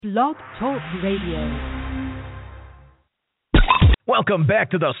Blog Talk Radio. Welcome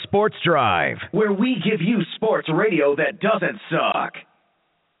back to the Sports Drive, where we give you sports radio that doesn't suck.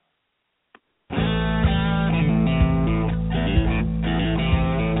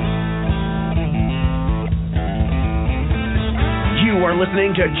 You are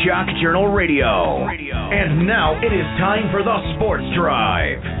listening to Jock Journal Radio. And now it is time for the Sports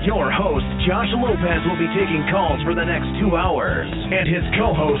Drive. Your host, Josh Lopez, will be taking calls for the next 2 hours. And his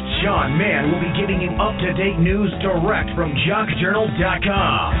co-host, Sean Mann, will be giving you up-to-date news direct from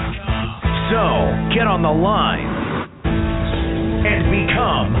JockJournal.com. So, get on the line and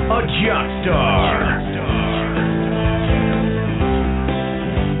become a Jock Star.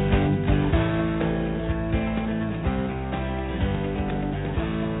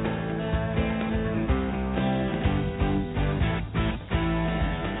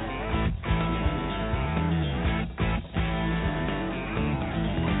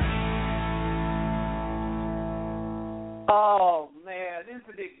 Oh, man,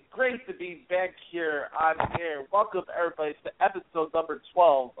 isn't it great to be back here on air. Welcome, everybody, to episode number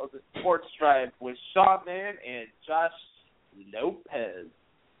 12 of the Sports Drive with Sean Mann and Josh Lopez.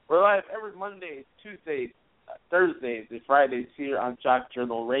 We're live every Monday, Tuesdays, Thursdays, and Fridays here on Jock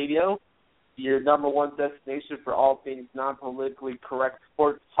Journal Radio, your number one destination for all things non-politically correct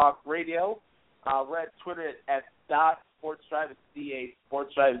sports talk radio. We're at Twitter at @SportsDrive. It's DA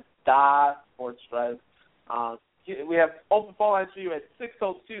Sports Drive, Sports Drive. We have open phone lines for you at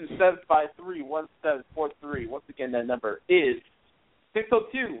 602-753-1743. Once again, that number is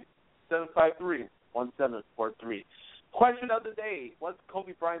 602-753-1743. Question of the day: what's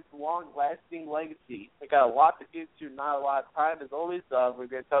Kobe Bryant's long-lasting legacy? We got a lot to get to, not a lot of time, as always. We're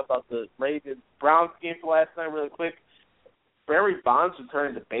going to talk about the Ravens-Browns game from last night really quick. Barry Bonds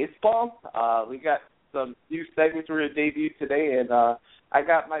returning to baseball. We got some new segments we're going to debut today, and I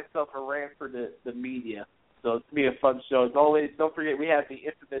got myself a rant for the media. So it's going to be a fun show. As always, don't forget we have the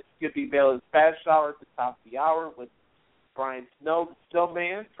infamous Skippy Bayless Fast Shower at the top of the hour with Brian Snow, the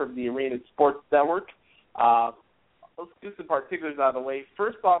Snowman from the Arena Sports Network. Let's do some particulars out of the way.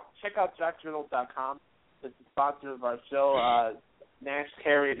 First off, check out JockJournal.com. It's the sponsor of our show. Nash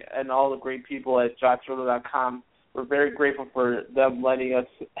Carey and all the great people at JockJournal.com. We're very grateful for them letting us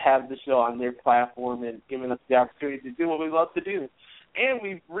have the show on their platform and giving us the opportunity to do what we love to do. And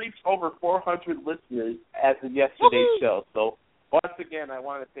we've reached over 400 listeners as of yesterday's show. So once again, I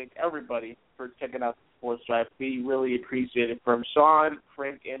want to thank everybody for checking out the Sports Drive. We really appreciate it. From Sean,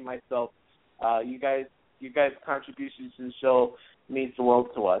 Frank, and myself, you guys' contributions to the show means the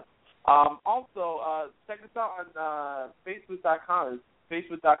world to us. Also, check us out on Facebook.com. It's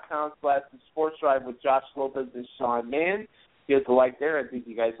Facebook.com/Sports Drive with Josh Lopez and Sean Mann. Give us a like there. I think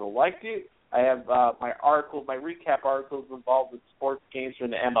you guys will like it. I have my recap articles involved with sports games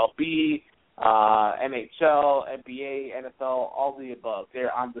from the MLB, NHL, NBA, NFL, all the above.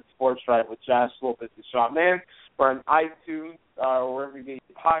 They're on the Sports Drive with Josh Lopez and Sean Mann. We're on iTunes, or wherever you get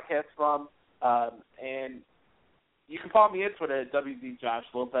your podcasts from. And you can follow me on Twitter at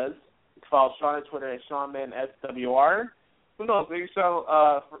WZJoshLopez. You can follow Sean on Twitter at SeanMannSWR. Who knows, maybe Sean,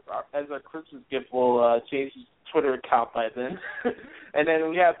 as a Christmas gift, will change his Twitter account by then. And then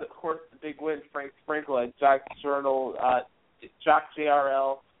we have, of course, the big win, Frank Sprinkle at Jock Journal,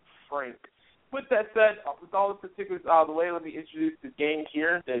 JockJRL Frank. With that said, with all the particulars out of the way, let me introduce the gang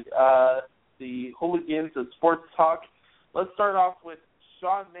here, the hooligans of sports talk. Let's start off with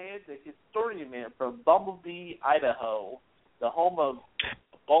Sean Mann, the historian man from Bumblebee, Idaho, the home of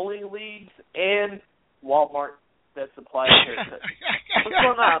bowling leagues and Walmart that supplies haircuts. What's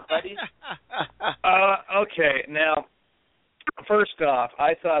going on, buddy? Okay, now, first off,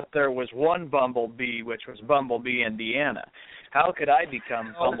 I thought there was one Bumblebee, which was Bumblebee, Indiana. How could I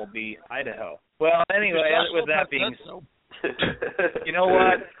become Bumblebee, Idaho? Well, anyway, with that being said, you know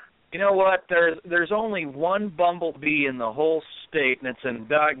what? There's only one Bumblebee in the whole state, and it's in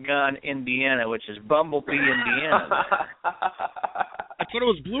doggone Indiana, which is Bumblebee, Indiana. I thought it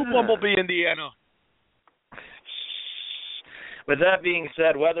was Blue Bumblebee, Indiana. With that being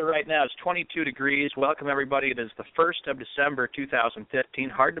said, weather right now is 22 degrees. Welcome, everybody. It is the 1st of December,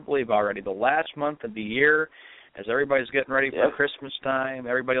 2015. Hard to believe already. The last month of the year, as everybody's getting ready for Christmas time.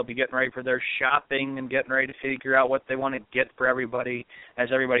 Everybody will be getting ready for their shopping and getting ready to figure out what they want to get for everybody,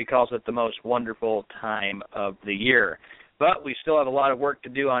 as everybody calls it, the most wonderful time of the year. But we still have a lot of work to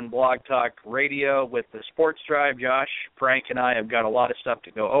do on Blog Talk Radio with the Sports Drive. Josh, Frank, and I have got a lot of stuff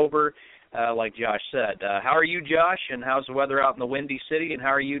to go over. Like Josh said. How are you, Josh, and how's the weather out in the Windy City? And how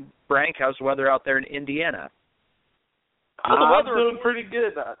are you, Frank? How's the weather out there in Indiana? I'm doing pretty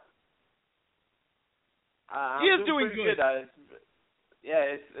good. He is doing good.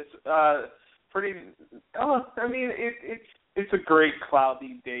 it's pretty. Oh, I mean, it's a great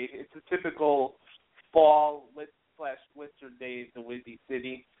cloudy day. It's a typical fall / winter day in the Windy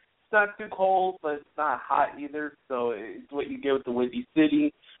City. It's not too cold, but it's not hot either. So it's what you get with the Windy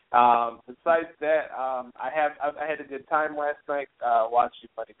City. Besides that, I had a good time last night watching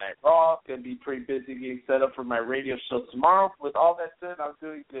Monday Night Raw. Gonna be pretty busy getting set up for my radio show tomorrow. With all that said, I'm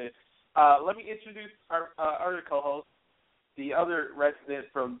doing good. Let me introduce our other co-host, the other resident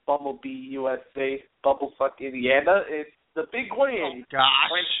from Bumblebee, USA, Bumblefuck, Indiana. It's the Big Win. Oh,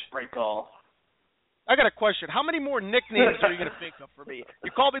 gosh. Sprinkle. I got a question. How many more nicknames are you going to think of for me?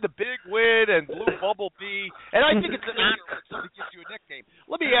 You call me the Big Win and Blue Bumblebee, and I think it's an honor when somebody gives you a nickname.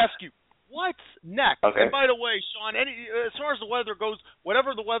 Let me ask you, what's next? Okay. And by the way, Sean, as far as the weather goes,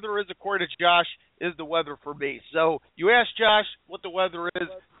 whatever the weather is according to Josh is the weather for me. So you ask Josh what the weather is,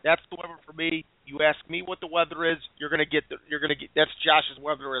 that's the weather for me. You ask me what the weather is, you're gonna get that's Josh's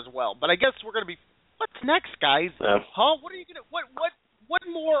weather as well. But I guess we're gonna be. What's next, guys? Yeah. Huh? What are you gonna? What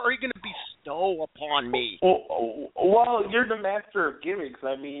more are you gonna bestow upon me? Well, you're the master of gimmicks.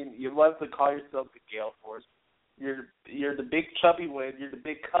 I mean, you love to call yourself the Gale Force. You're the big chubby Win. You're the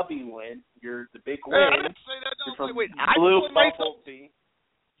big cubby Win. You're the Big Win. I didn't say that. No, wait. Blue Bumblebee.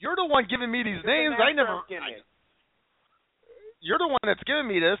 You're the one giving me these names. You're the one that's giving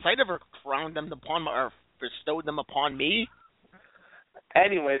me this. I never crowned them upon or bestowed them upon me.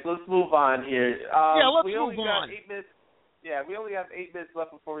 Anyways, let's move on here. Let's we move only on. Got 8 minutes. Yeah, we only have 8 minutes left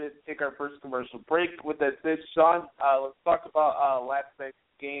before we take our first commercial break. With that said, Sean, let's talk about last night's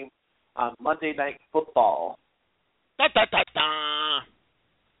game on Monday Night Football. Da, da, da, da.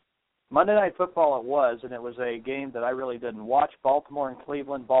 Monday Night Football it was, and it was a game that I really didn't watch. Baltimore and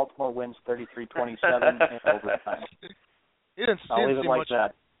Cleveland. Baltimore wins 33-27 in overtime. I'll leave it like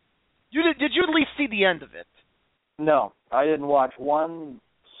that. Did you at least see the end of it? No, I didn't watch 1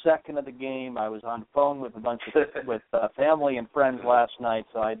 second of the game. I was on phone with a bunch of with family and friends last night,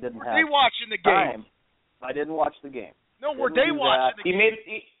 so I didn't have Were they watching the game? time. I didn't watch the game. No, were they watching the game?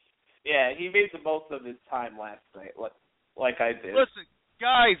 He made the most of his time last night, like I did. Listen,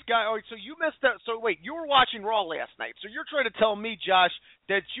 guys, all right, so you missed that. So wait, you were watching Raw last night. So you're trying to tell me, Josh,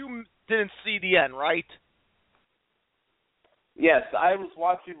 that you didn't see the end, right? Yes, I was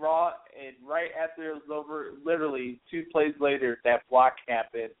watching Raw, and right after it was over, literally 2 plays later, that block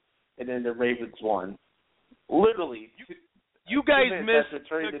happened, and then the Ravens won. Literally. You guys missed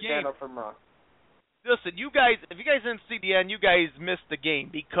the game. channel from Raw. Listen, you guys, if you guys didn't see the end, you guys missed the game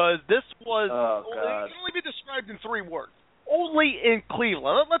because this was it can only be described in 3 words. Only in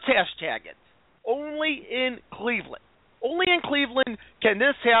Cleveland. Let's hashtag it. Only in Cleveland. Only in Cleveland can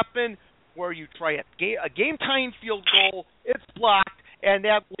this happen where you try a game-tying field goal, it's blocked, and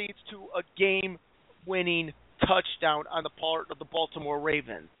that leads to a game-winning touchdown on the part of the Baltimore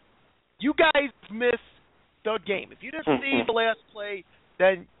Ravens. You guys missed the game. If you didn't see the last play,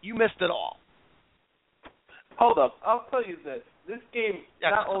 then you missed it all. Hold up. I'll tell you this. This game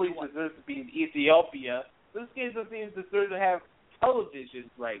not only deserves to be in Ethiopia, this game doesn't even deserve to have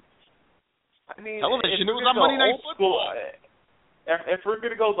television rights. I mean, television? It was on Monday Night Football. If we're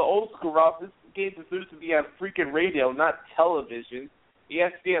going to go the old school route, this game deserves to be on freaking radio, not television.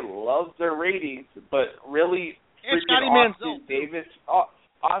 ESPN loves their ratings, but really, freaking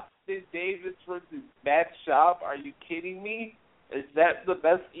Austin Davis versus Matt Schaub, are you kidding me? Is that the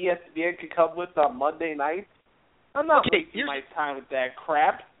best ESPN could come with on Monday night? I'm not wasting my time with that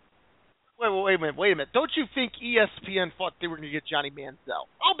crap. Wait a minute. Don't you think ESPN thought they were going to get Johnny Manziel?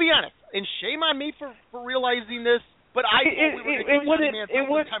 I'll be honest, and shame on me for realizing this, but I thought we were going to get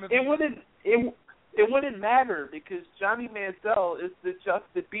Johnny Manziel. It wouldn't matter because Johnny Manziel is the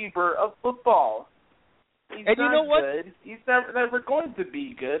Justin Bieber of football. He's and you know what? Good. He's never going to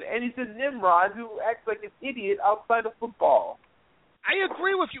be good, and he's a Nimrod who acts like an idiot outside of football. I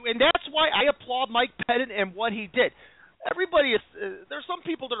agree with you, and that's why I applaud Mike Pettit and what he did. Everybody is there's some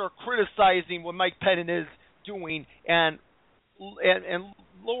people that are criticizing what Mike Pettit is doing and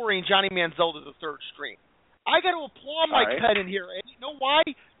lowering Johnny Manziel to the 3rd string. I got to applaud Mike Pettit here, and you know why?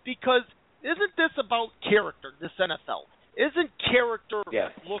 Because isn't this about character? This NFL isn't character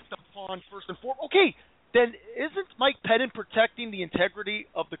looked upon first and foremost? Okay, then isn't Mike Pettit protecting the integrity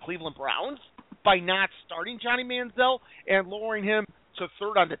of the Cleveland Browns by not starting Johnny Manziel and lowering him to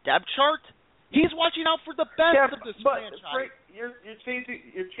 3rd on the depth chart? He's watching out for the best of this franchise. Frank, you're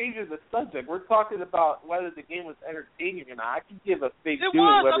changing the subject. We're talking about whether the game was entertaining or not. I can give a fig due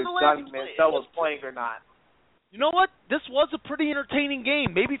whether Johnny Manziel was playing or not. You know what? This was a pretty entertaining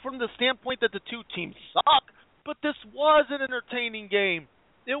game. Maybe from the standpoint that the 2 teams suck, but this was an entertaining game.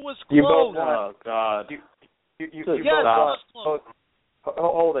 It was close. Oh God! You both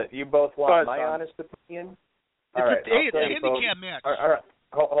Hold it. You both want my honest opinion? All right. It's a handicap match. All right.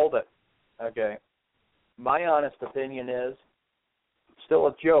 Hold it. Okay. My honest opinion is still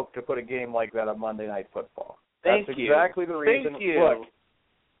a joke to put a game like that on Monday Night Football. That's exactly the reason. Thank you. Look,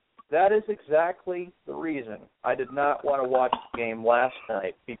 that is exactly the reason I did not want to watch the game last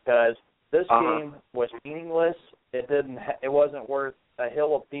night, because this game was meaningless. It wasn't worth a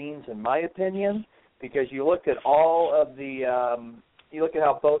hill of beans, in my opinion, because you look at all of the you look at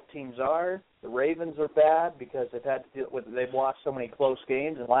how both teams are. The Ravens are bad because they've lost so many close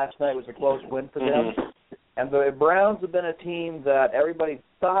games, and last night was a close win for them. And the Browns have been a team that everybody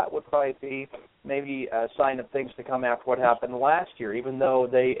thought would probably be maybe a sign of things to come after what happened last year, even though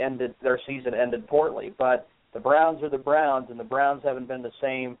their season ended poorly. But the Browns are the Browns, and the Browns haven't been the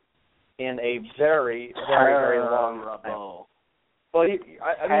same in a very, very, very long time. Well, you're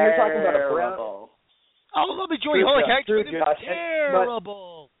talking about a Brown. Oh, let me join you.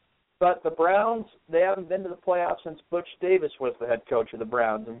 Terrible. But the Browns, they haven't been to the playoffs since Butch Davis was the head coach of the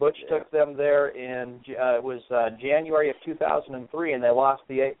Browns, and Butch took them there in January of 2003, and they lost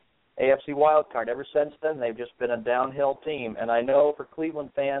the AFC wild card. Ever since then, they've just been a downhill team. And I know for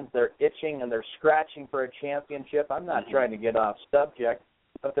Cleveland fans, they're itching and they're scratching for a championship. I'm not trying to get off subject,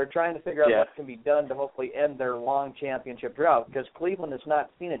 but they're trying to figure out what can be done to hopefully end their long championship drought, because Cleveland has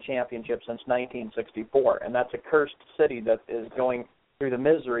not seen a championship since 1964, and that's a cursed city that is going through the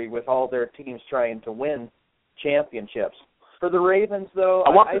misery with all their teams trying to win championships. For the Ravens, though,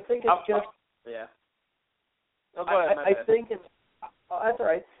 I think it's just... Yeah. No, go ahead, I think it's... that's all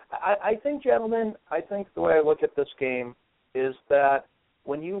right. I think, gentlemen, the way I look at this game is that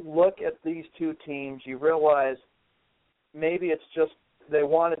when you look at these two teams, you realize maybe it's just they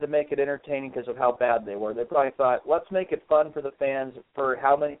wanted to make it entertaining because of how bad they were. They probably thought, let's make it fun for the fans for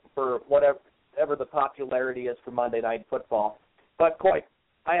whatever the popularity is for Monday Night Football. But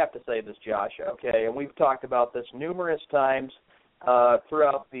I have to say this, Josh, okay, and we've talked about this numerous times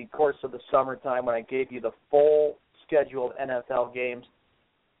throughout the course of the summertime when I gave you the full schedule of NFL games.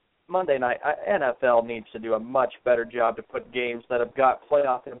 Monday night, NFL needs to do a much better job to put games that have got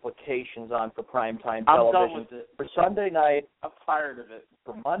playoff implications on for primetime television. I'm done with it. For Sunday night. I'm tired of it.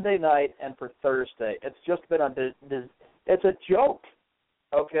 For Monday night and for Thursday. It's just been it's a joke.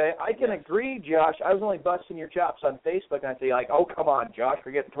 Okay, I can agree, Josh. I was only busting your chops on Facebook, and I'd say, like, oh, come on, Josh,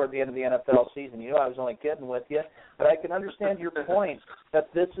 we're getting toward the end of the NFL season. You know I was only kidding with you. But I can understand your point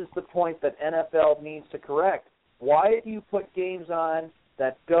that this is the point that NFL needs to correct. Why do you put games on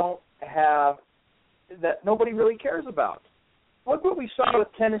that that nobody really cares about? Look what we saw with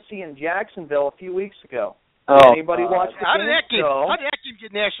Tennessee and Jacksonville a few weeks ago. Anybody watch the game? How did that game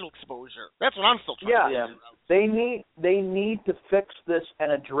get national exposure? That's what I'm still trying to figure out. They need to fix this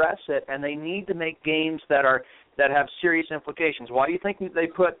and address it, and they need to make games that have serious implications. Why do you think they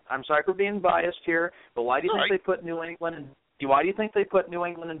put? I'm sorry for being biased here, but why do you think they put New England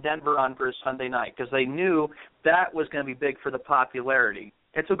and Denver on for a Sunday night? Because they knew that was going to be big for the popularity.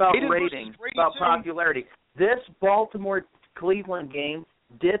 It's about ratings, about popularity. This Baltimore-Cleveland game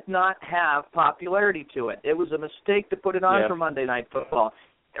did not have popularity to it. It was a mistake to put it on for Monday Night Football.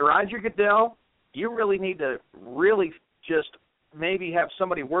 Roger Goodell, you really need to just maybe have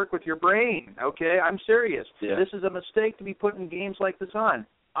somebody work with your brain, okay? I'm serious. Yeah. This is a mistake to be putting games like this on.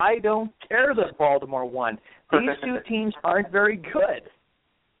 I don't care that Baltimore won. These two teams aren't very good.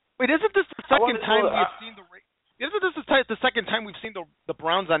 Wait, isn't this the second time we've seen the second time we've seen the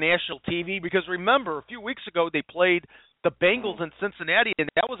Browns on national TV? Because remember, a few weeks ago they played the Bengals in Cincinnati, and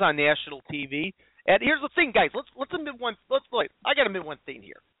that was on national TV. And here's the thing, guys. I got to admit one thing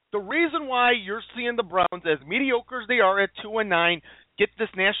here. The reason why you're seeing the Browns, as mediocre as they are at 2-9, get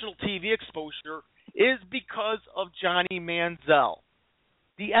this national TV exposure is because of Johnny Manziel.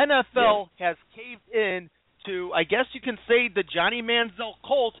 The NFL has caved in to, I guess you can say, the Johnny Manziel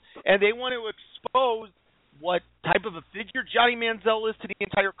cult, and they want to expose what type of a figure Johnny Manziel is to the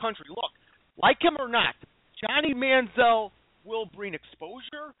entire country. Look, like him or not, Johnny Manziel will bring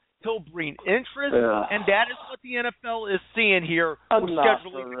exposure, he'll bring interest, and that is what the NFL is seeing here with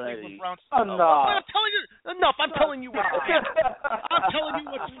scheduling the Cleveland Browns. I'm telling you, enough. I'm telling you what's fact. I'm telling you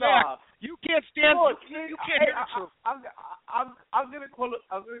what's fact. You can't stand. You can't hear the truth. I'm gonna quote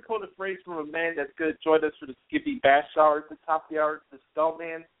a phrase from a man that's gonna join us for the Skippy Bash Hour at the top of the hour, the Skull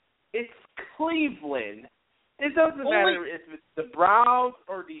Man. It's Cleveland. It doesn't matter if it's the Browns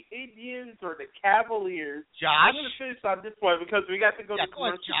or the Indians or the Cavaliers. Josh, I'm going to finish on this one because we got to go to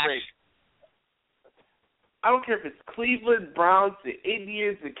commercial break. I don't care if it's Cleveland, Browns, the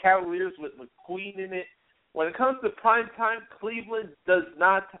Indians, the Cavaliers with McQueen in it. When it comes to prime time, Cleveland does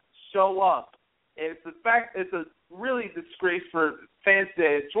not show up. it's a really disgrace for fans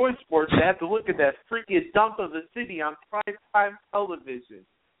that enjoy sports to have to look at that freaking dump of the city on primetime television.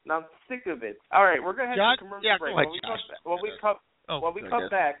 And I'm sick of it. All right, we're gonna have a commercial break. When we come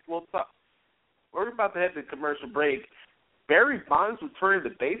back, we'll talk. We're about to head to commercial break. Barry Bonds returning to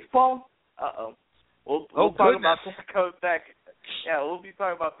baseball? Uh-oh. We'll talk about that coming back. Yeah, we'll be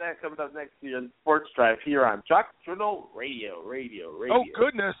talking about that coming up next year in Sports Drive here on Jock Journal Radio. Oh,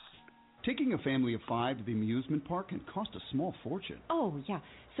 goodness. Taking a family of 5 to the amusement park can cost a small fortune. Oh, yeah.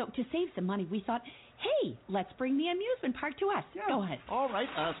 So to save some money, we thought, hey, let's bring the amusement park to us. Yeah. Go ahead. All right.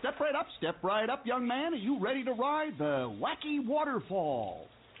 Step right up, young man. Are you ready to ride the wacky waterfall?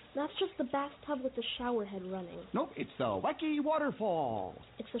 That's just the bathtub with the shower head running. Nope, it's the wacky waterfall.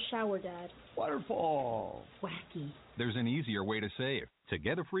 It's the shower, Dad. Waterfall. Wacky. There's an easier way to save. To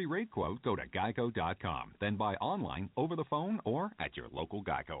get a free rate quote, go to geico.com. Then buy online, over the phone, or at your local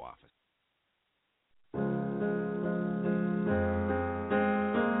Geico office.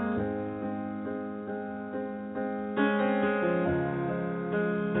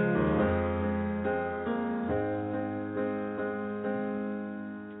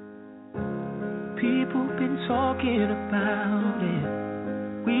 People been talking about it.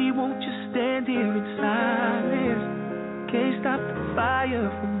 We won't just stand here in silence. Can't stop the fire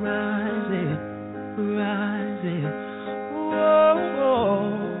from rising. Whoa.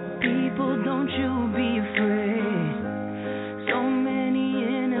 People, don't you be afraid. So many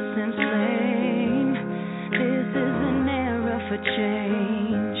innocents slain. This is an era for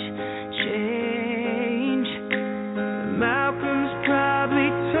change. Malcolm's probably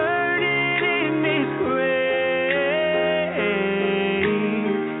turning in his grave.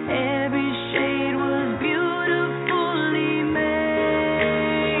 Every shade was beautifully made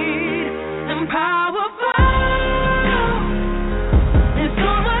and powerful. There's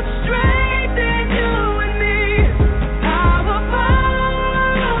so much strength in you and me. Powerful.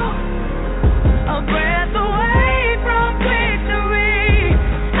 A breath away from victory.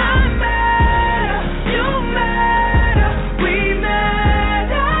 I matter. You matter. We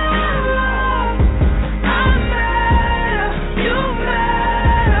matter. I matter. You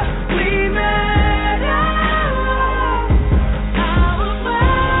matter. We matter.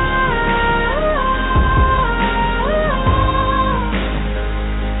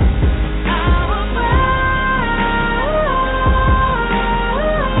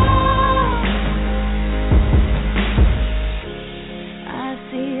 I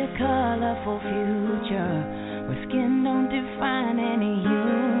see a colorful future where skin don't define any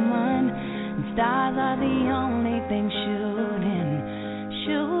human, and stars are the only thing shooting.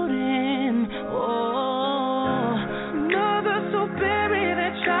 Oh, mothers so bury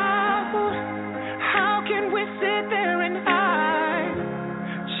their child. How can we sit there and hide?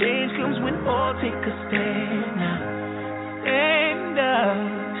 Change comes when all take a stand now. Stand up.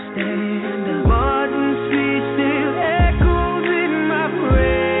 Martin Street still echoes in my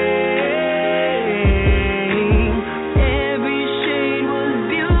brain. Every shade was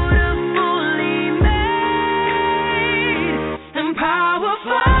beautifully made and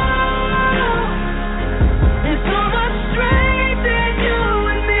powerful. There's so much strength in you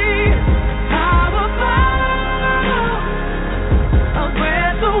and me. Powerful. A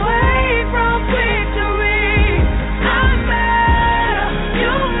breath away from victory. I matter.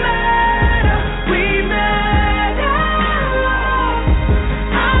 You matter.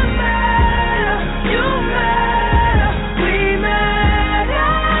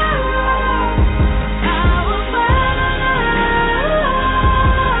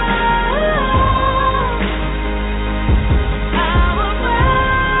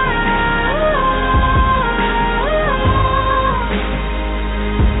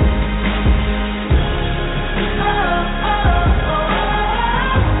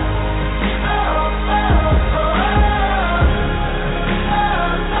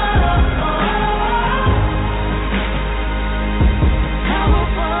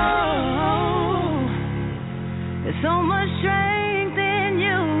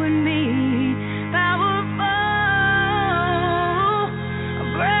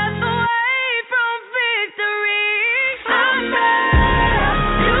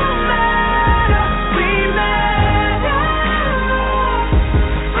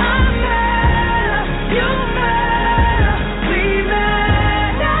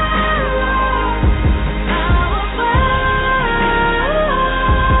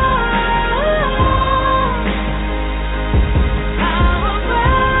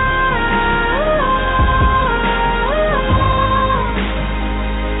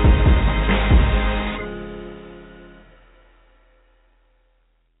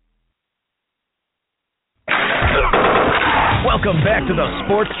 back to the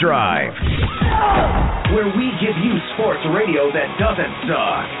Sports Drive, where we give you sports radio that doesn't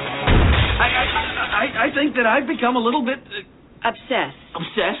suck. I think that I've become a little bit obsessed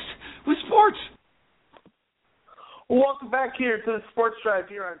with sports. Welcome back here to the Sports Drive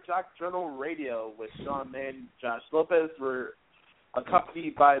here on Jock Journal Radio with Sean Mann and Josh Lopez. We're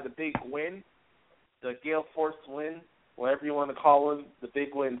accompanied by the Big Win, the Gale Force Win, whatever you want to call him, the Big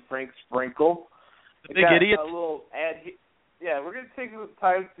Win, Frank Sprinkle. The big idiot. A little ad. Yeah, we're going to take the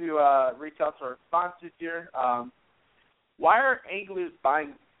time to reach out to our sponsors here. Why are anglers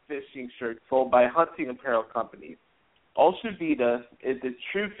buying fishing shirts sold by hunting apparel companies? Ultra Vita is a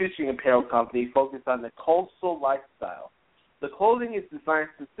true fishing apparel company focused on the coastal lifestyle. The clothing is designed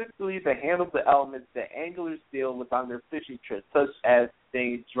specifically to handle the elements that anglers deal with on their fishing trips, such as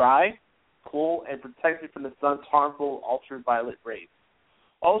staying dry, cool, and protected from the sun's harmful ultraviolet rays.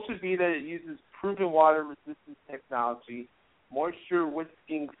 Ultra Vita uses proven water-resistant technology,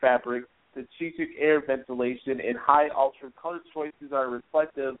 moisture-wicking fabrics, strategic air ventilation, and high ultra color choices are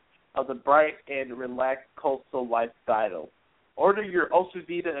reflective of the bright and relaxed coastal lifestyle. Order your Ultra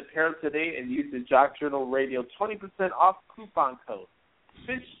Vita apparel today and use the Jock Journal Radio 20% off coupon code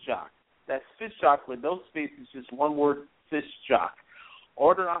FISHJOCK. That's FISHJOCK with no spaces, just one word, FISHJOCK.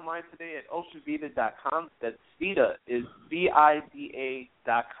 Order online today at ultravita.com. That's Vita is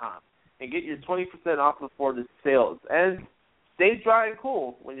VIDA.com. And get your 20% off before the sales. And stay dry and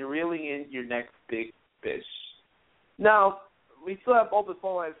cool when you're reeling in your next big fish. Now, we still have open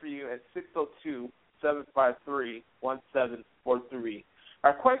phone lines for you at 602-753-1743.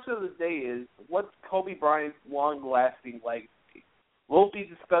 Our question of the day is, what's Kobe Bryant's long-lasting legacy? We'll be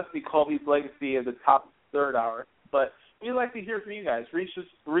discussing Kobe's legacy in the top third hour, but we'd like to hear from you guys. Reach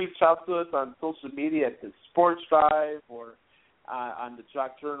out to us on social media at the Sports Drive or on the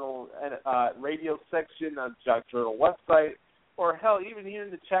Jock Journal radio section on the Jock Journal website, or hell, even here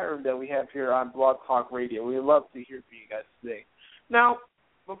in the chat room that we have here on Blog Talk Radio. We'd love to hear from you guys today. Now,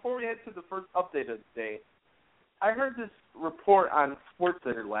 before we head to the first update of the day, I heard this report on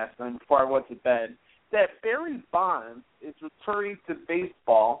SportsCenter last night before I went to bed that Barry Bonds is returning to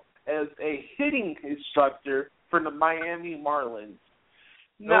baseball as a hitting instructor for the Miami Marlins.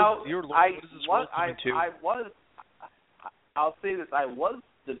 Now, I'll say this, I was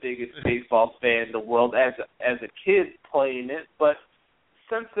the biggest baseball fan in the world as a kid playing it, but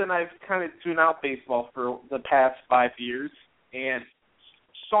since then I've kind of tuned out baseball for the past 5 years, and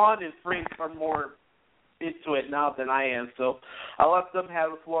Sean and Frank are more into it now than I am, so I let them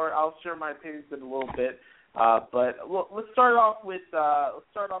have the floor. I'll share my opinions in a little bit, but let's start off with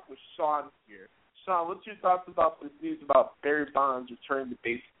Sean here. Sean, what's your thoughts about this news about Barry Bonds returning to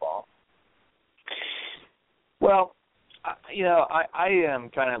baseball? Well, I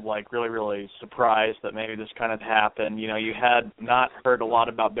am kind of like really, really surprised that maybe this kind of happened. You know, you had not heard a lot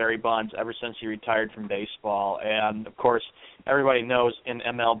about Barry Bonds ever since he retired from baseball. And, of course, everybody knows in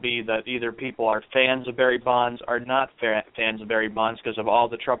MLB that either people are fans of Barry Bonds or not fans of Barry Bonds because of all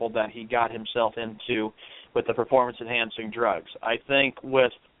the trouble that he got himself into with the performance-enhancing drugs. I think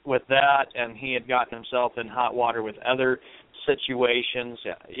with that, and he had gotten himself in hot water with other situations,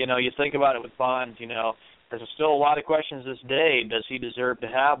 you know, you think about it with Bonds, you know, there's still a lot of questions this day. Does he deserve to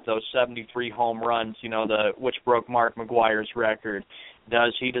have those 73 home runs, you know, which broke Mark McGwire's record?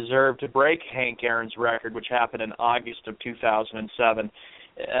 Does he deserve to break Hank Aaron's record, which happened in August of 2007?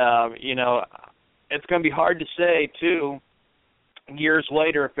 You know, it's going to be hard to say, too, years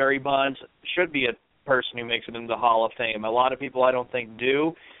later if Barry Bonds should be a person who makes it into the Hall of Fame. A lot of people I don't think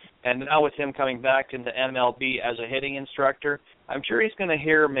do. And now with him coming back into MLB as a hitting instructor, I'm sure he's going to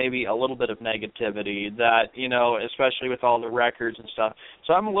hear maybe a little bit of negativity that, you know, especially with all the records and stuff.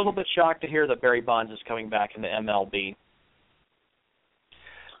 So I'm a little bit shocked to hear that Barry Bonds is coming back into MLB.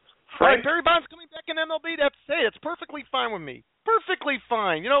 Right, Barry Bonds coming back in MLB, it's perfectly fine with me. Perfectly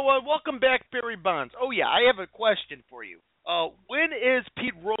fine. You know what? Welcome back, Barry Bonds. Oh, yeah, I have a question for you. When is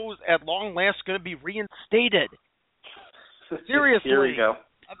Pete Rose at long last going to be reinstated? Seriously. Here we go.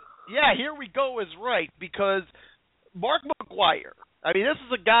 Yeah, here we go is right, because Mark McGwire, I mean, this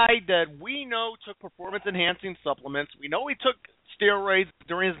is a guy that we know took performance-enhancing supplements. We know he took steroids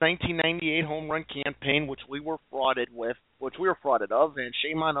during his 1998 home run campaign, which we were frauded of, and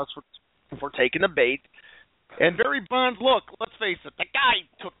shame on us for taking the bait. And Barry Bonds, look, let's face it, the guy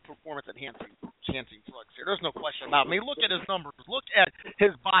took performance-enhancing drugs here. There's no question about it. I mean, look at his numbers. Look at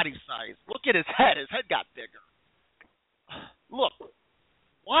his body size. Look at his head. His head got bigger. Look.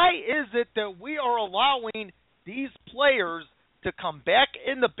 Why is it that we are allowing these players to come back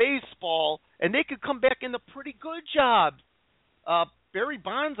into baseball, and they could come back into pretty good jobs? Barry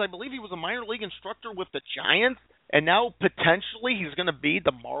Bonds, I believe he was a minor league instructor with the Giants, and now potentially he's going to be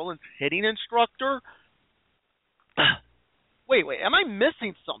the Marlins hitting instructor. Wait, am I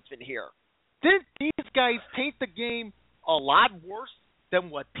missing something here? Didn't these guys taint the game a lot worse than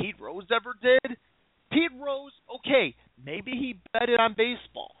what Pete Rose ever did? Pete Rose, okay, maybe he betted on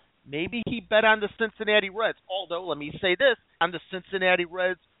baseball. Maybe he bet on the Cincinnati Reds. Although, let me say this, on the Cincinnati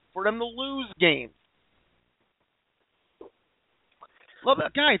Reds for them to lose games. Well,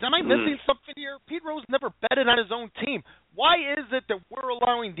 guys, am I missing something here? Pete Rose never betted on his own team. Why is it that we're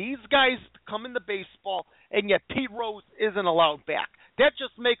allowing these guys to come into baseball and yet Pete Rose isn't allowed back? That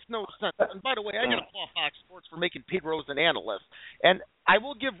just makes no sense. And by the way, I got to applaud Fox Sports for making Pete Rose an analyst. And I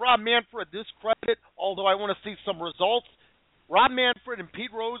will give Rob Manfred this credit, although I want to see some results. Rob Manfred and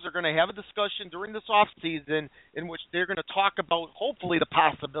Pete Rose are going to have a discussion during this offseason in which they're going to talk about, hopefully, the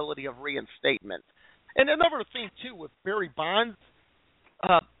possibility of reinstatement. And another thing, too, with Barry Bonds,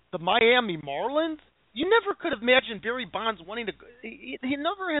 the Miami Marlins, you never could have imagined Barry Bonds wanting to – he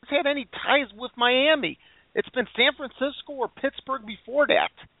never has had any ties with Miami. It's been San Francisco or Pittsburgh before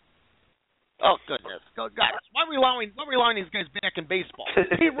that. Oh, goodness. Guys, why are we allowing these guys back in baseball?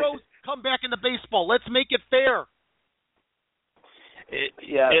 Pete Rose, come back into baseball. Let's make it fair.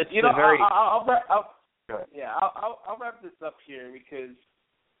 I'll wrap this up here because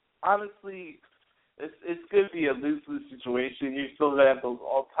honestly, it's going to be a lose-lose situation. You're still going to have those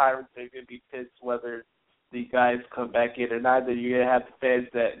all-timers that are going to be pissed whether the guys come back in or not. Then you're going to have the fans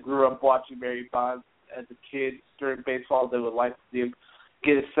that grew up watching Barry Bonds as a kid during baseball that would like to see him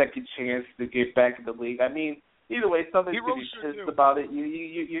get a second chance to get back in the league. I mean, either way, somebody's going to be pissed about it.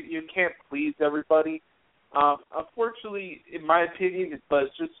 You can't please everybody. Unfortunately, in my opinion, but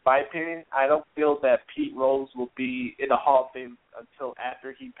it's just my opinion, I don't feel that Pete Rose will be in the Hall of Fame until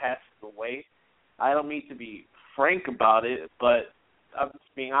after he passes away. I don't mean to be frank about it, but I'm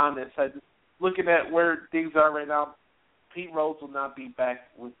just being honest. I just looking at where things are right now, Pete Rose will not be back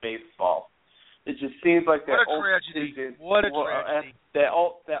with baseball. It just seems like that old contingent. What a tragedy. That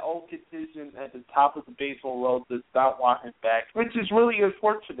old contingent at the top of the baseball road that's not walking back, which is really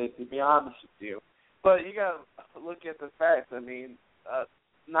unfortunate, to be honest with you. But you got to look at the facts. I mean,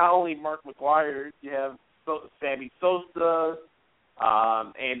 not only Mark McGwire, you have Sammy Sosa,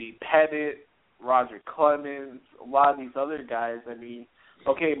 Andy Pettit, Roger Clemens, a lot of these other guys. I mean,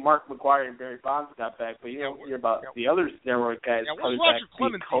 okay, Mark McGwire and Barry Bonds got back, but you don't hear about the other steroid guys coming back,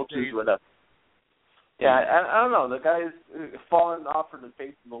 being coaches with us. Yeah, I don't know. The guy's fallen off from the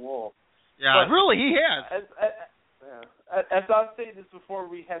face of the wall. Yeah, but really, he has. As I was saying this before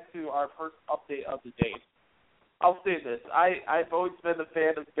we head to our first update of the day, I'll say this. I've always been a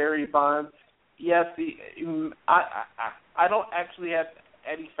fan of Barry Bonds. Yes, I don't actually have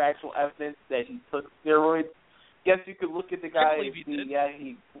any factual evidence that he took steroids. Yes, you could look at the guy and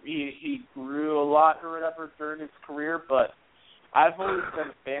see, he grew a lot or whatever during his career, but I've always been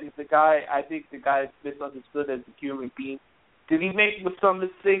a fan of the guy. I think the guy's misunderstood as a human being. Did he make some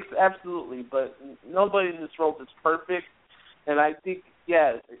mistakes? Absolutely, but nobody in this world is perfect. And I think,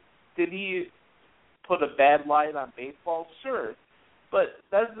 did he put a bad light on baseball? Sure, but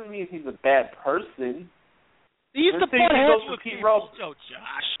that doesn't mean he's a bad person. He's the butt heads with Pete Rose. Oh,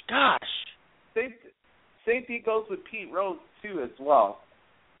 gosh. Same thing goes with Pete Rose, too, as well.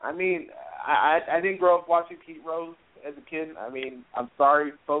 I mean, I didn't grow up watching Pete Rose as a kid. I mean, I'm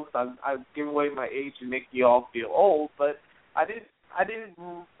sorry, folks. I'm giving away my age and making you all feel old, but I didn't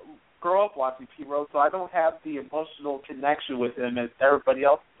grow up watching Pete Rose, so I don't have the emotional connection with him as everybody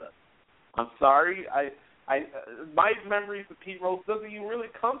else does. I'm sorry. My memories of Pete Rose doesn't even really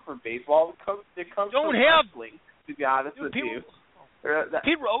come from baseball. It comes from wrestling, to be honest with you.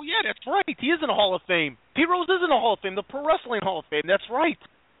 Pete Rose, yeah, that's right. He is in the Hall of Fame. Pete Rose is in the Hall of Fame, the Pro Wrestling Hall of Fame. That's right.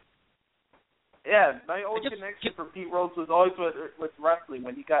 Yeah, my only connection for Pete Rose was always with wrestling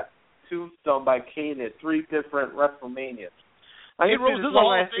when he got tombstone by Kane at 3 different WrestleManias. Pete Rose is a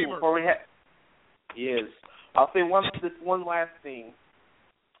Hall of Famer. He is. I'll say one last thing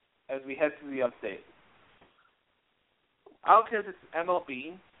as we head to the update. I don't care if it's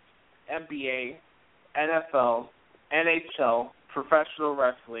MLB, NBA, NFL, NHL, professional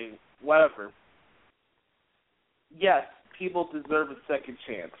wrestling, whatever. Yes, people deserve a second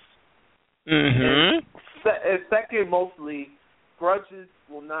chance. Mm-hmm. Second, mostly, grudges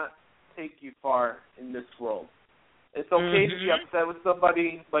will not take you far in this world. It's okay to be upset with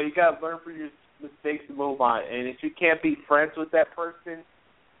somebody, but you got to learn from your mistakes and move on. And if you can't be friends with that person,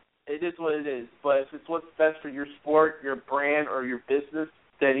 it is what it is. But if it's what's best for your sport, your brand, or your business,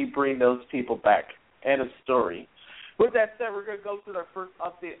 then you bring those people back. End of story. With that said, we're going to go to our first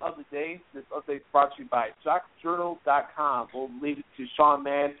update of the day. This update is brought to you by JockJournal.com. We'll leave it to Sean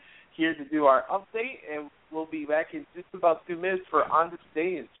Mann here to do our update, and will be back in just about 2 minutes for On This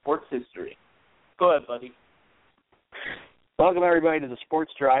Day in Sports History. Go ahead, buddy. Welcome, everybody, to the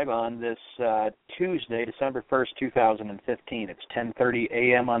Sports Drive on this Tuesday, December 1st, 2015. It's 10:30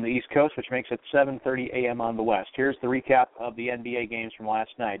 a.m. on the East Coast, which makes it 7:30 a.m. on the West. Here's the recap of the NBA games from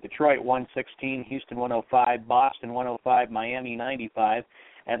last night. Detroit 116, Houston 105, Boston 105, Miami 95,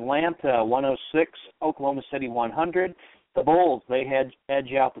 Atlanta 106, Oklahoma City 100. The Bulls, they had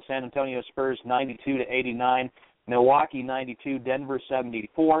edge out the San Antonio Spurs 92-89. Milwaukee 92, Denver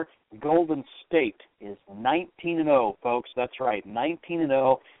 74. Golden State is 19-0, folks. That's right,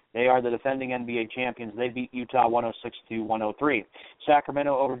 19-0. They are the defending NBA champions. They beat Utah 106-103.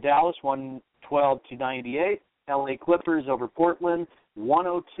 Sacramento over Dallas 112-98. LA Clippers over Portland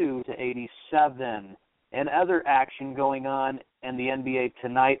 102-87. And other action going on in the NBA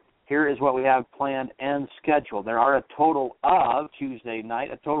tonight. Here is what we have planned and scheduled. There are a total of, Tuesday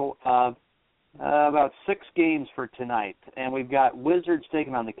night, about 6 games for tonight. And we've got Wizards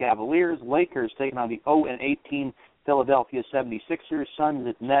taking on the Cavaliers, Lakers taking on the 0-18 Philadelphia 76ers, Suns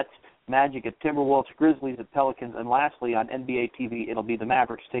at Nets, Magic at Timberwolves, Grizzlies at Pelicans, and lastly on NBA TV, it'll be the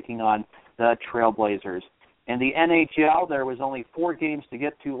Mavericks taking on the Trailblazers. In the NHL, there was only 4 games to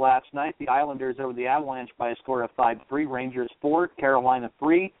get to last night. The Islanders over the Avalanche by a score of 5-3, Rangers 4, Carolina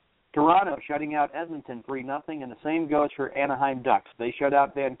 3, Toronto shutting out Edmonton 3-0, and the same goes for Anaheim Ducks. They shut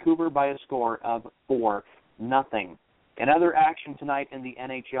out Vancouver by a score of 4-0. In other action tonight in the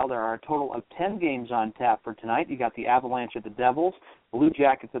NHL, there are a total of 10 games on tap for tonight. You got the Avalanche at the Devils, Blue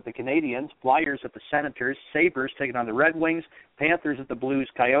Jackets at the Canadiens, Flyers at the Senators, Sabres taking on the Red Wings, Panthers at the Blues,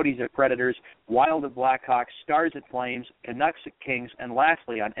 Coyotes at Predators, Wild at Blackhawks, Stars at Flames, Canucks at Kings, and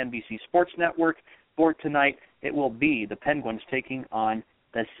lastly on NBC Sports Network for tonight, it will be the Penguins taking on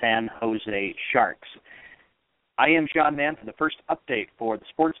the San Jose Sharks. I am Sean Mann for the first update for the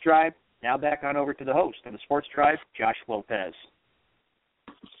Sports Drive. Now back on over to the host of the Sports Drive, Josh Lopez.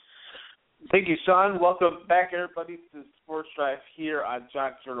 Thank you, Sean. Welcome back, everybody, to the Sports Drive here on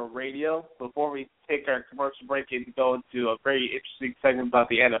Jock Journal Radio. Before we take our commercial break and go into a very interesting segment about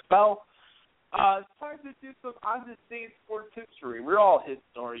the NFL, it's time to do some On This Day in Sports History. We're all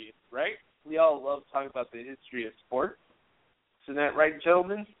historians, right? We all love talking about the history of sports. Isn't that right,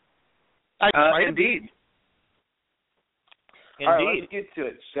 gentlemen? Indeed. All right, let's get to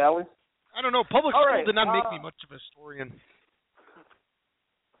it, shall we? I don't know. Public school did not make me much of a historian.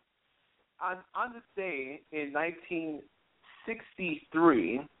 On this day in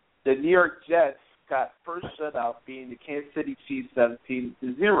 1963, the New York Jets got first shutout, beating the Kansas City Chiefs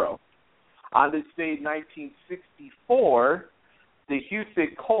 17-0. On this day in 1964, the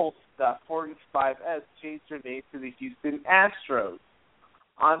Houston Colts, the 45S, changed their name to the Houston Astros.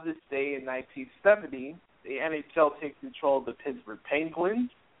 On this day in 1970, the NHL takes control of the Pittsburgh Penguins.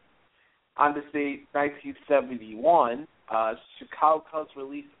 On this day, 1971, Chicago Cubs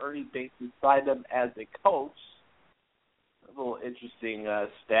released Ernie Banks and signed him as a coach. A little interesting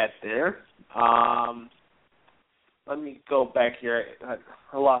stat there. Let me go back here. I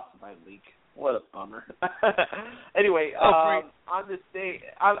lost my leak. What a bummer. Anyway, on this day,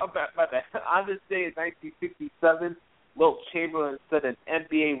 on this day in 1967, Wilt Chamberlain set an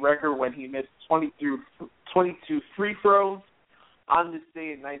NBA record when he missed 22 free throws. On this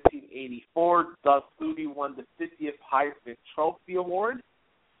day in 1984, Doug Flutie won the 50th Heisman Trophy Award.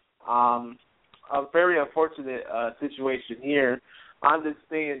 A very unfortunate situation here. On this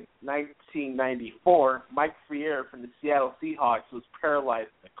day in 1994, Mike Freer from the Seattle Seahawks was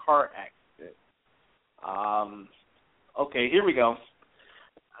paralyzed in a car accident. Okay, here we go.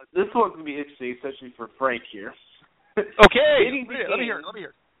 This one's going to be interesting, especially for Frank here. Okay, let me hear it.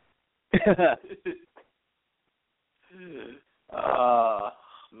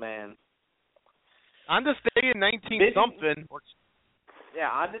 Man. On this day in 19-something. Yeah,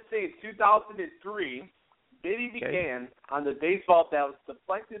 on this day in 2003, Biddy began on the baseball that was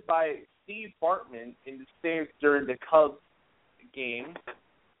deflected by Steve Bartman in the stands during the Cubs game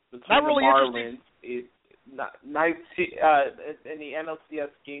between not really the Marlins in the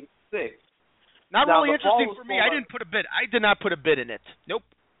NLCS Game 6. Not now, really interesting for me. I did not put a bid in it. Nope.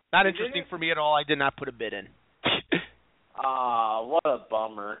 Not interesting for me at all. I did not put a bid in. What a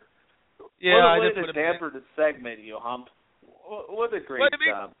bummer. Yeah, I did put a bid in. Damper the segment, you hump. What a great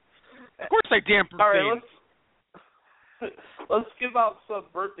job. Of course I damper things. All right, let's give out some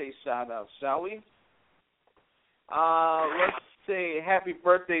birthday shout-outs, shall we? Let's say happy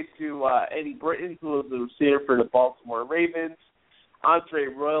birthday to Eddie Britton, who was the receiver for the Baltimore Ravens. Andre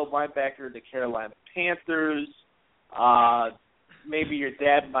Royal, linebacker of the Carolina Panthers. Maybe your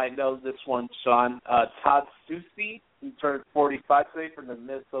dad might know this one, Sean. Todd Susie, who turned 45 today from the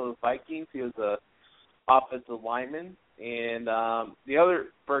Minnesota Vikings. He was a offensive linemen. And the other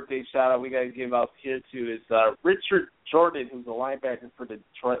birthday shout-out we got to give out here, too, is Richard Jordan, who's a linebacker for the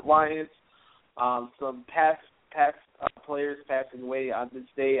Detroit Lions. Some past players passing away on this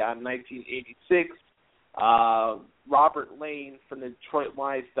day on 1986. Robert Lane from the Detroit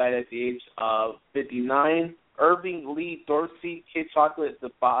Lions died at the age of 59. Irving Lee Dorsey, Kid Chocolate, the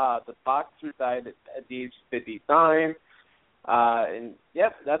boxer, died at the age of 59. And,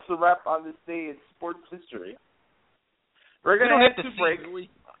 yep, that's the wrap on this day in sports history. We're going to head to break.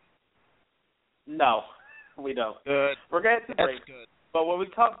 No, we don't. Good. We're going to head to break. That's good. But when we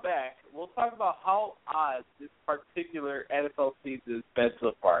come back, we'll talk about how odd this particular NFL season has been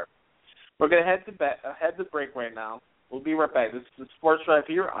so far. We're going to head to break right now. We'll be right back. This is the Sports Drive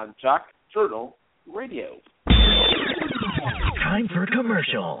here on Jock Journal Radio. Time for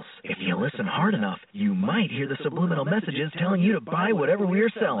commercials. If you listen hard enough, you might hear the subliminal messages telling you to buy whatever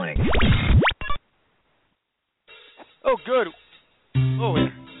we're selling. Oh, good. Oh, yeah.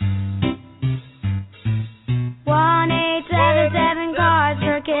 1-877 Cars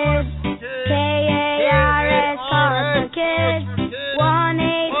for Kids. KARS Cars for Kids.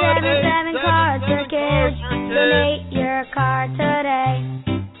 1-877 Cars for Kids. Donate your car today.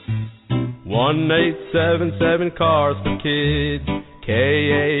 1-877 Cars for Kids.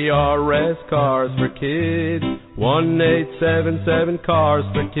 KARS Cars for Kids. 1-877 Cars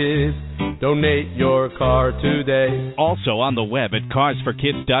for Kids. Donate your car today. Also on the web at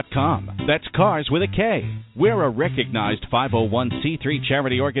carsforkids.com. That's cars with a K. We're a recognized 501c3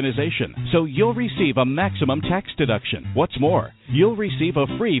 charity organization, so you'll receive a maximum tax deduction. What's more, you'll receive a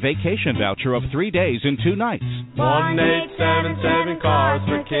free vacation voucher of 3 days and 2 nights. 1-877 Cars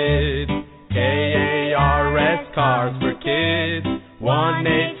for Kids. KARS Cars for Kids.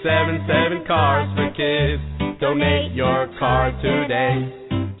 1-877 Cars for Kids. Donate your car today.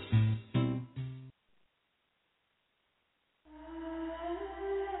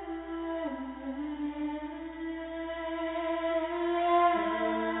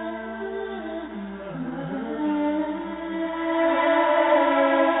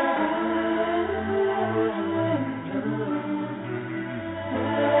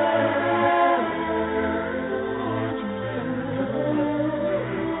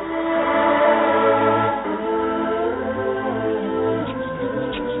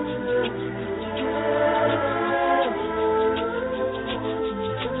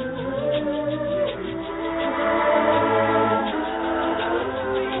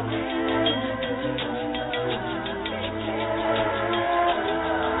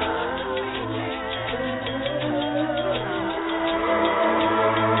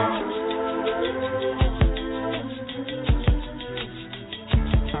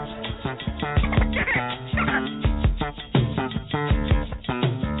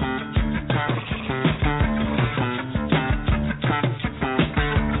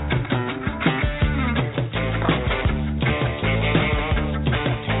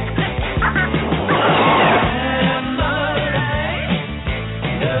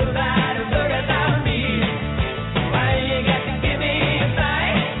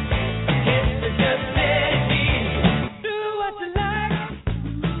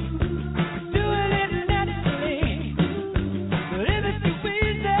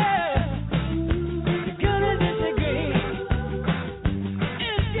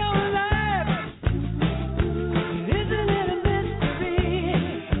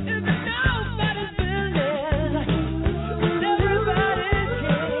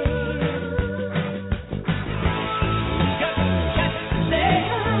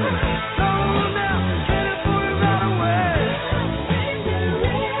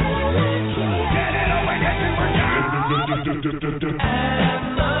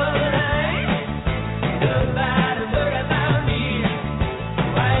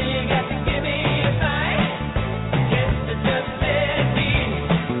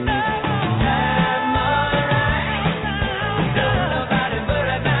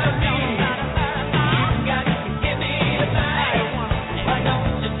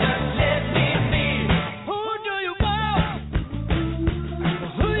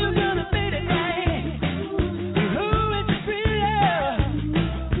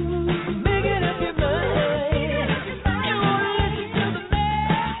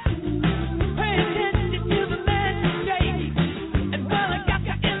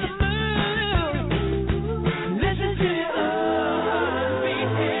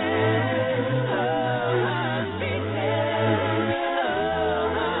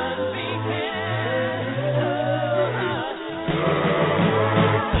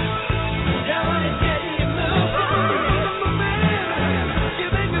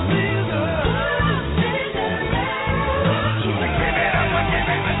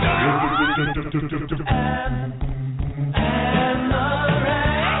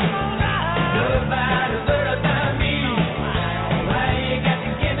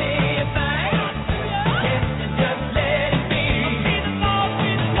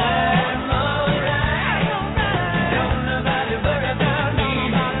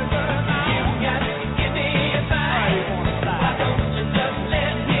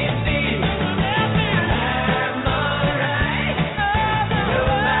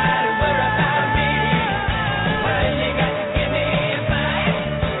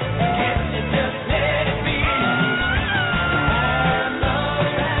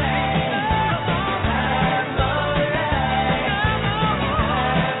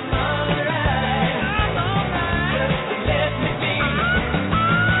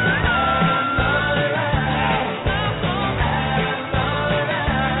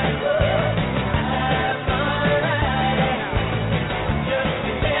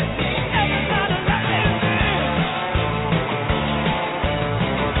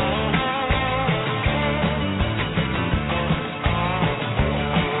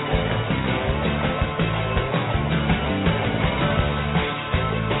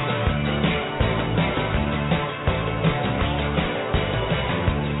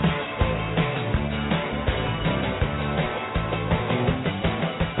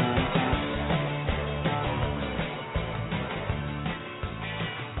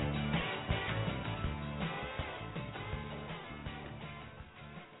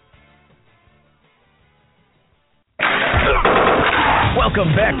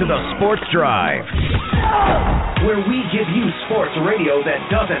 Welcome back to the Sports Drive, where we give you sports radio that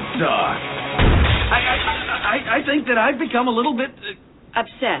doesn't suck. I think that I've become a little bit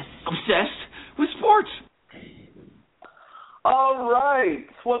obsessed with sports. All right,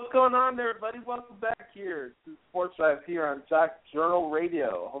 what's going on there, everybody? Welcome back here to Sports Drive here on Jock Journal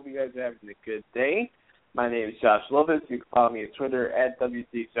Radio. Hope you guys are having a good day. My name is Josh Lopez. You can follow me on Twitter at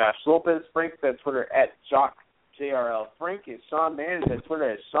WCJoshLopez. Frank's at Twitter at JockJRL Frank, and Sean Mann is at Twitter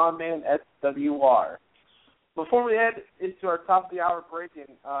at SeanMannSWR. Before we head into our top of the hour break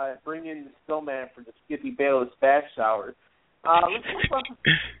and bring in the Stillman for the Skippy Bayless Bash Shower, let's talk about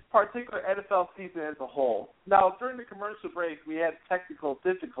the particular NFL season as a whole. Now, during the commercial break, we had technical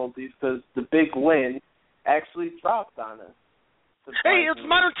difficulties because the big win actually dropped on us. Hey, it's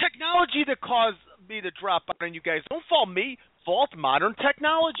modern technology that caused me to drop on you guys. Don't fault me. Fault modern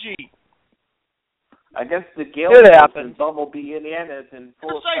technology. I guess the Gale and Bumblebee Indiana's in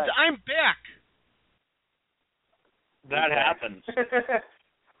full Besides, effect. I'm back. That happens.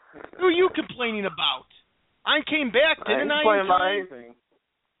 Who are you complaining about? I came back, didn't I? I ain't complaining about anything.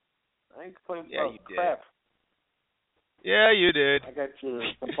 I ain't complaining about crap. Yeah, you did. I got your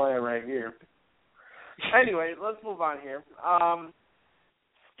complaint right here. Anyway, let's move on here.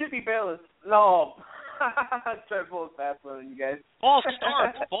 Skippy Bayless. No. I tried to pull a fast one on you guys. False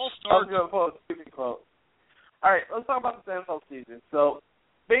start. False start. I was going to pull a stupid quote. All right, let's talk about the NFL season. So,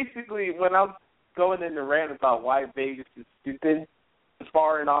 basically, when I was going in the rant about why Vegas is stupid,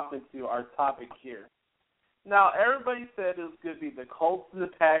 far off into our topic here. Now, everybody said it was going to be the Colts and the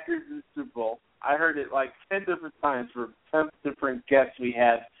Packers in the Super Bowl. I heard it like 10 different times from 10 different guests we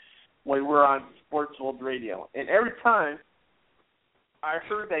had when we were on Sports World Radio. And every time I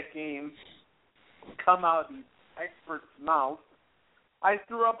heard that game come out of these experts' mouths, I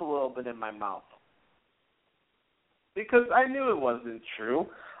threw up a little bit in my mouth. Because I knew it wasn't true.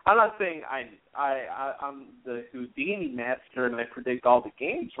 I'm not saying I'm the Houdini master and I predict all the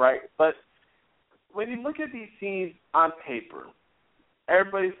games, right? But when you look at these teams on paper,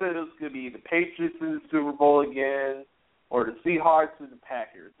 everybody said it was going to be the Patriots in the Super Bowl again, or the Seahawks or the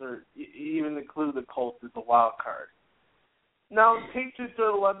Packers, or even include the Colts as a wild card. Now, the Patriots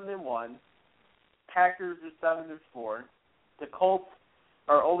are 11-1, Packers are 7-4. The Colts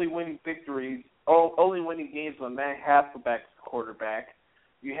are only winning games when Matt Hasselbeck's quarterback.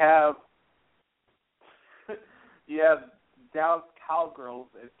 You have Dallas Cowgirls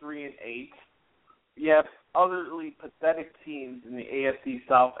at 3-8. You have utterly pathetic teams in the AFC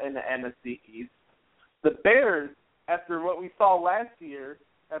South and the NFC East. The Bears, after what we saw last year,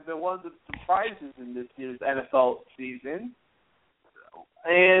 have been one of the surprises in this year's NFL season.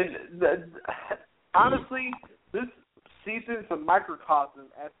 And honestly, this season is a microcosm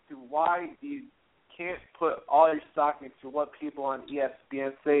as to why you can't put all your stock into what people on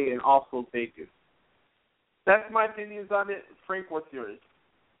ESPN say and also Vegas. That's my opinions on it. Frank, what's yours?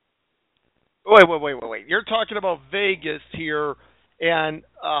 Wait. You're talking about Vegas here and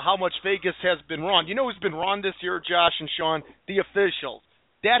how much Vegas has been wrong. You know who's been wrong this year, Josh and Sean? The officials.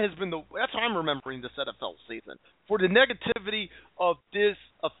 That's how I'm remembering this NFL season. For the negativity of this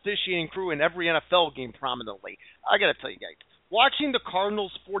officiating crew in every NFL game prominently. I got to tell you guys, watching the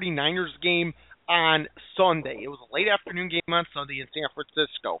Cardinals 49ers game on Sunday, it was a late afternoon game on Sunday in San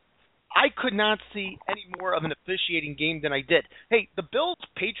Francisco. I could not see any more of an officiating game than I did. Hey, the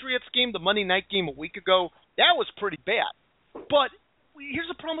Bills-Patriots game, the Monday night game a week ago, that was pretty bad. But here's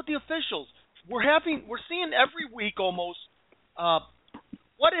the problem with the officials. We're seeing every week almost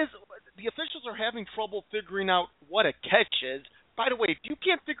the officials are having trouble figuring out what a catch is. By the way, if you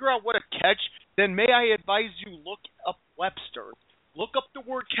can't figure out what a catch, then may I advise you look up Webster. Look up the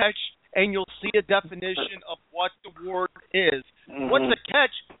word catch, and you'll see a definition of what the word is. Mm-hmm. What's a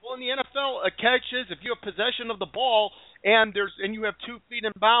catch? Well, in the NFL, a catch is if you have possession of the ball and you have 2 feet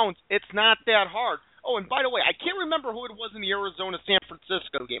in bounds, it's not that hard. Oh, and by the way, I can't remember who it was in the Arizona-San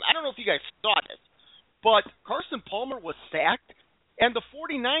Francisco game. I don't know if you guys saw this, but Carson Palmer was sacked, and the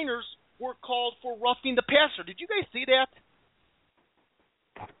 49ers were called for roughing the passer. Did you guys see that?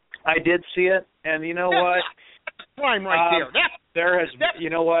 I did see it, and you know what? That's crime right there. You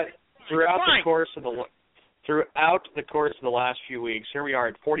know what? Throughout the course of the last few weeks, here we are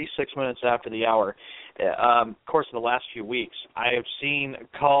at 46 minutes after the hour. Course of the last few weeks, I have seen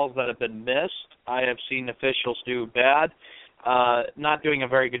calls that have been missed. I have seen officials do bad, not doing a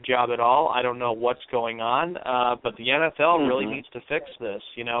very good job at all. I don't know what's going on, but the NFL really needs to fix this.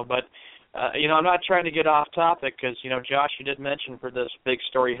 But I'm not trying to get off topic because, Josh, you did mention for this big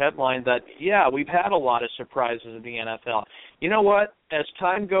story headline that, we've had a lot of surprises in the NFL. You know what? As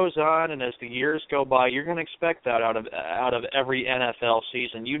time goes on and as the years go by, you're going to expect that out of every NFL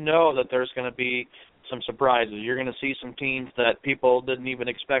season. You know that there's going to be some surprises. You're going to see some teams that people didn't even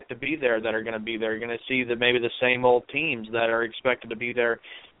expect to be there that are going to be there. You're going to see that maybe the same old teams that are expected to be there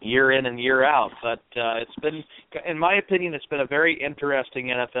year in and year out. But it's been, in my opinion, it's been a very interesting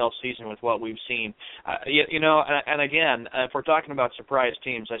NFL season with what we've seen. And again, if we're talking about surprise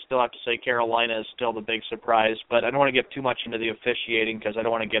teams, I still have to say Carolina is still the big surprise, but I don't want to get too much into the officiating because I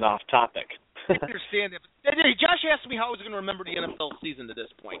don't want to get off topic. I understand that. Josh asked me how I was going to remember the NFL season to this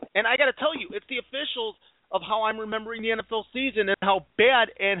point, and I got to tell you, it's the officials of how I'm remembering the NFL season and how bad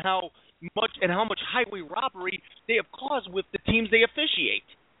and how much highway robbery they have caused with the teams they officiate.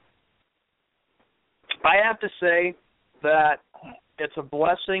 I have to say that it's a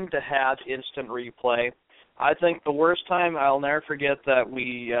blessing to have instant replay. I think the worst time, I'll never forget that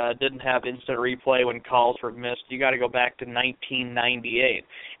we didn't have instant replay when calls were missed. You got to go back to 1998.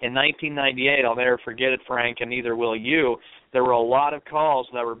 In 1998, I'll never forget it, Frank, and neither will you. There were a lot of calls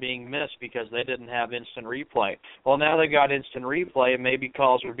that were being missed because they didn't have instant replay. Well, now they got instant replay, and maybe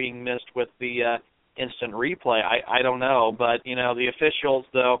calls were being missed with the instant replay. I don't know, but the officials,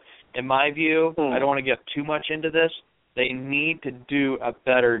 though, in my view, I don't want to get too much into this. They need to do a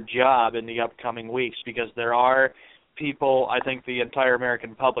better job in the upcoming weeks because there are people, I think the entire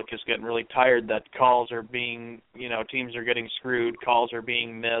American public is getting really tired that calls are being, teams are getting screwed, calls are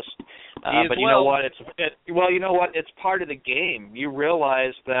being missed. But you know what? It's part of the game. You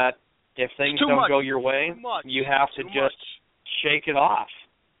realize that if things don't go your way, you have to just shake it off.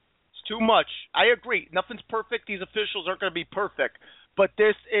 It's too much. I agree. Nothing's perfect. These officials aren't going to be perfect. But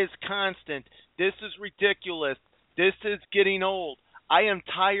this is constant. This is ridiculous. This is getting old. I am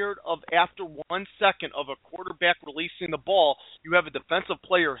tired of after 1 second of a quarterback releasing the ball, you have a defensive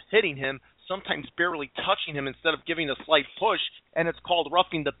player hitting him, sometimes barely touching him instead of giving a slight push, and it's called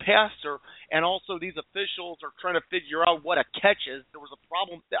roughing the passer. And also these officials are trying to figure out what a catch is. There was a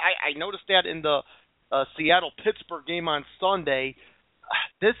problem. I noticed that in the Seattle-Pittsburgh game on Sunday.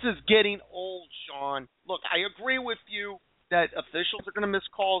 This is getting old, Sean. Look, I agree with you that officials are going to miss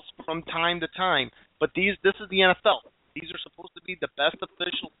calls from time to time, but this is the NFL. These are supposed to be the best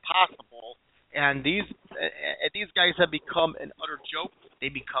officials possible, and these guys have become an utter joke. They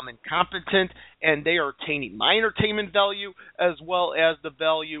become incompetent, and they are tainting my entertainment value as well as the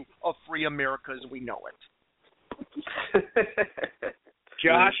value of free America as we know it.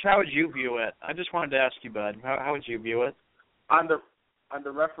 Josh, how would you view it? I just wanted to ask you, bud. How would you view it? On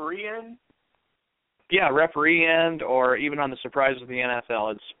the referee end? Yeah, referee end, or even on the surprises of the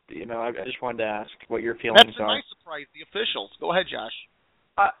NFL. I just wanted to ask what your feelings are. That's my surprise, the officials. Go ahead, Josh.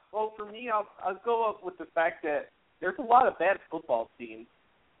 Well, for me, I'll go up with the fact that there's a lot of bad football teams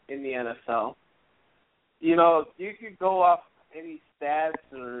in the NFL. You could go off any stats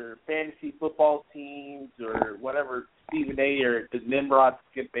or fantasy football teams or whatever Stephen A. or the Nimrod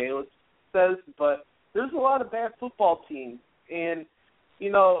Skip Bayless says, but there's a lot of bad football teams. And,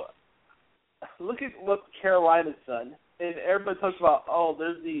 look at what Carolina's done. And everybody talks about,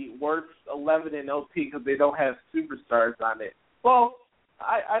 there's the worst 11-0 team because they don't have superstars on it. Well,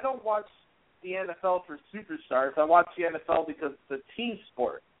 I don't watch the NFL for superstars. I watch the NFL because it's a team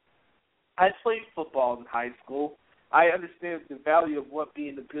sport. I played football in high school. I understand the value of what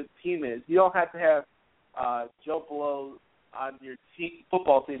being a good team is. You don't have to have Joe Blow on your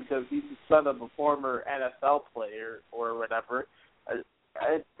football team because he's the son of a former NFL player or whatever.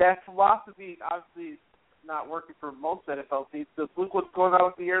 That philosophy obviously is not working for most NFL teams. Because look what's going on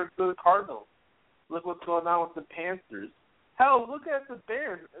with the Arizona Cardinals. Look what's going on with the Panthers. Hell, look at the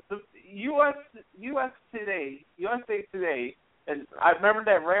Bears. The USA Today, and I remember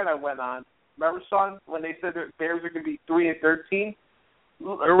that rant I went on. Remember, Sean, when they said the Bears are going to be 3-13?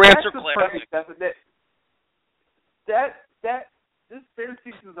 Their rants are classic. This Bears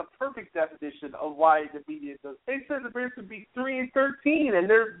season is a perfect definition of why the media does. They said the Bears would be 3-13, and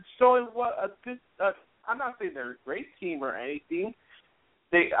they're showing what a good. I'm not saying they're a great team or anything.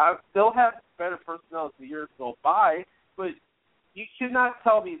 They'll have better personnel as the years go by, but you cannot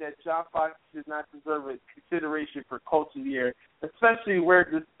tell me that John Fox does not deserve a consideration for Coach of the Year, especially where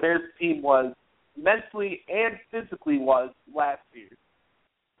this Bears team was mentally and physically was last year.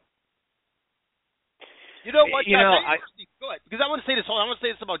 You know what? Go ahead, because I want to say this. I want to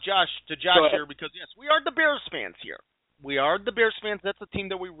say this about Josh here, because yes, we are the Bears fans here. We are the Bears fans. That's the team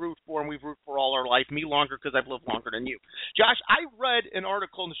that we root for, and we've root for all our life. Me longer because I've lived longer than you. Josh, I read an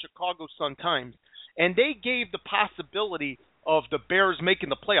article in the Chicago Sun-Times, and they gave the possibility of the Bears making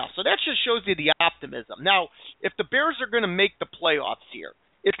the playoffs. So that just shows you the optimism. Now, if the Bears are going to make the playoffs here,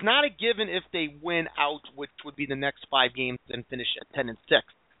 it's not a given if they win out, which would be the next 5 games, and finish at 10-6.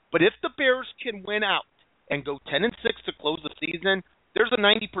 But if the Bears can win out and go 10-6 to close the season, there's a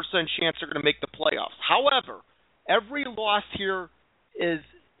 90% chance they're going to make the playoffs. However, every loss here is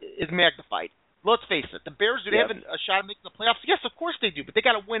magnified. Let's face it. The Bears, do they have a shot at making the playoffs? Yes, of course they do, but they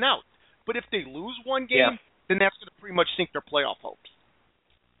got to win out. But if they lose one game, then that's going to pretty much sink their playoff hopes.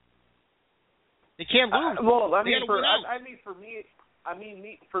 They can't lose.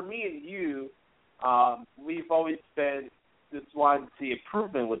 For me and you, we've always been just wanting to see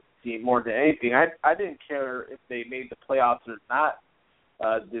improvement with the team more than anything. I didn't care if they made the playoffs or not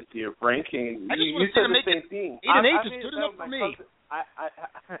this year, Frank. And you said the same thing. 8-8 is good enough for me.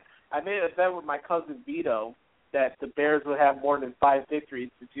 I made a bet with my cousin Vito that the Bears would have more than 5 victories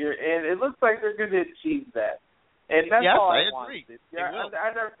this year, and it looks like they're going to achieve that. And that's all I agree. wanted.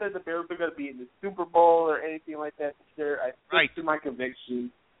 I never said the Bears were going to be in the Super Bowl or anything like that this year. I stick to my convictions.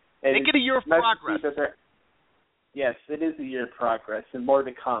 And make it a year of progress. Yes, it is a year of progress, and more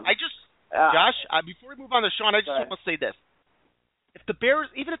to come. Josh, before we move on to Sean, I just want to say this. If the Bears,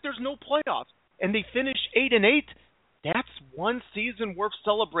 even if there's no playoffs, and they finish 8-8, that's one season worth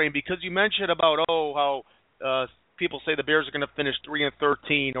celebrating, because you mentioned about, how people say the Bears are going to finish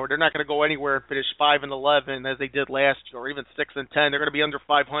 3-13, or they're not going to go anywhere and finish 5-11 as they did last year, or even 6-10. They're going to be under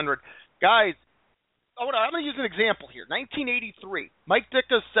 500. Guys, I'm going to use an example here. 1983, Mike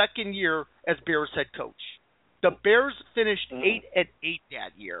Ditka's second year as Bears head coach. The Bears finished 8-8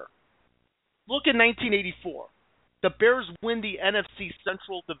 that year. Look at 1984. The Bears win the NFC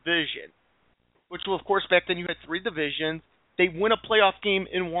Central Division, which, of course, back then you had 3 divisions. They win a playoff game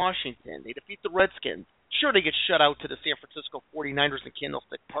in Washington. They defeat the Redskins. Sure, they get shut out to the San Francisco 49ers in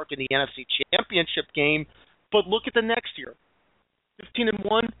Candlestick Park in the NFC Championship game, but look at the next year.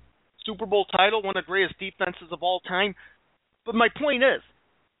 15-1, Super Bowl title, one of the greatest defenses of all time. But my point is,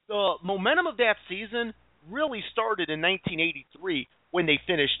 the momentum of that season really started in 1983 when they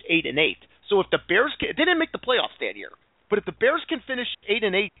finished 8-8. So if the Bears they didn't make the playoffs that year, but if the Bears can finish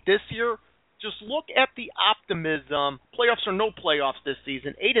 8-8 this year, just look at the optimism. Playoffs or no playoffs this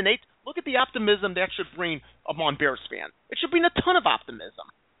season, 8-8. Look at the optimism that should bring among Bears fans. It should bring a ton of optimism.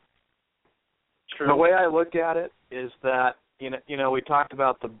 True. The way I look at it is that we talked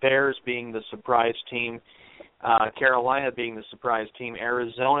about the Bears being the surprise team, Carolina being the surprise team,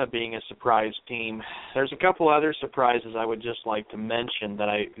 Arizona being a surprise team. There's a couple other surprises I would just like to mention that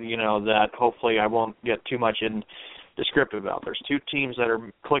that hopefully I won't get too much in descriptive about. There's 2 teams that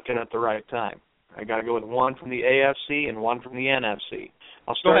are clicking at the right time. I got to go with one from the AFC and one from the NFC.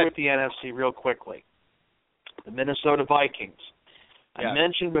 I'll start with the NFC real quickly. The Minnesota Vikings. I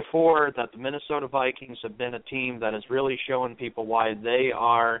mentioned before that the Minnesota Vikings have been a team that is really showing people why they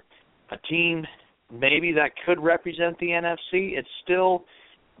are a team maybe that could represent the NFC. It's still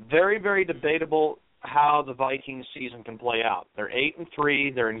very, very debatable how the Vikings season can play out. They're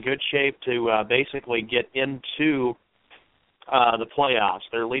 8-3. They're in good shape to basically get into the playoffs.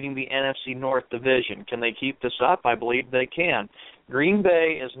 They're leading the NFC North division. Can they keep this up? I believe they can. Green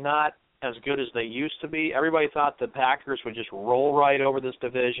Bay is not as good as they used to be. Everybody thought the Packers would just roll right over this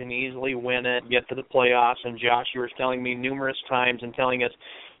division, easily win it, get to the playoffs. And Josh, you were telling me numerous times and telling us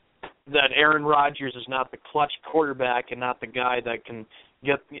that Aaron Rodgers is not the clutch quarterback and not the guy that can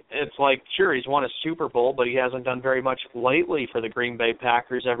get – it's like, sure, he's won a Super Bowl, but he hasn't done very much lately for the Green Bay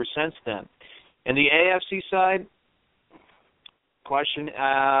Packers ever since then. And the AFC side, question,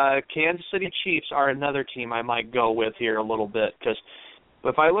 Kansas City Chiefs are another team I might go with here a little bit, because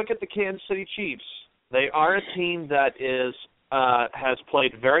if I look at the Kansas City Chiefs, they are a team that has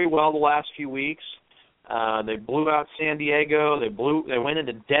played very well the last few weeks. They blew out San Diego. They went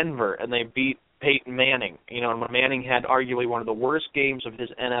into Denver and they beat Peyton Manning. You know, and Manning had arguably one of the worst games of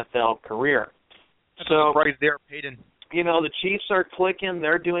his NFL career. So right there, Peyton. You know, the Chiefs are clicking.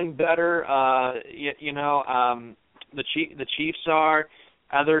 They're doing better. The Chiefs are.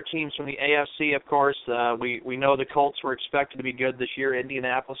 Other teams from the AFC, of course, we know the Colts were expected to be good this year.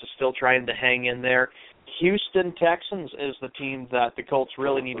 Indianapolis is still trying to hang in there. Houston Texans is the team that the Colts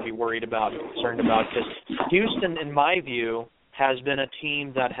really need to be worried about and concerned about, because Houston, in my view, has been a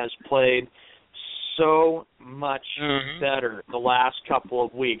team that has played so much better the last couple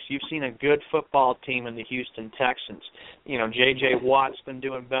of weeks. You've seen a good football team in the Houston Texans. You know, J.J. Watt's been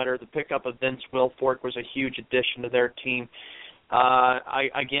doing better. The pickup of Vince Wilfork was a huge addition to their team.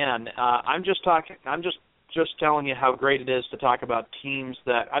 I'm just telling you how great it is to talk about teams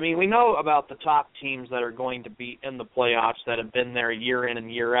that, I mean, we know about the top teams that are going to be in the playoffs that have been there year in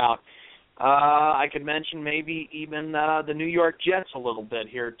and year out. I could mention maybe even the New York Jets a little bit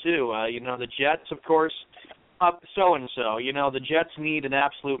here too. The Jets, of course, up so-and-so. You know, the Jets need an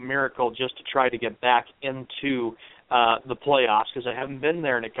absolute miracle just to try to get back into the playoffs, because they haven't been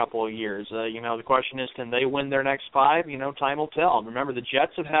there in a couple of years. The question is, can they win their next 5? Time will tell. Remember, the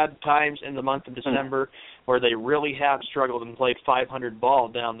Jets have had times in the month of December where they really have struggled and played 500 ball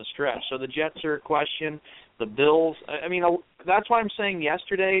down the stretch. So the Jets are a question. The Bills, that's why I'm saying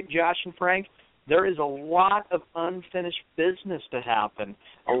yesterday, Josh and Frank, there is a lot of unfinished business to happen.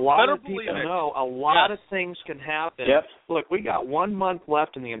 A lot of people know a lot of things can happen. Yep. Look, we got 1 month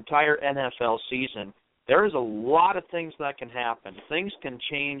left in the entire NFL season. There is a lot of things that can happen. Things can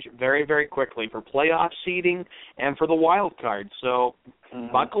change very, very quickly for playoff seeding and for the wild card. So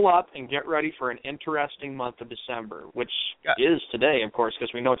buckle up and get ready for an interesting month of December, which is today, of course,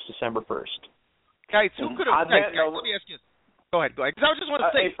 because we know it's December 1st. Guys, who could have? Guys, let me ask you. Go ahead. Because I just want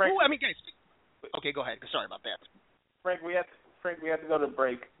to say, hey, Frank, guys. Okay, go ahead. Sorry about that. Frank, we have to go to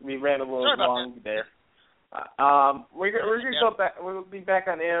break. We ran a little long that. there. We're going to go back. We'll be back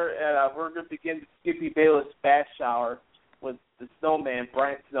on air, and we're going to begin the Skippy Bayless Bash Shower with the Snowman,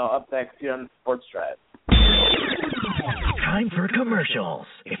 Bryant Snow, up next here on the Sports Drive. Time for commercials.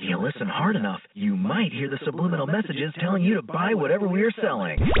 If you listen hard enough, you might hear the subliminal messages telling you to buy whatever we are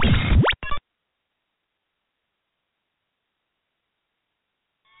selling.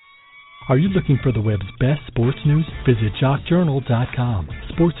 Are you looking for the web's best sports news? Visit jockjournal.com.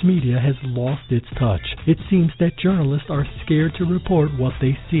 Sports media has lost its touch. It seems that journalists are scared to report what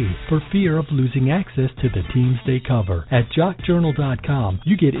they see for fear of losing access to the teams they cover. At jockjournal.com,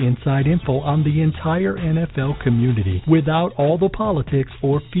 you get inside info on the entire NFL community without all the politics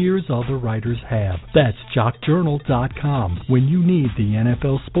or fears other writers have. That's jockjournal.com. When you need the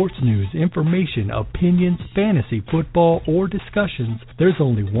NFL sports news, information, opinions, fantasy, football, or discussions, there's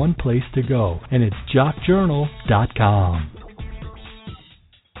only one place to go, and it's jockjournal.com.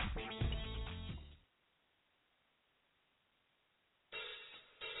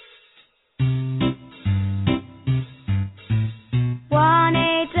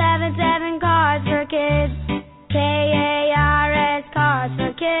 Cars for Kids. KARS Cars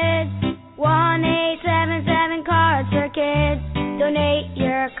for Kids. 1-877 Cars for Kids. Donate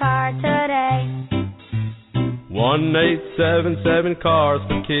your car today. 1-877 Cars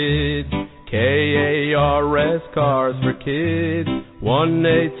for Kids. KARS Cars for Kids.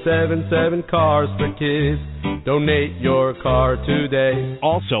 1-877 Cars for Kids. Donate your car today.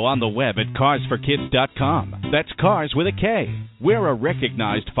 Also on the web at carsforkids.com. That's Cars with a K. We're a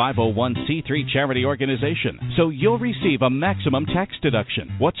recognized 501c3 charity organization, so you'll receive a maximum tax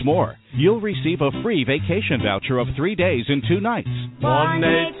deduction. What's more, you'll receive a free vacation voucher of 3 days and 2 nights.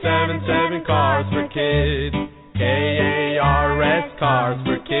 1-877 Cars for Kids. KARS Cars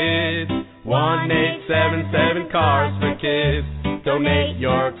for Kids. 1-877 Cars for Kids. Donate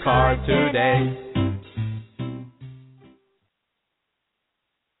your car today.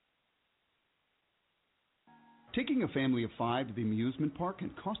 Taking a family of 5 to the amusement park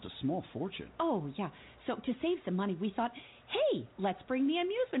can cost a small fortune. Oh, yeah. So to save some money, we thought, hey, let's bring the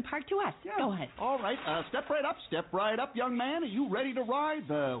amusement park to us. Yeah. Go ahead. All right, step right up, young man. Are you ready to ride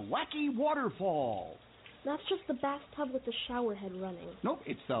the Wacky Waterfall? That's just the bathtub with the shower head running. Nope,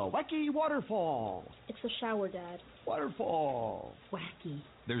 it's the Wacky Waterfall. It's the shower, Dad. Waterfall. Wacky.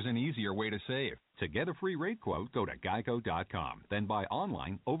 There's an easier way to save. To get a free rate quote, go to geico.com. Then buy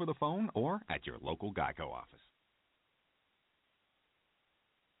online, over the phone, or at your local Geico office.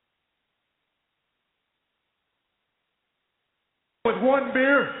 With 1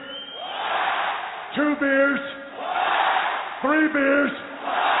 beer, 2 beers, 3 beers,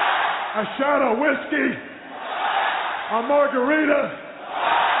 a shot of whiskey, a margarita,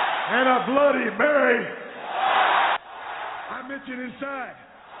 and a Bloody Mary. I'm itching inside.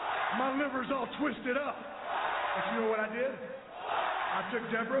 My liver's all twisted up. But you know what I did? I took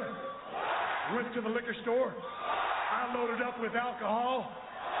Deborah, went to the liquor store. I loaded up with alcohol,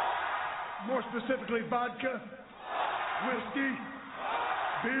 more specifically vodka, whiskey,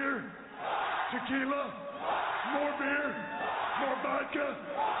 beer, tequila, more beer, more vodka,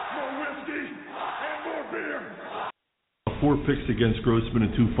 more whiskey, and more beer. 4 picks against Grossman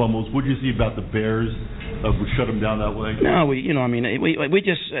and 2 fumbles. What did you see about the Bears? We shut them down that way? No, we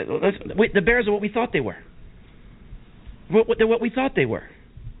just the Bears are what we thought they were. They're what we thought they were.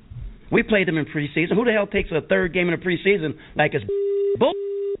 We played them in preseason. Who the hell takes a 3rd game in a preseason like it's bull?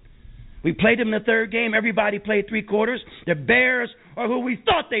 We played them in the 3rd game. Everybody played 3 quarters. The Bears are who we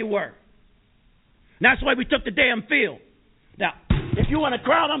thought they were. And that's why we took the damn field. Now, if you want to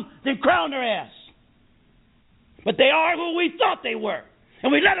crown them, then crown their ass. But they are who we thought they were.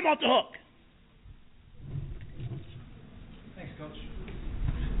 And we let them off the hook. Thanks, Coach.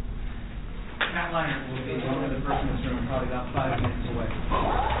 Matt Leinart will be one of the person in this room, probably about 5 minutes away.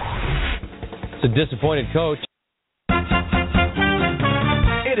 It's a disappointed coach.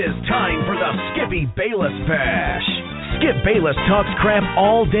 It is time for the Skippy Bayless Bash. Skip Bayless talks crap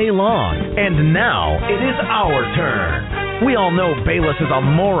all day long, and now it is our turn. We all know Bayless is a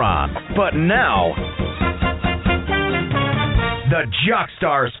moron, but now the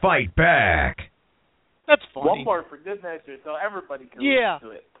Jockstars fight back. That's funny. One more for good measure, so everybody can listen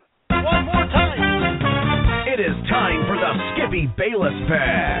to it. One more time. It is time for the Skippy Bayless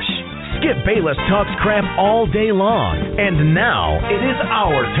Bash. Skip Bayless talks crap all day long, and now it is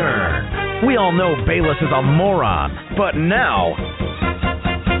our turn. We all know Bayless is a moron, but now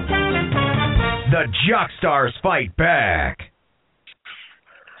the Jockstars fight back.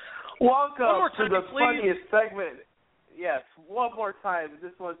 Welcome to the funniest segment. Yes, one more time.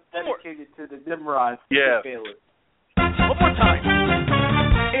 This one's dedicated to the Nimrod, Skip Bayless. One more time.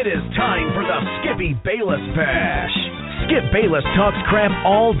 It is time for the Skippy Bayless Bash. Skip Bayless talks crap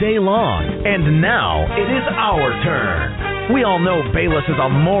all day long, and now it is our turn. We all know Bayless is a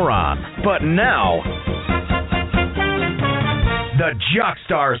moron, but now the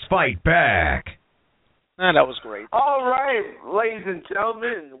Jockstars fight back. That was great. All right, ladies and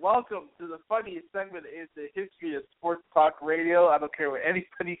gentlemen, welcome to the funniest segment in the history of sports talk radio. I don't care what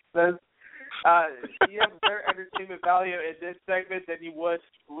anybody says. You have better entertainment value in this segment than you would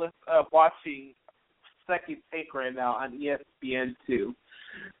watching Second Take right now on ESPN2.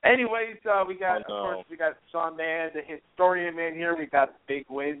 Anyways, we got Sean Mann, the historian man here. We got Big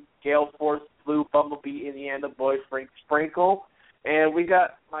Win, Gale Force, Blue, Bumblebee, Indiana boy, Frank Sprinkle. And we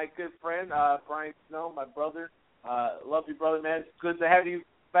got my good friend, Bryant Snow, my brother. Love you, brother, man. It's good to have you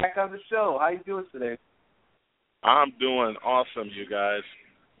back on the show. How you doing today? I'm doing awesome, you guys.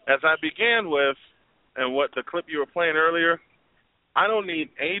 As I began with, and what the clip you were playing earlier, I don't need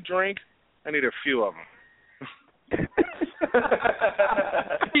a drink. I need a few of them.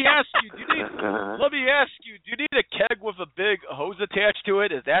 Let me ask you, do you need a keg with a big hose attached to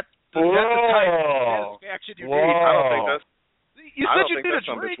it? Is that the type of satisfaction you need? I don't think that's. You said you need a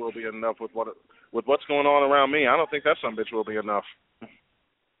some drink. Bitch will be enough with what's going on around me. I don't think that some bitch will be enough.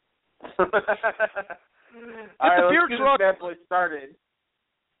 All right, let's get this bad boy started.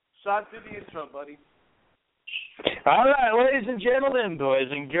 Sean, do the intro, buddy. All right, ladies and gentlemen, boys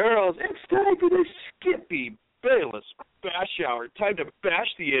and girls, it's time for the Skippy Bayless Bash Hour. Time to bash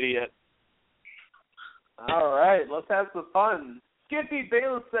the idiot. All right, let's have some fun. Skippy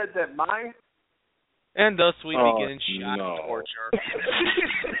Bayless said that And thus we begin shock torture.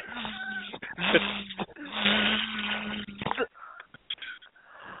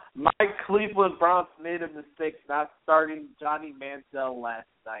 My Cleveland Browns made a mistake not starting Johnny Manziel last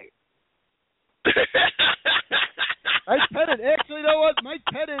night. Mike Pettin, actually, you know what? Mike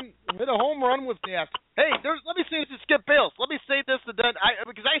Pettin hit a home run with that. Hey, let me say this to Skip Bayless. Let me say this to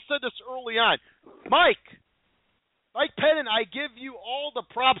because I said this early on. Mike, Mike Pettit, I give you all the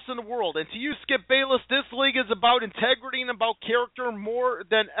props in the world. And to you, Skip Bayless, this league is about integrity and about character more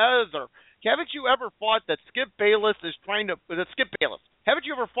than ever. Haven't you ever thought that haven't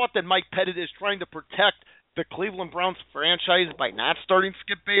you ever thought that Mike Pettit is trying to protect the Cleveland Browns franchise by not starting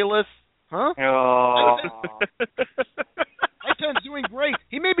Skip Bayless? Huh? Oh. Mike Pettit's doing great.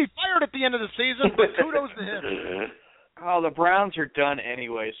 He may be fired at the end of the season, but kudos to him. Oh, the Browns are done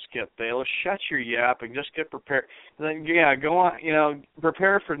anyway, Skip Bayless. Shut your yap and just get prepared. Then, go on.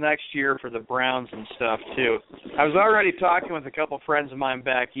 Prepare for next year for the Browns and stuff too. I was already talking with a couple friends of mine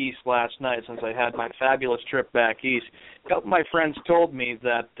back east last night since I had my fabulous trip back east. A couple of my friends told me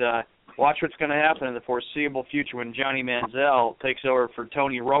that watch what's going to happen in the foreseeable future when Johnny Manziel takes over for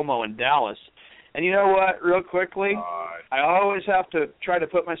Tony Romo in Dallas. And you know what, real quickly, I always have to try to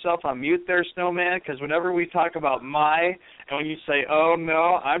put myself on mute there, Snowman, because whenever we talk about and when you say, oh,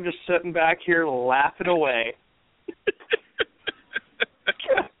 no, I'm just sitting back here laughing away.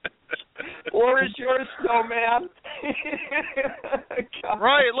 Or is yours, Snowman?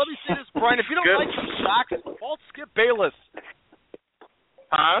 Right, let me say this, Brian. If you don't like these shocks, fault Skip Bayless.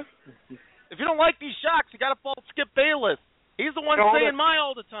 Huh? If you don't like these shocks, you got to fault Skip Bayless. He's the one saying my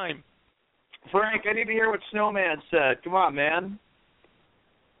all the time. Frank, I need to hear what Snowman said. Come on, man.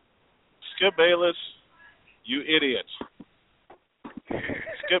 Skip Bayless, you idiot.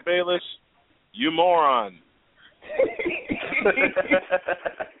 Skip Bayless, you moron.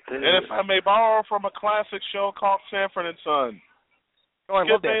 And if I may borrow from a classic show called Sanford and Son. Oh, I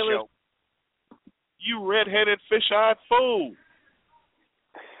love that Bayless, show. You red-headed, fish-eyed fool.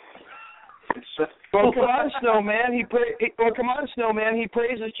 Well, come on, Snowman. He praises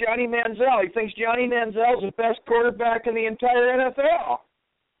Johnny Manziel. He thinks Johnny Manziel is the best quarterback in the entire NFL.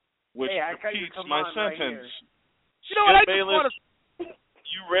 Which repeats my sentence. You know what? I Bayless, just want to.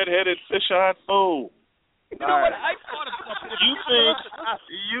 You red-headed, fish-eyed fool. You know what? I thought of something. You think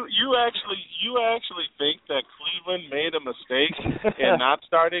you actually think that Cleveland made a mistake in not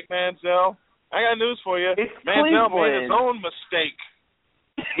starting Manziel? I got news for you. Manziel made his own mistake.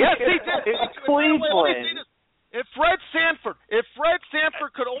 Yes, he did. It's Cleveland. If Fred Sanford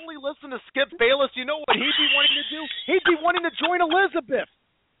could only listen to Skip Bayless, you know what he'd be wanting to do? He'd be wanting to join Elizabeth.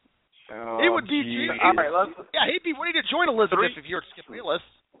 He would be. All right, he'd be wanting to join Elizabeth if you're Skip Bayless.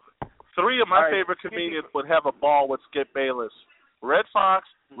 Three of my favorite comedians would have a ball with Skip Bayless: Red Fox,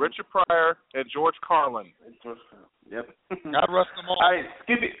 Richard Pryor, and George Carlin. Yep. God rest them all. All right,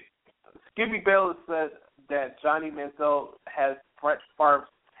 Skippy Bayless said that Johnny Manziel has Brett Favre's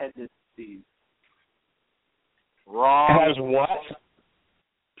tendencies. Wrong. Has what?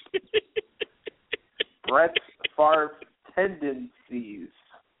 Brett Favre's tendencies.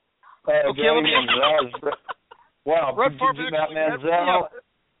 Johnny Manziel. Wow, Brett Manziel.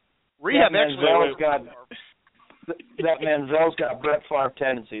 That Manziel's got Brett Favre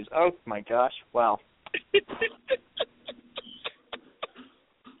tendencies. Oh my gosh! Wow.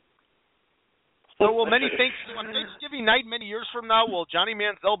 So will on Thanksgiving night many years from now, will Johnny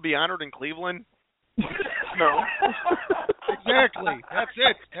Manziel be honored in Cleveland? No. Exactly. That's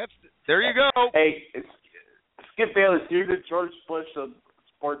it. There you go. Hey, Skip Bayless, you're the George Bush of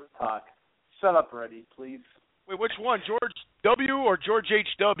sports talk. Shut up already, please. Wait, which one? George W. or George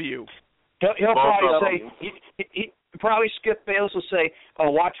H.W.? He'll probably say, he probably Skip Bayless will say,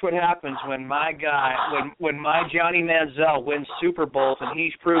 oh, watch what happens when my Johnny Manziel wins Super Bowls and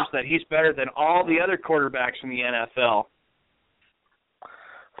he proves that he's better than all the other quarterbacks in the NFL.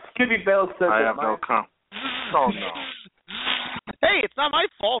 Skippy Bayless says I have no comment. Oh, no. Hey, it's not my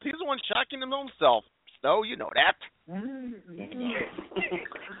fault. He's the one shocking him to himself. So, you know that.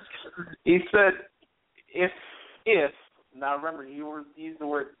 He said, if, now remember, he used the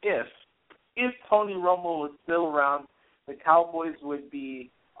word if Tony Romo was still around, the Cowboys would be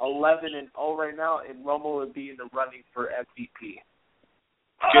 11-0 right now, and Romo would be in the running for MVP.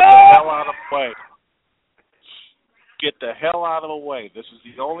 Get the hell out of the way. Get the hell out of the way. This is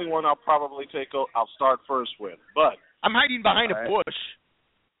the only one I'll probably I'll start first with. But I'm hiding behind a bush.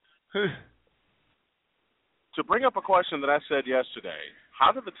 To bring up a question that I said yesterday,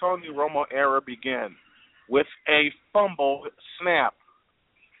 how did the Tony Romo era begin? With a fumble snap.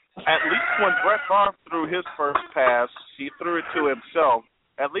 At least when Brett Favre threw his first pass, he threw it to himself.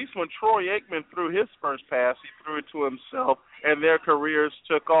 At least when Troy Aikman threw his first pass, he threw it to himself, and their careers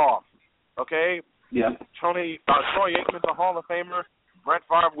took off. Okay? Yeah. Troy Aikman's a Hall of Famer. Brett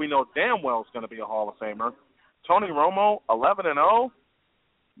Favre, we know damn well is going to be a Hall of Famer. Tony Romo, 11-0?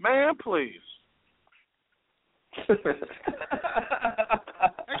 Man, please. Actually,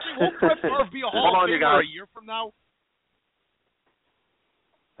 won't Brett Favre be a Hall of Famer a year from now?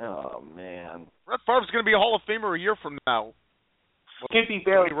 Oh, man. Brett Favre's going to be a Hall of Famer a year from now. Skippy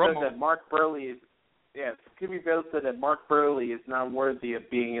Bayless said that Mark Burley is. Yeah, Skippy Bayless said that Mark Burley is not worthy of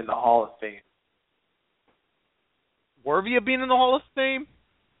being in the Hall of Fame. Worthy of being in the Hall of Fame?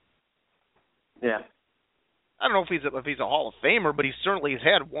 Yeah. I don't know if he's a Hall of Famer, but he certainly has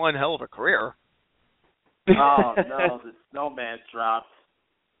had one hell of a career. Oh no, the snowman dropped.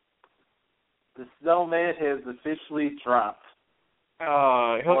 The snowman has officially dropped.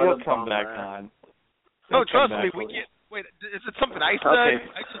 Oh, he'll come back on. No, trust me, we can't. Wait, is it something I said? Okay.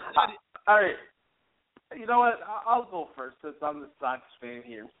 I just said it. All right. You know what? I'll go first since I'm the Sox fan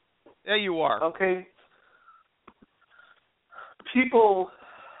here. Yeah, you are. Okay. People,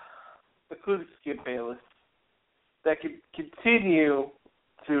 including Skip Bayless, that can continue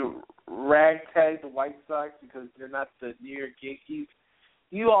to ragtag the White Sox because they're not the New York Yankees,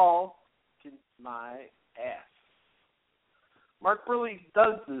 you all can my ass. Mark Burley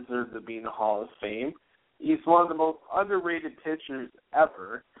does deserve to be in the Hall of Fame. He's one of the most underrated pitchers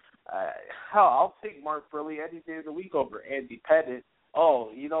ever. Hell, I'll take Mark Burley any day of the week over Andy Pettitte.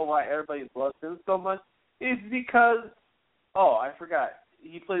 Oh, you know why everybody loves him so much? It's because, oh, I forgot,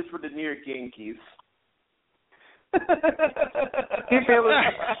 he plays for the New York Yankees. Shut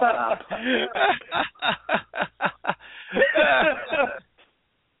up.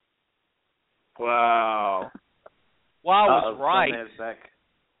 Wow. Wow, was right.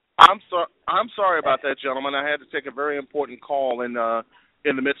 I'm sorry about that, gentlemen. I had to take a very important call in the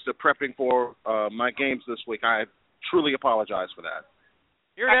midst of prepping for my games this week. I truly apologize for that.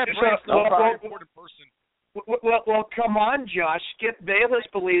 You're that very important person. Well, come on, Josh. Skip Bayless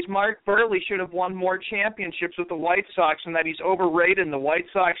believes Mark Burley should have won more championships with the White Sox and that he's overrated and the White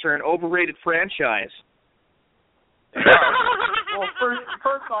Sox are an overrated franchise. Well,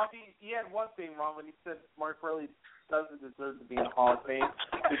 first off, he had one thing wrong when he said Mark Burley doesn't deserve to be in the Hall of Fame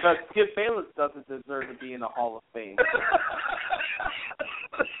because Skip Bayless doesn't deserve to be in the Hall of Fame.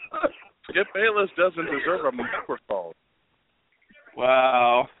 Skip Bayless doesn't deserve a microphone.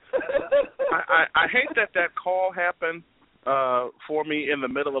 Wow. I hate that call happened for me in the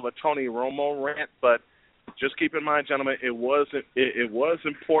middle of a Tony Romo rant, but just keep in mind, gentlemen, it was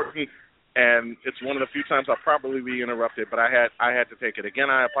important, and it's one of the few times I'll probably be interrupted. But I had to take it again.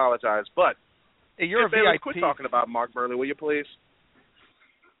 I apologize, but hey, you're Skip Bayless, VIP. quit talking about Mark Burley, will you please?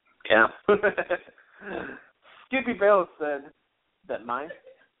 Yeah. Skippy Bayless said that mine.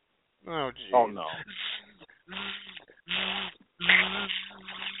 Oh, geez. Oh no.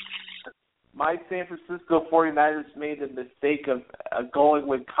 My San Francisco 49ers made the mistake of going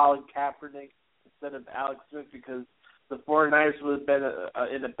with Colin Kaepernick instead of Alex Smith because the 49ers would have been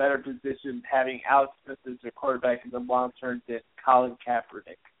in a better position having Alex Smith as their quarterback in the long term than Colin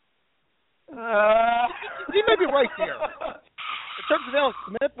Kaepernick. He may be right there. In terms of Alex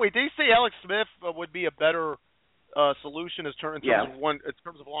Smith, wait, did he say Alex Smith would be a better solution in terms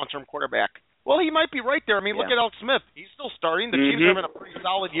of a long-term quarterback? Well, he might be right there. I mean, look at Alex Smith. He's still starting. The team's having a pretty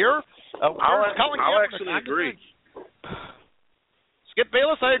solid year. I'll actually agree. Skip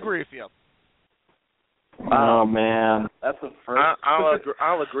Bayless, I agree with you. Oh man, that's a first.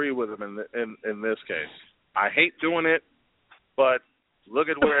 I'll agree with him in this case. I hate doing it, but look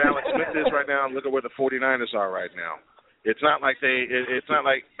at where Alex Smith is right now, and look at where the 49ers are right now. It's not like it's not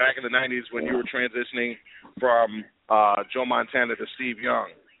like back in the 90s when you were transitioning from Joe Montana to Steve Young.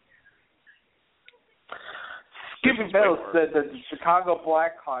 Skippy Bayless said that the Chicago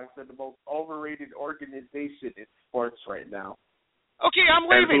Blackhawks are the most overrated organization in sports right now. Okay, I'm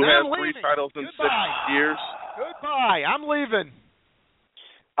leaving. And who has I'm leaving. 3 titles in Goodbye. 6 years? Goodbye. I'm leaving.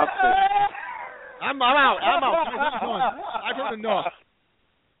 I'm out. I've heard enough.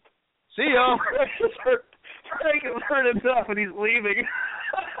 See ya. Frank has heard enough, and he's leaving.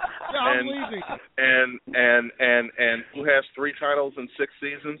 Yeah, I'm leaving. And who has 3 titles in 6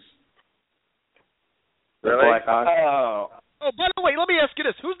 seasons? Really? Oh, by the way, let me ask you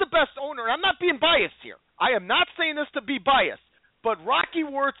this: who's the best owner? I'm not being biased here. I am not saying this to be biased, but Rocky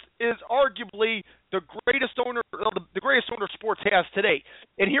Wirtz is arguably the greatest owner sports has today,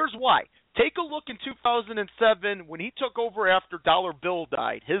 and here's why. Take a look in 2007 when he took over after Dollar Bill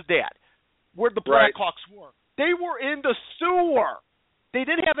died, his dad, where the Blackhawks were. They were in the sewer. They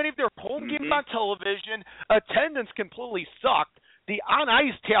didn't have any of their home games on television. Attendance completely sucked. The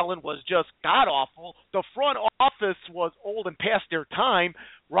on-ice talent was just god-awful. The front office was old and past their time.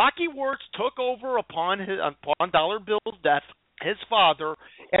 Rocky Wirtz took over upon Dollar Bill's death, his father,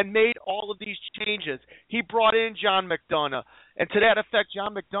 and made all of these changes. He brought in John McDonough. And to that effect,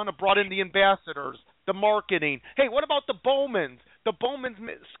 John McDonough brought in the ambassadors, the marketing. Hey, what about the Bowmans? The Bowmans,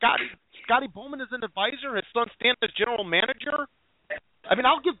 Scotty Bowman is an advisor. His son Stan is general manager. I mean,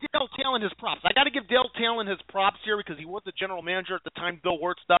 I'll give Dale Talon his props. I got to give Dale Talon his props here because he was the general manager at the time Bill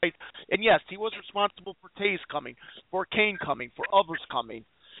Wirtz died. And yes, he was responsible for Tays coming, for Kane coming, for others coming.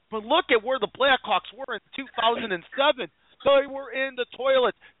 But look at where the Blackhawks were in 2007. They were in the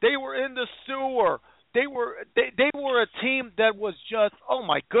toilet. They were in the sewer. They were a team that was just, oh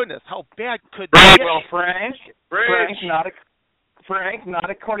my goodness, how bad could they get? Well, Frank, not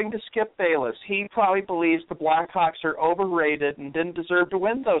according to Skip Bayless. He probably believes the Blackhawks are overrated and didn't deserve to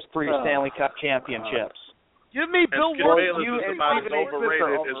win those 3 Stanley Cup championships. Give me Bill Skip Wirtz. Bayless is about as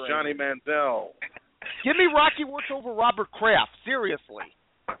overrated as Johnny Mandel. Give me Rocky Wirtz over Robert Kraft. Seriously.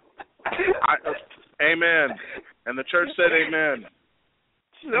 Amen. And the church said amen.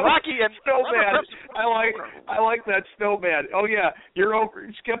 Rocky and Snowman. I like that Snowman. Oh yeah, you're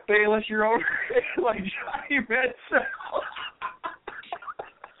over Skip Bayless. You're over like Johnny Mandel.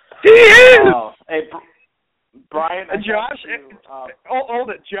 He is. Hey, Brian. Josh. Hold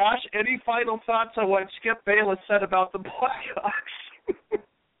it, Josh. Any final thoughts on what Skip Bayless said about the Blackhawks?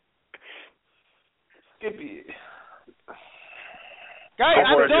 Skippy. Guys,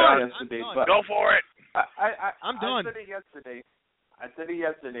 I'm done. Go for it. I'm done. I said it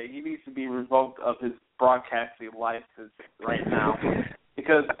yesterday. He needs to be revoked of his broadcasting license right now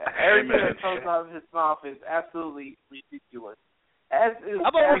because everything that comes out of his mouth is absolutely ridiculous. As is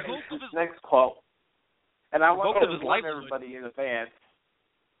his next quote, and I want to warn everybody in advance.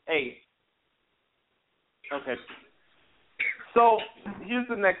 Hey, okay. So here's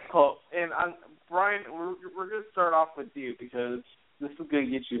the next quote, and Brian, we're going to start off with you because this is going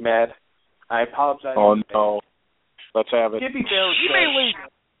to get you mad. I apologize. Oh no. Let's have it. Skippy Bayless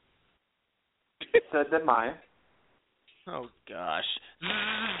said that mine. Oh, gosh.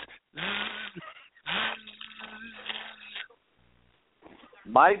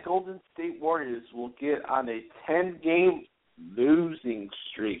 My Golden State Warriors will get on a 10-game losing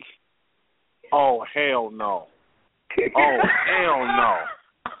streak. Oh, hell no. Oh, hell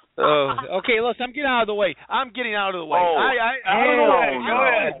no. Okay, listen, I'm getting out of the way. Oh, Go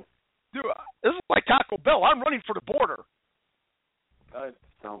ahead. Dude, this is like Taco Bell. I'm running for the border. I'm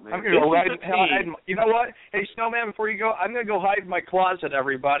going to go right. You know what? Hey, Snowman, before you go, I'm going to go hide in my closet,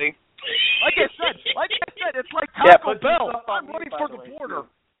 everybody. Like I said, it's like Taco Bell. I'm running for the border.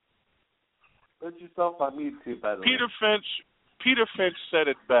 Put yourself on mute, too, by the way. Peter Finch said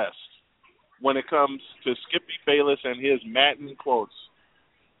it best when it comes to Skippy Bayless and his Madden quotes.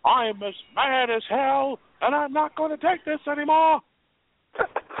 I'm as mad as hell, and I'm not going to take this anymore.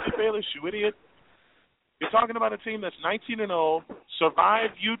 Skippy Bayless, you idiot. You're talking about a team that's 19-0,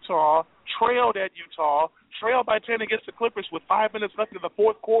 survived Utah, trailed at Utah, trailed by 10 against the Clippers with 5 minutes left in the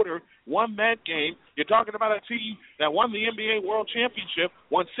fourth quarter, won that game. You're talking about a team that won the NBA World Championship,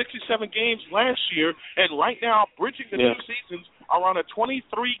 won 67 games last year, and right now, bridging the 2 seasons, are on a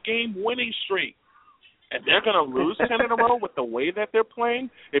 23-game winning streak. And they're going to lose 10 in a row with the way that they're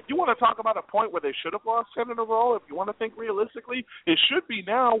playing. If you want to talk about a point where they should have lost 10 in a row, if you want to think realistically, it should be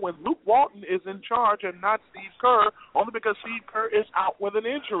now when Luke Walton is in charge and not Steve Kerr, only because Steve Kerr is out with an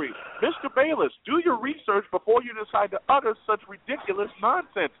injury. Mr. Bayless, do your research before you decide to utter such ridiculous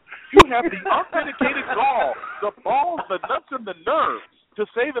nonsense. You have the unmitigated gall, the balls, the nuts, and the nerves to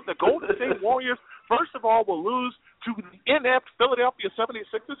say that the Golden State Warriors, first of all, will lose to the inept Philadelphia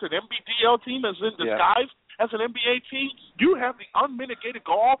 76ers, an NBDL team as in disguise as an NBA team. You have the unmitigated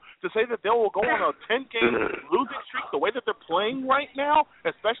gall to say that they will go on a 10-game losing streak the way that they're playing right now,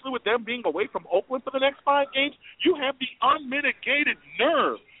 especially with them being away from Oakland for the next 5 games. You have the unmitigated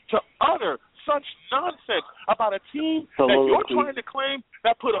nerve to utter such nonsense about a team that you're trying to claim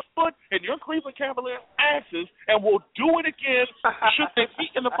that put a foot in your Cleveland Cavaliers' asses and will do it again should they be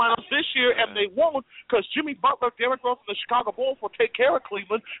in the finals this year, and they won't because Jimmy Butler, Derrick Rose, and the Chicago Bulls will take care of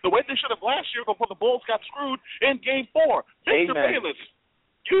Cleveland the way they should have last year before the Bulls got screwed in Game 4. Mr. Bayless,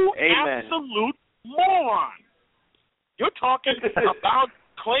 you absolute moron. You're talking about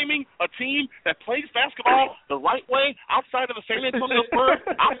claiming a team that plays basketball the right way outside of the San Antonio Spurs,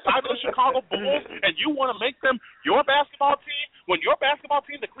 outside of the Chicago Bulls, and you want to make them your basketball team when your basketball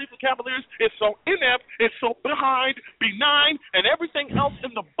team, the Cleveland Cavaliers, is so inept, is so behind, benign, and everything else in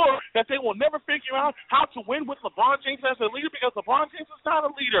the book that they will never figure out how to win with LeBron James as a leader because LeBron James is not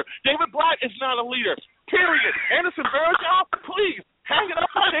a leader. David Blatt is not a leader. Period. Anderson Varejao, please, hang it up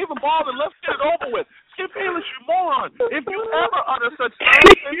to Shaven Ball and let's get it over with. Skip Bayless, you moron. If you ever utter such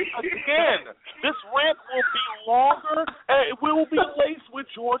nonsense again, this rant will be longer and it will be laced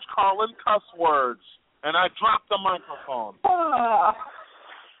with George Carlin cuss words. And I dropped the microphone.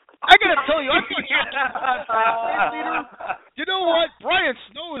 I got to tell you, I think leader. You know what? Brian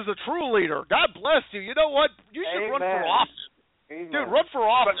Snow is a true leader. God bless you. You know what? You should run for office. Amen. Dude, run for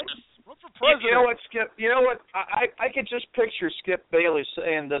office. Run for president. You know what, Skip? You know what? I could just picture Skip Bayless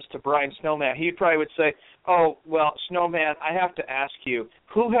saying this to Brian Snowman. He probably would say, "Oh, well, Snowman, I have to ask you,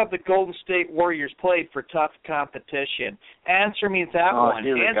 who have the Golden State Warriors played for tough competition? Answer me that one.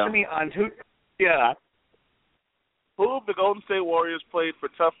 Answer me on who." Yeah. Who of the Golden State Warriors played for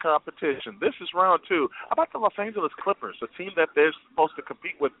tough competition? This is round 2. How about the Los Angeles Clippers, a team that they're supposed to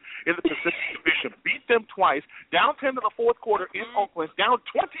compete with in the Pacific Division? Beat them twice, down 10 to the fourth quarter in Oakland, down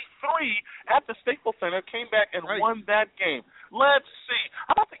 23 at the Staples Center, came back and won that game. Let's see.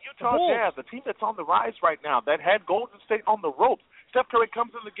 How about the Utah Jazz, a team that's on the rise right now, that had Golden State on the ropes? Steph Curry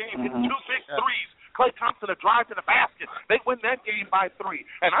comes in the game, hits 2 big threes. Klay Thompson a drive to the basket. They win that game by 3.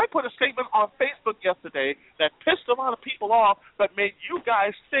 And I put a statement on Facebook yesterday that pissed a lot of people off, but made you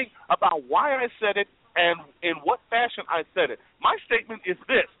guys think about why I said it and in what fashion I said it. My statement is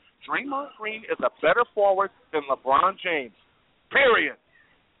this: Draymond Green is a better forward than LeBron James. Period.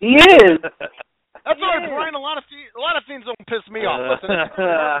 He is. That's all right, Brian. A lot of things don't piss me off. Listen, it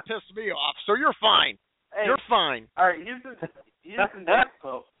never pissed me off, so you're fine. Hey, you're fine. All right, here's the next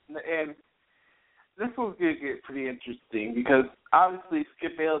quote, and this one's going to get pretty interesting because obviously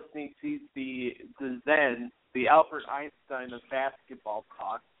Skip Bayless thinks he's the Albert Einstein of basketball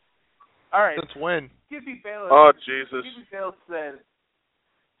talk. All right. Since when? Skippy Jesus.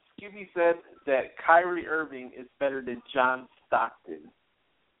 Skippy said that Kyrie Irving is better than John Stockton.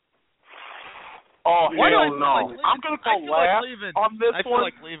 Oh, hell no. I'm going to go last on this one. I feel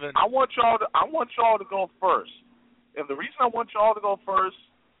like leaving. I want y'all to go first. And the reason I want y'all to go first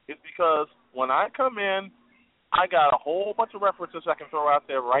is because when I come in, I got a whole bunch of references I can throw out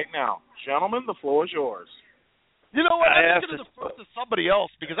there right now. Gentlemen, the floor is yours. You know what? I'm going to defer to somebody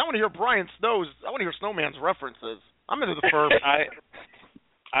else because I want to hear I want to hear Snowman's references. I'm going to defer. I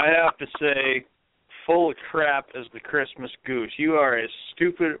have to say, full of crap as the Christmas goose. You are a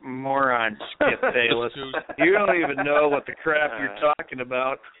stupid moron, Skip Bayless. You don't even know what the crap you're talking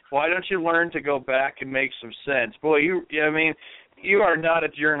about. Why don't you learn to go back and make some sense? Boy, you are not a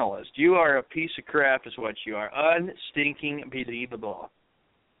journalist. You are a piece of crap is what you are. Unstinking believable.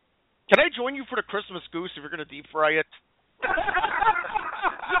 Can I join you for the Christmas goose if you're going to deep fry it?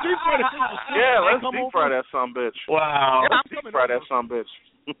 Yeah, let's deep fry that sumbitch. Wow. Let's deep fry that sumbitch.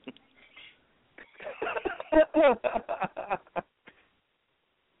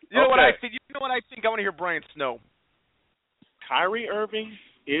 You know what I think? I want to hear Brian Snow. Kyrie Irving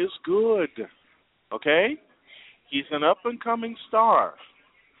is good. Okay? He's an up-and-coming star.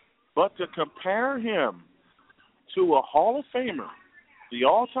 But to compare him to a Hall of Famer, the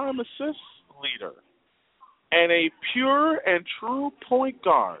all-time assist leader, and a pure and true point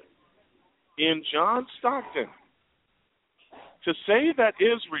guard in John Stockton, to say that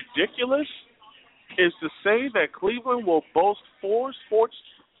is ridiculous is to say that Cleveland will boast 4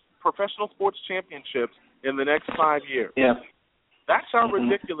 professional sports championships in the next 5 years. Yeah. That's how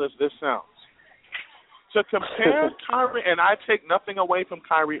ridiculous this sounds. To compare Kyrie, and I take nothing away from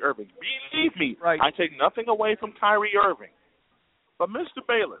Kyrie Irving. Believe me, I take nothing away from Kyrie Irving. But Mr.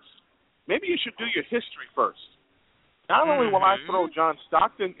 Bayless, maybe you should do your history first. Not only will I throw John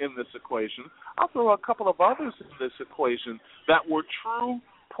Stockton in this equation, I'll throw a couple of others in this equation that were true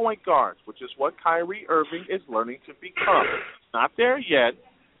point guards, which is what Kyrie Irving is learning to become. Not there yet,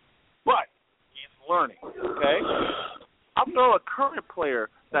 but he's learning, okay? I'll throw a current player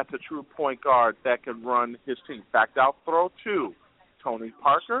that's a true point guard that can run his team. In fact, I'll throw 2, Tony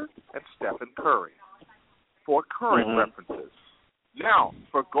Parker and Stephen Curry, for current references. Now,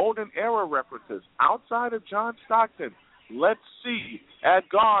 for golden era references, outside of John Stockton, let's see. At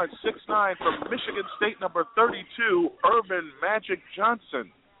guard, 6'9", from Michigan State, number 32, Urban Magic Johnson.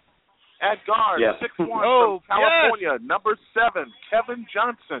 At guard, 6'1", from California, number 7, Kevin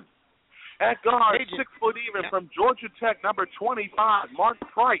Johnson. At guard, 6 foot even from Georgia Tech, number 25, Mark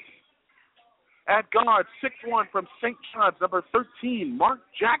Price. At guard, 6'1" from St. John's, number 13, Mark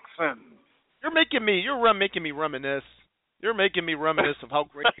Jackson. You're making me reminisce. You're making me reminisce of how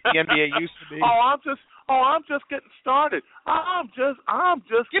great the NBA used to be. I'm just getting started. I'm just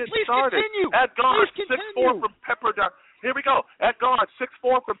getting started. Continue. At guard, 6'4" from Pepperdine. Here we go. At guard,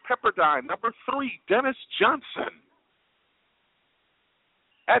 6'4" from Pepperdine, number 3, Dennis Johnson.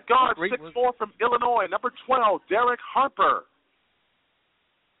 At guard, 6'4" from Illinois, number 12, Derek Harper.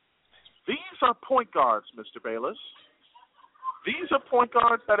 These are point guards, Mr. Bayless. These are point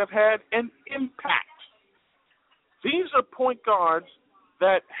guards that have had an impact. These are point guards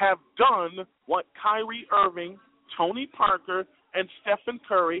that have done what Kyrie Irving, Tony Parker, and Stephen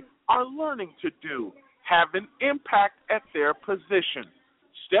Curry are learning to do, have an impact at their position.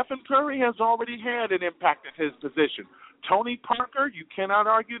 Stephen Curry has already had an impact at his position. Tony Parker, you cannot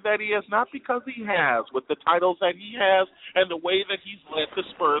argue that he has, not because he has, with the titles that he has and the way that he's led the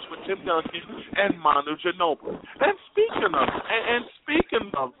Spurs with Tim Duncan and Manu Ginobili. And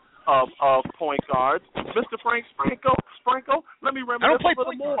speaking of point guards, Mr. Frank Spranko, let me reminisce a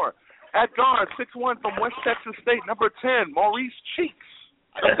little more. At guard, 6'1" from West Texas State, number 10, Maurice Cheeks.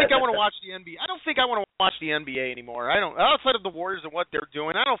 I don't think I want to watch the NBA. I don't think I want to watch the NBA anymore. Outside of the Warriors and what they're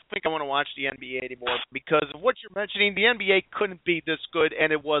doing, I don't think I want to watch the NBA anymore because of what you're mentioning. The NBA couldn't be this good,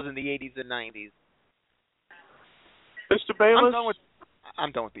 and it was in the 80s and 90s. Mr. Bayless,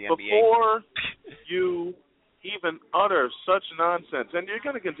 I'm done with the NBA. Before you even utter such nonsense, and you're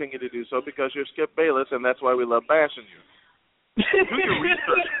going to continue to do so because you're Skip Bayless, and that's why we love bashing you. Do your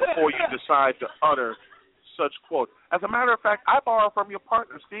research before you decide to utter such quotes. As a matter of fact, I borrow from your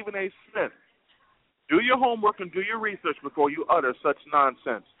partner, Stephen A. Smith. Do your homework and do your research before you utter such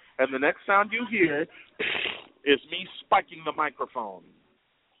nonsense. And the next sound you hear is me spiking the microphone.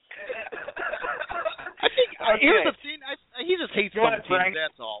 I think here's the thing. He just hates some teams. Frank.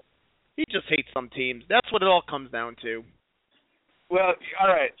 That's all. He just hates some teams. That's what it all comes down to. Well, all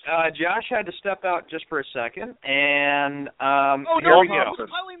right. Josh had to step out just for a second, and here we go. Who's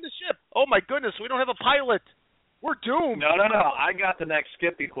piloting the ship? Oh my goodness, we don't have a pilot. We're doomed. No. I got the next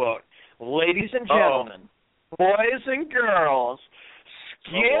Skippy quote. Ladies and gentlemen, boys and girls,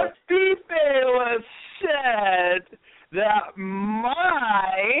 Skippy Bayless said that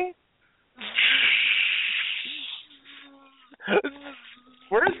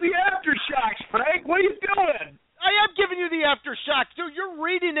Where's the aftershocks, Frank? What are you doing? I am giving you the aftershocks, dude. You're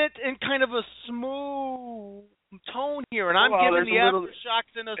reading it in kind of a smooth tone here, and I'm giving the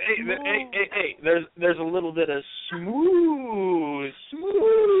aftershocks in a smooth. Hey, there's a little bit of smooth,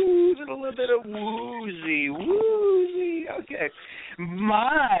 and a little bit of woozy. Okay,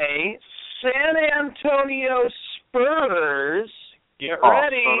 my San Antonio Spurs. Get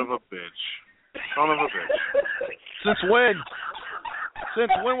ready. Son of a bitch. Since when?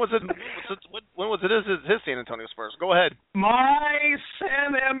 Since when was it? When was it? His San Antonio Spurs? Go ahead. My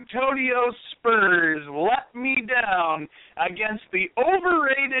San Antonio Spurs let me down against the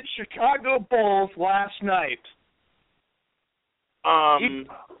overrated Chicago Bulls last night.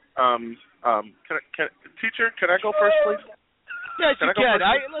 Teacher, can I go first, please? Yes, you can.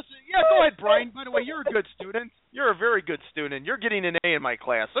 Go ahead, Brian. By the way, you're a good student. You're a very good student. You're getting an A in my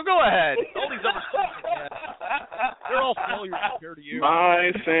class, so go ahead. All these other students, they're all failures compared to you.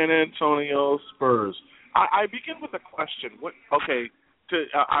 My San Antonio Spurs. I begin with a question. I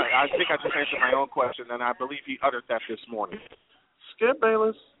think I just answered my own question, and I believe he uttered that this morning. Skip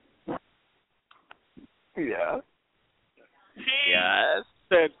Bayless. Yeah. He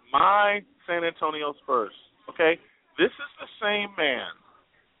said, my San Antonio Spurs. Okay? This is the same man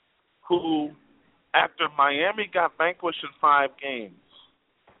who, after Miami got vanquished in 5 games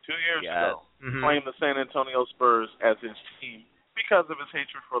 2 years ago, claimed the San Antonio Spurs as his team because of his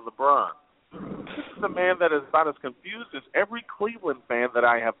hatred for LeBron. This is a man that is about as confused as every Cleveland fan that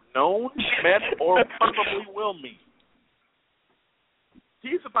I have known, met, or probably will meet.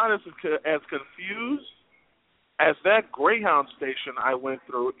 He's about as confused as that Greyhound station I went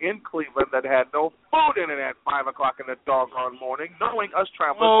through in Cleveland that had no food in it at 5 o'clock in the doggone morning, knowing us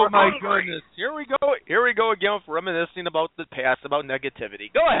travelers were hungry. Oh, my goodness. Here we go again with reminiscing about the past, about negativity.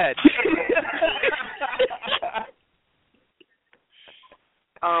 Go ahead.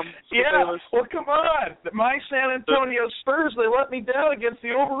 Well, come on. My San Antonio Spurs, they let me down against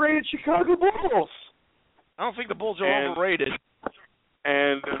the overrated Chicago Bulls. I don't think the Bulls are overrated.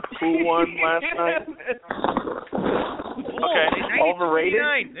 And who won last night? Okay,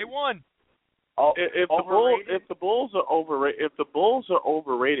 overrated. They won. If the Bulls are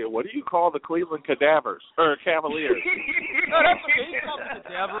overrated, what do you call the Cleveland Cavaliers? No, that's okay. You call them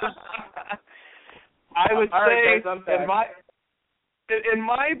Cadavers. I would say, in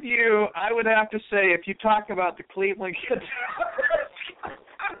my view, I would have to say, if you talk about the Cleveland Cadavers,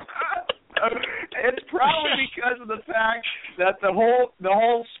 it's probably because of the fact that the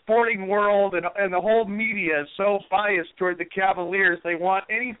whole sporting world and the whole media is so biased toward the Cavaliers. They want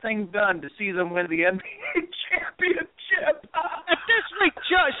anything done to see them win the NBA championship. At this rate,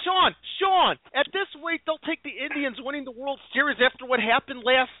 Sean, at this rate, they'll take the Indians winning the World Series after what happened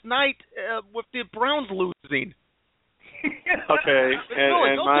last night with the Browns losing. Okay,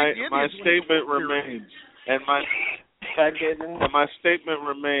 and my statement remains. And my statement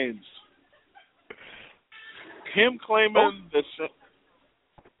remains. Him claiming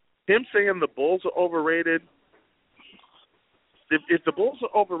him saying the Bulls are overrated. If the Bulls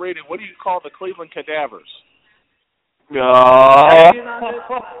are overrated, what do you call the Cleveland Cadavers?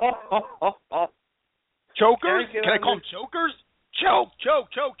 Chokers? Can I call them chokers? Choke.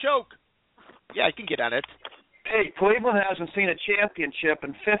 Yeah, I can get on it. Hey, Cleveland hasn't seen a championship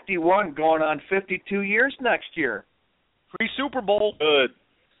in 51, going on 52 years next year. Pre-Super Bowl. Good.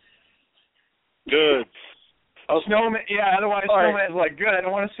 Snowman, yeah, otherwise Snowman's like, good, I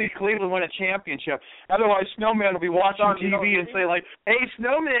don't want to see Cleveland win a championship. Otherwise, Snowman will be watching TV and say, like, hey,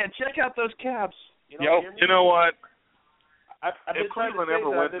 Snowman, check out those Caps. You know what? If Cleveland ever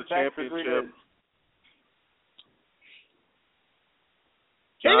wins the championship...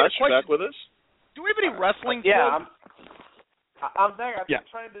 Josh, you back with us? Do we have any wrestling? Yeah, I'm there. I'm just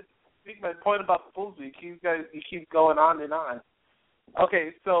trying to speak my point about the Bulls. You keep going on and on.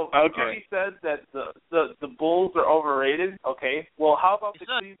 Okay, so he said that the Bulls are overrated. Okay, well, how about the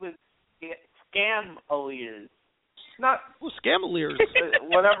Cleveland Scamaliers? Not Scamaliers.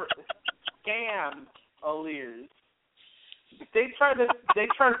 Whatever. Scamaliers. They try to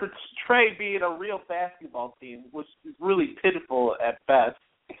portray being a real basketball team, which is really pitiful at best.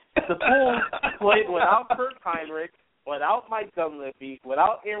 The Bulls played without Kurt Heinrich, without Mike Dunleavy,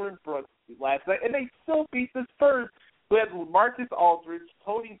 without Aaron Brooks last night, and they still beat the Spurs, who had Marcus Aldridge,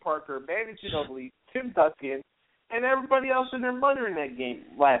 Tony Parker, Manu Ginobili, Tim Duncan, and everybody else in their mother in that game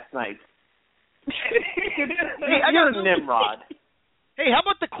last night. You're a Nimrod. Hey, how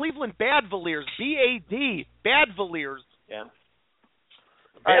about the Cleveland Badvaliers? B-A-D. Badvaliers. Yeah.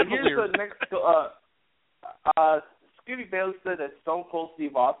 All right, here's the next. Scooby Bailey said that Stone Cold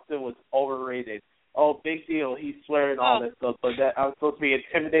Steve Austin was overrated. Oh, big deal. He's swearing all this stuff, but that I'm supposed to be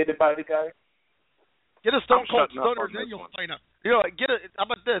intimidated by the guy. Get a Stone Cold Stunner, then you'll find out. How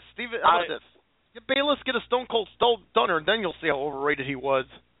about this, Steven? How about this? Get Bayless, get a Stone Cold Stunner, and then you'll see how overrated he was.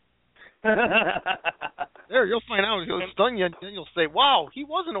 There, you'll find out. He'll stun you, and then you'll say, "Wow, he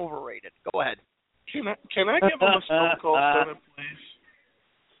wasn't overrated." Go ahead. Can I give him a Stone Cold Stunner, please?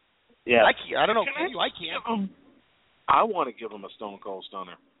 Yeah. I don't know. I can't. I want to give him a Stone Cold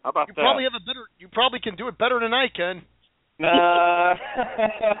Stunner. How about that? You probably can do it better than I can. I'll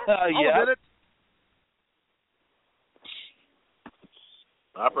admit it.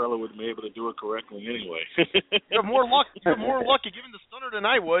 I probably wouldn't be able to do it correctly anyway. You have more luck at giving the stunner than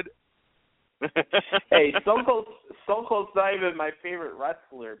I would. Hey, Stone Cold's not even my favorite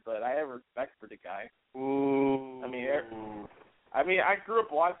wrestler, but I have respect for the guy. Ooh. I mean, I grew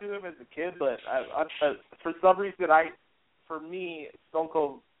up watching him as a kid, but for some reason, for me, Stone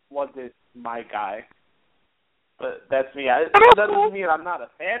Cold wasn't my guy. But that's me. It doesn't mean I'm not a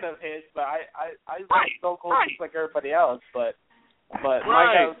fan of his, but I like Stone Cold just like everybody else. But my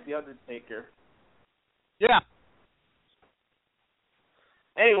guy was The Undertaker. Yeah.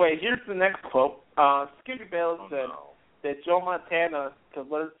 Anyway, here's the next quote. Skippy Bale said that Joe Montana could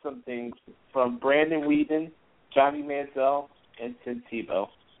learn some things from Brandon Whedon, Johnny Manziel, and Tim Tebow.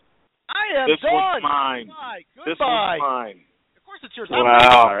 I am this done. One's mine. Goodbye. This one's mine. Of course it's yours.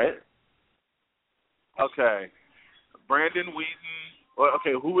 Wow. All right. Okay. Brandon Whedon.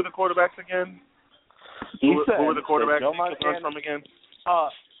 Okay, who were the quarterbacks again? Who were the quarterbacks he could learn from again?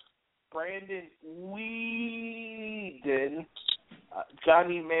 Brandon Whedon,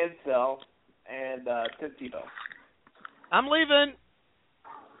 Johnny Manziel, and Tim Tebow. I'm leaving.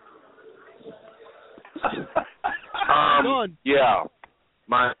 Yeah.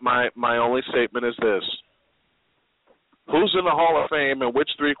 My only statement is this. Who's in the Hall of Fame and which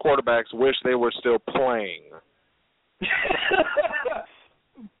three quarterbacks wish they were still playing?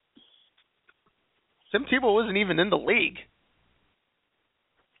 Tim Tebow wasn't even in the league.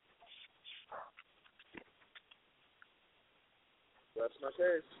 That's my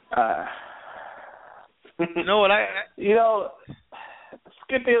case. You know what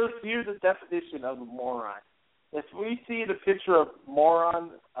Skip Bayless, here's the definition of a moron. If we see the picture of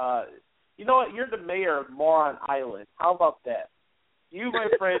moron, you know what? You're the mayor of Moron Island. How about that? You, my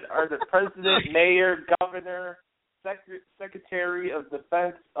friend, are the president, mayor, governor, secretary of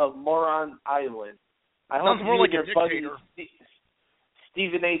defense of Moron Island. I hope Sounds more you like and your buddy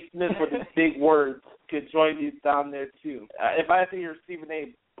Stephen A. Smith with his big words could join you down there too. If I hear Stephen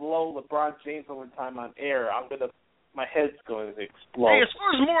A. blow LeBron James one time on air, my head's going to explode. Hey, as far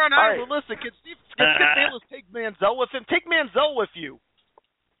as Moron Island, listen, can Skip Bayless take Manziel with him? Take Manziel with you.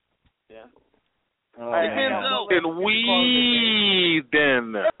 Yeah. Take Manziel. And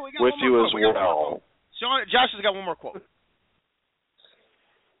Whedon with you as well. Josh has got one more quote.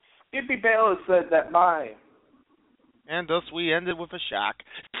 Skippy Bayless said that and thus we ended with a shock.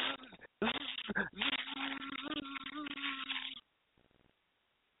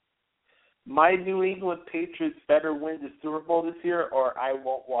 My New England Patriots better win the Super Bowl this year, or I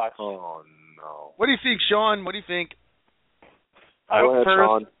won't watch it. Oh, no. What do you think, Sean? What do you think? Go ahead,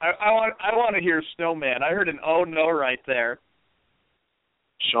 Sean. I want to hear Snowman. I heard an oh no right there.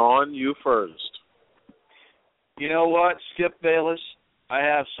 Sean, you first. You know what, Skip Bayless? I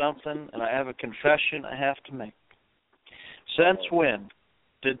have something, and I have a confession I have to make. Since when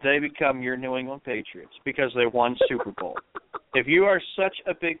did they become your New England Patriots? Because they won Super Bowl. If you are such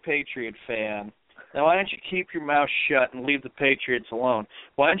a big Patriot fan, then why don't you keep your mouth shut and leave the Patriots alone?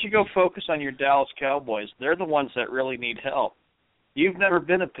 Why don't you go focus on your Dallas Cowboys? They're the ones that really need help. You've never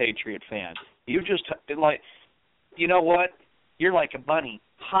been a Patriot fan. You just, you know what? You're like a bunny.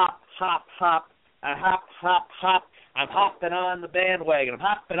 Hop, hop, hop. Hop, hop, hop. I'm hopping on the bandwagon. I'm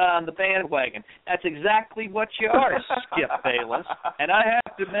hopping on the bandwagon. That's exactly what you are, Skip Bayless. And I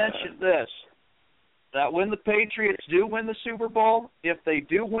have to mention this, that when the Patriots do win the Super Bowl, if they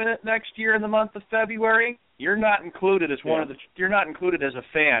do win it next year in the month of February, you're not included as you're not included as a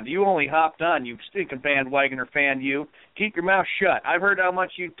fan. You only hopped on, you stinking bandwagoner fan, you. Keep your mouth shut. I've heard how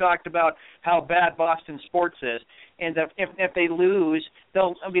much you've talked about how bad Boston sports is. And if they lose,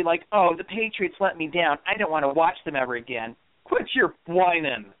 they'll be like, oh, the Patriots let me down. I don't want to watch them ever again. Quit your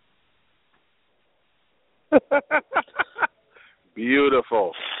whining.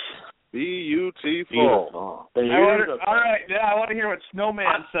 Beautiful. Beautiful. All right, yeah, I want to hear what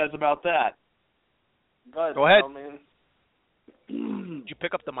Snowman says about that. Go ahead. Snowman. Did you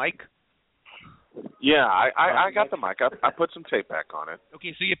pick up the mic? Yeah, I got the mic. I put some tape back on it.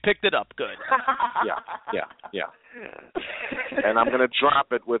 Okay, so you picked it up. Good. Yeah. And I'm going to drop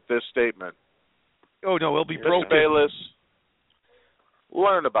it with this statement. Oh, no, it'll be Mr. broken. Bayless,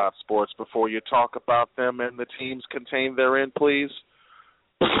 learn about sports before you talk about them and the teams contained therein, please.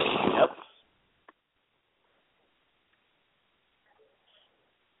 Yep.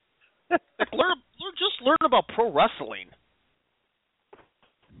 Learn about pro wrestling.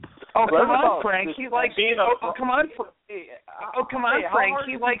 Oh, come on, Frank. He likes. Come on, Frank.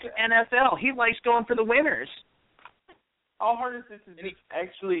 He likes NFL. He likes going for the winners. How hard is it to just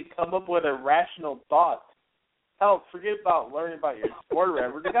actually come up with a rational thought? Hell, forget about learning about your sport or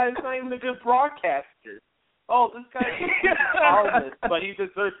whatever. The guy's not even a good broadcaster. Oh, this guy's a columnist, but he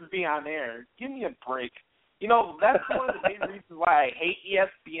deserves to be on air. Give me a break. You know, that's one of the main reasons why I hate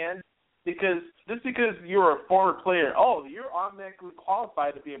ESPN. Because just because you're a former player, you're automatically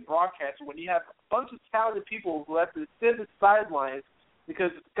qualified to be a broadcaster when you have a bunch of talented people who have to sit at the sidelines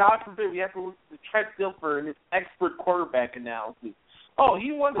because, God forbid, we have to look at Trent Dilfer and his expert quarterback analysis. Oh,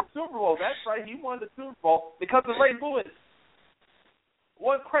 he won the Super Bowl. That's right, he won the Super Bowl because of Ray Lewis.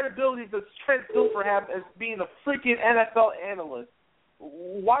 What credibility does Trent Dilfer have as being a freaking NFL analyst?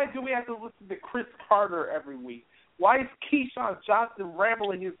 Why do we have to listen to Chris Carter every week? Why is Keyshawn Johnson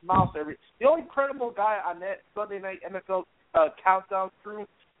rambling his mouth every? The only credible guy on that Sunday night NFL countdown crew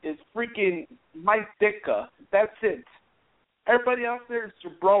is freaking Mike Ditka. That's it. Everybody else there is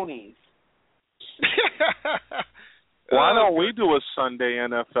jabronis. Why don't we do a Sunday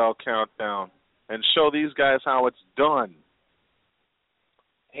NFL countdown and show these guys how it's done?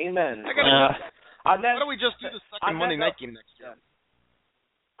 Amen. Why don't we just do the second Monday night game next year?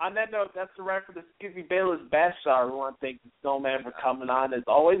 On that note, that's the wrap for the Skippy Bayless Bash Hour. We want to thank the Snowman for coming on as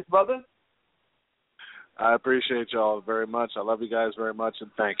always, brother. I appreciate y'all very much. I love you guys very much, and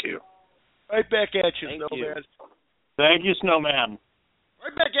thank you. Right back at you, Thank Snowman. you. Thank you, Snowman.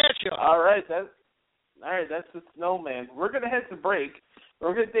 Right back at you. All right, that's the Snowman. We're going to head to break.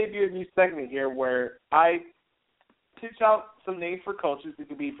 We're going to debut a new segment here where I pitch out some names for coaches. It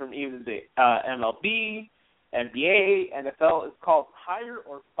could be from either the MLB, NBA, NFL. Is called Hire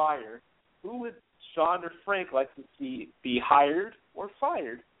or Fire. Who would Sean or Frank like to see be hired or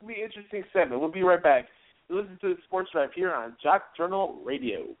fired? It'll be an interesting segment. We'll be right back. You listen to the Sports Drive here on Jock Journal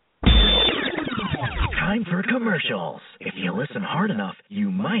Radio. Time for commercials. If you listen hard enough, you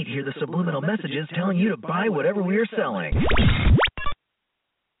might hear the subliminal messages telling you to buy whatever we're selling.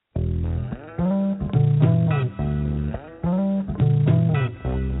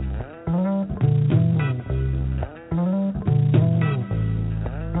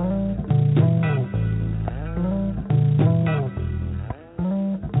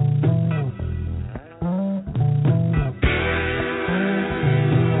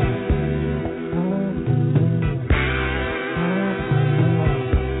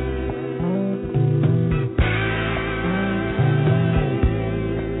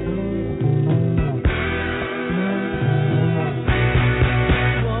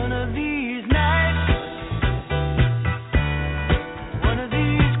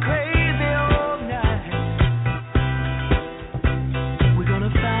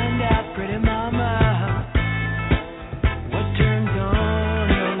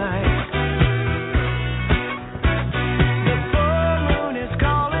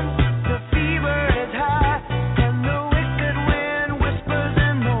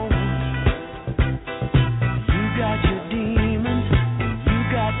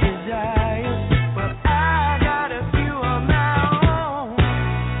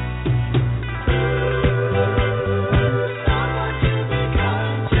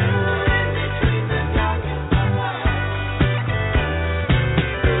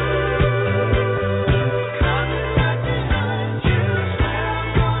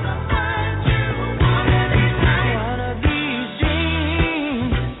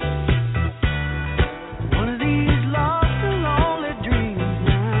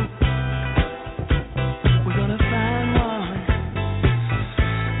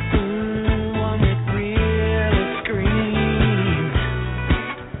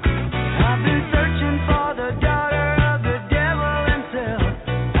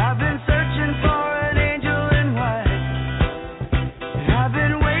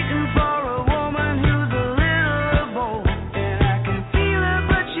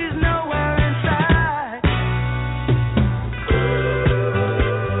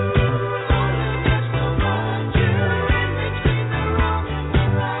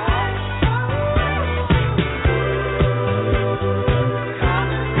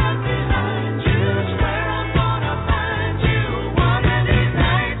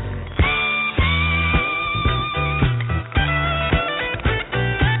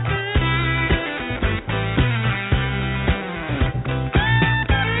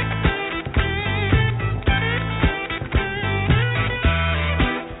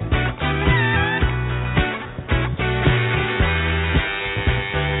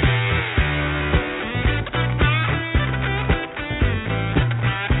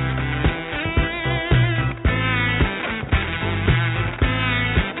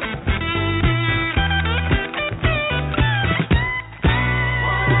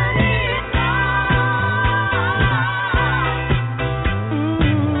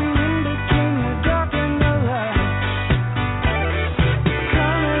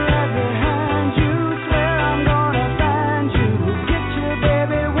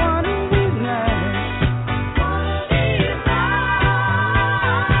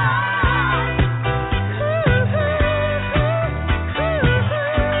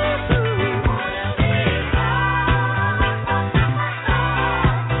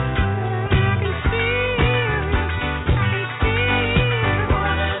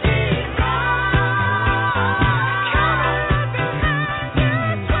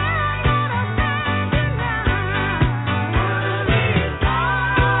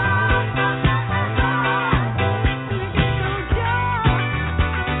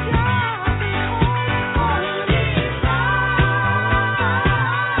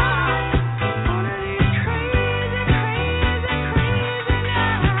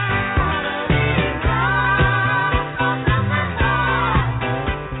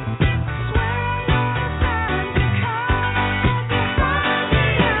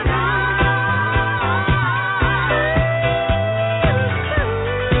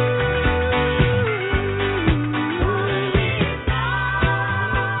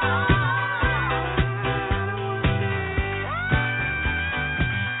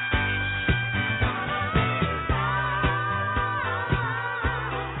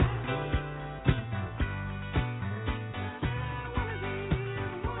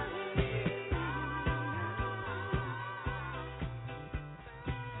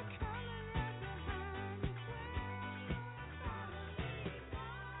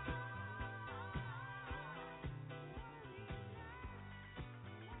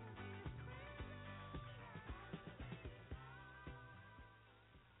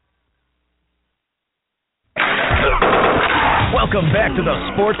 Welcome back to the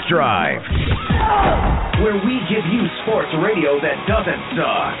Sports Drive, where we give you sports radio that doesn't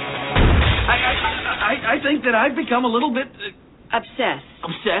suck. I think that I've become a little bit obsessed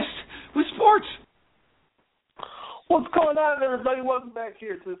with sports. What's going on, everybody? Welcome back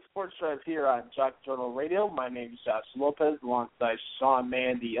here to the Sports Drive here on Jock Journal Radio. My name is Josh Lopez, alongside Sean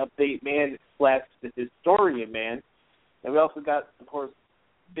Mann, the update man / the historian man. And we also got, of course,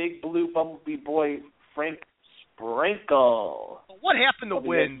 Big Blue Bumblebee Boy Frank Sprankle. What happened to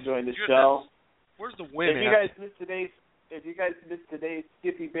win? Join the show. Where's the win? If you guys missed today's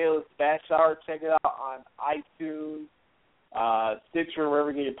Skippy Bayless Bash Hour, check it out on iTunes, Stitcher,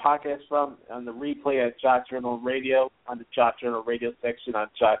 wherever you get your podcast from, on the replay at Jock Journal Radio, on the Jock Journal Radio section on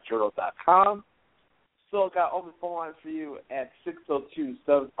jockjournal.com. Still got open phone lines for you at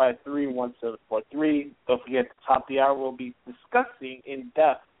 602-753-1743. Don't forget, at the top of the hour, we'll be discussing in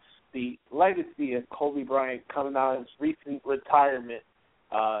depth the legacy of Kobe Bryant coming out of his recent retirement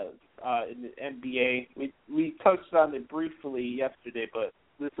in the NBA. We touched on it briefly yesterday, but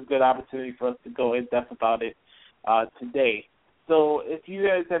this is a good opportunity for us to go in depth about it today. So if you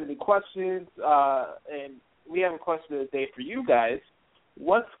guys have any questions, and we have a question of the day for you guys,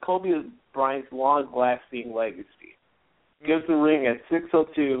 what's Kobe Bryant's long-lasting legacy? Give us a ring at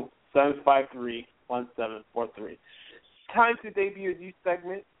 602-753-1743. Time to debut a new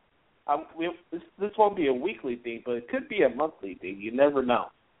segment. This won't be a weekly thing, but it could be a monthly thing. You never know.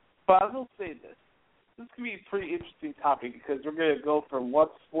 But I will say this. This could be a pretty interesting topic because we're going to go from one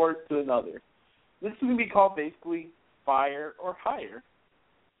sport to another. This is going to be called basically Fire or Hire.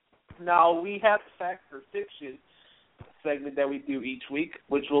 Now, we have the Fact or Fiction segment that we do each week,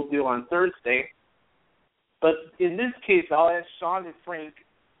 which we'll do on Thursday. But in this case, I'll ask Sean and Frank,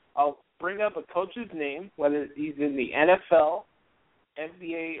 I'll bring up a coach's name, whether he's in the NFL,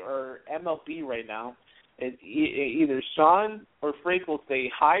 NBA, or MLB right now, and either Sean or Frank will say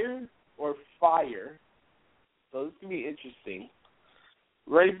hire or fire. So this is going to be interesting.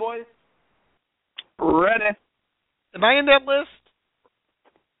 Ready, boys? Ready. Am I in that list?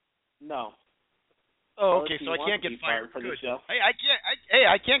 No. Oh, okay, so I can't get fired. For Good. the show. Hey,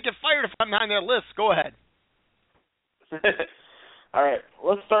 I can't get fired if I'm not on that list. Go ahead. All right,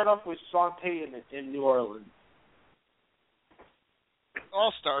 let's start off with Sean Payton in New Orleans.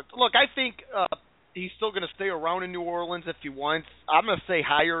 I'll start. Look, I think he's still going to stay around in New Orleans if he wants. I'm going to say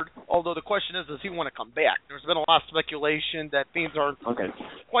hired, although the question is, does he want to come back? There's been a lot of speculation that things aren't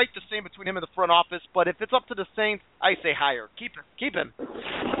quite the same between him and the front office, but if it's up to the Saints, I say hired. Keep him.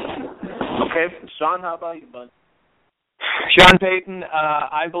 Okay, Sean, how about you, bud? Sean Payton,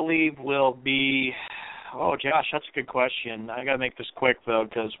 I believe, will be. Oh, Josh, that's a good question. I got to make this quick though,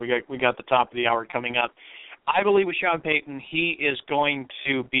 because we got the top of the hour coming up. I believe with Sean Payton, he is going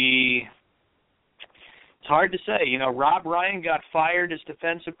to be. It's hard to say. You know, Rob Ryan got fired as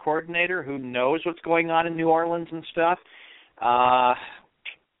defensive coordinator. Who knows what's going on in New Orleans and stuff? I'm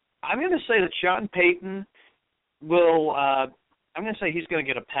going to say that Sean Payton will. I'm going to say he's going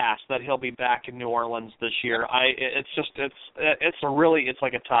to get a pass. That he'll be back in New Orleans this year. It's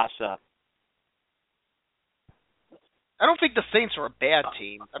like a toss-up. I don't think the Saints are a bad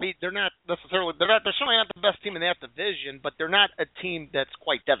team. I mean, they're certainly not the best team in that division, but they're not a team that's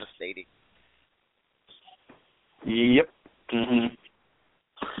quite devastating. Yep. Mm-hmm.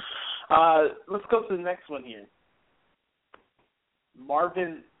 Let's go to the next one here.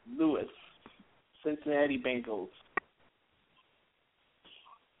 Marvin Lewis, Cincinnati Bengals.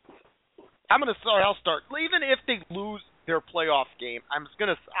 I'll start. Even if they lose their playoff game,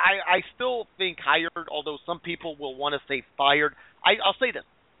 I still think hired, although some people will want to say fired. I'll say this,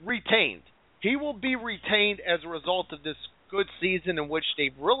 retained. He will be retained as a result of this good season in which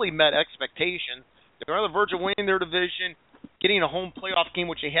they've really met expectations. They're on the verge of winning their division, getting a home playoff game,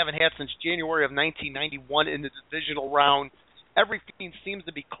 which they haven't had since January of 1991 in the divisional round. Everything seems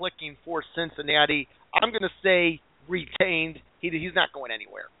to be clicking for Cincinnati. I'm going to say retained. He's not going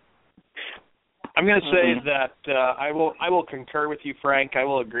anywhere. I'm going to say that I will concur with you, Frank. I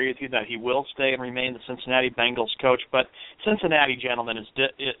will agree with you that he will stay and remain the Cincinnati Bengals coach. But Cincinnati, gentlemen, is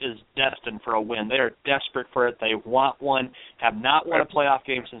destined for a win. They are desperate for it. They want one. Have not won a playoff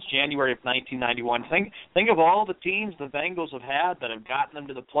game since January of 1991. Think of all the teams the Bengals have had that have gotten them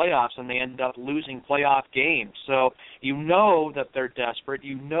to the playoffs, and they end up losing playoff games. So you know that they're desperate.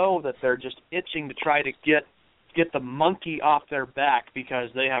 You know that they're just itching to try to get the monkey off their back because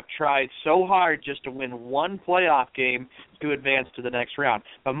they have tried so hard just to win one playoff game to advance to the next round.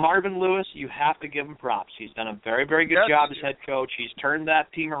 But Marvin Lewis, you have to give him props. He's done a very, very good job as head coach. He's turned that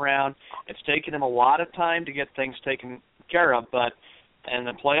team around. It's taken him a lot of time to get things taken care of, but in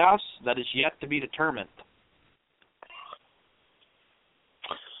the playoffs, that is yet to be determined.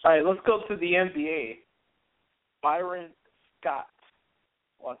 All right, let's go to the NBA. Byron Scott,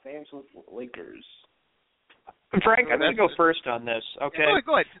 Los Angeles Lakers. Frank, I'm going to go first on this, okay?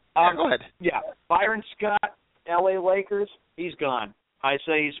 Go ahead. Go ahead. Yeah, Byron Scott, L.A. Lakers, he's gone. I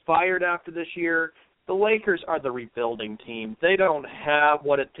say he's fired after this year. The Lakers are the rebuilding team. They don't have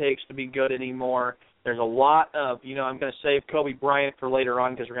what it takes to be good anymore. There's a lot of, I'm going to save Kobe Bryant for later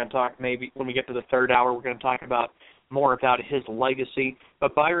on because we're going to talk maybe when we get to the third hour, we're going to talk about more about his legacy.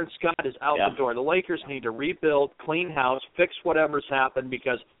 But Byron Scott is out the door. The Lakers need to rebuild, clean house, fix whatever's happened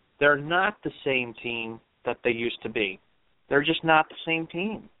because they're not the same team that they used to be. They're just not the same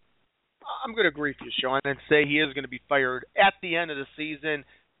team. I'm going to agree with you, Sean, and say he is going to be fired at the end of the season.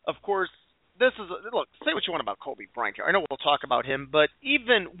 Of course, look, say what you want about Kobe Bryant here. I know we'll talk about him, but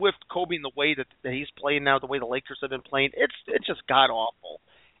even with Kobe and the way that he's playing now, the way the Lakers have been playing, it's just god-awful.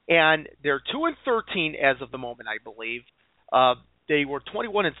 And they're 2-13 as of the moment, I believe. They were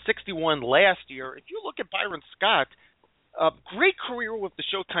 21-61 last year. If you look at Byron Scott, a great career with the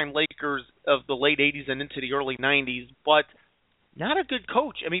Showtime Lakers of the late 80s and into the early 90s, but not a good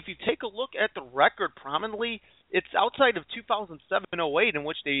coach. I mean, if you take a look at the record prominently, it's outside of 2007-08 in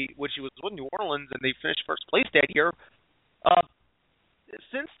which he was with New Orleans and they finished first place that year.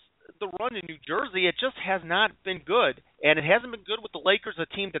 Since the run in New Jersey, it just has not been good, and it hasn't been good with the Lakers, a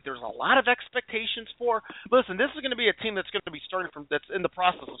team that there's a lot of expectations for. Listen, this is going to be a team that's going to be that's in the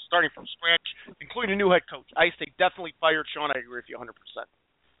process of starting from scratch, including a new head coach. I say definitely fired. Sean, I agree with you 100%.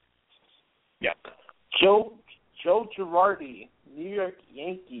 Yeah. Joe Girardi, New York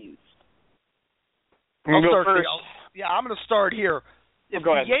Yankees. I'm going to start here. If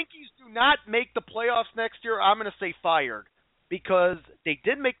the Yankees do not make the playoffs next year, I'm going to say fired. Because they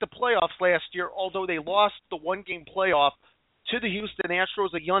did make the playoffs last year, although they lost the one-game playoff to the Houston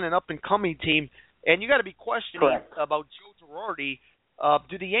Astros, a young and up-and-coming team. And you got to be questioning about Joe Girardi.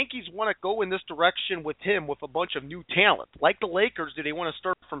 Do the Yankees want to go in this direction with him with a bunch of new talent? Like the Lakers, do they want to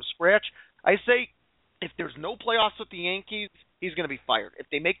start from scratch? I say if there's no playoffs with the Yankees, he's going to be fired. If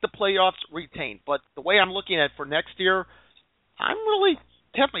they make the playoffs, retain. But the way I'm looking at it for next year, I'm really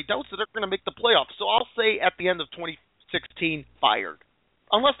definitely doubts that they're going to make the playoffs. So I'll say at the end of 2016 fired,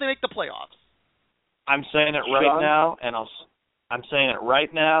 unless they make the playoffs. I'm saying it right now, and I'll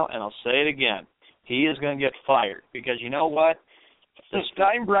say it again. He is going to get fired because you know what? The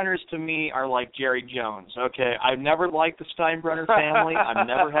Steinbrenners to me are like Jerry Jones. Okay, I've never liked the Steinbrenner family. I've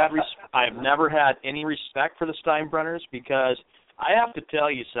never had any respect for the Steinbrenners because I have to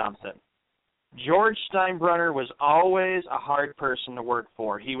tell you something. George Steinbrenner was always a hard person to work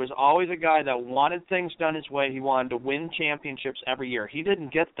for. He was always a guy that wanted things done his way. He wanted to win championships every year. He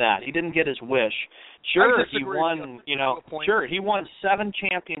didn't get that. He didn't get his wish. Sure, he won, he won 7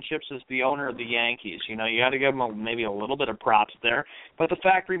 championships as the owner of the Yankees. You got to give him maybe a little bit of props there. But the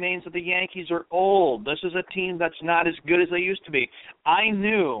fact remains that the Yankees are old. This is a team that's not as good as they used to be. I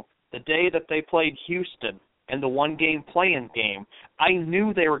knew the day that they played Houston in the one-game play-in game, I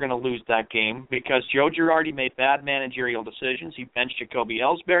knew they were going to lose that game because Joe Girardi made bad managerial decisions. He benched Jacoby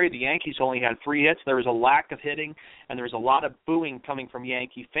Ellsbury. The Yankees only had 3 hits. There was a lack of hitting, and there was a lot of booing coming from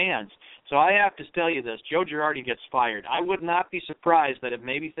Yankee fans. So I have to tell you this, Joe Girardi gets fired. I would not be surprised that if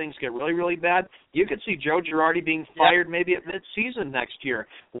maybe things get really, really bad, you could see Joe Girardi being fired maybe at mid-season next year.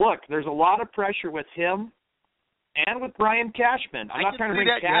 Look, there's a lot of pressure with him and with Brian Cashman. I'm not trying to bring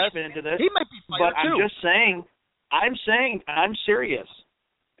Cashman into this, he might be fired but I'm too. just saying, I'm serious.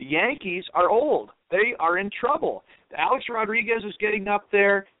 The Yankees are old. They are in trouble. Alex Rodriguez is getting up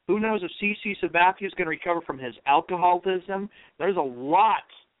there. Who knows if CC Sabathia is going to recover from his alcoholism? There's a lot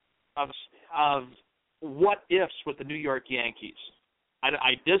of what-ifs with the New York Yankees.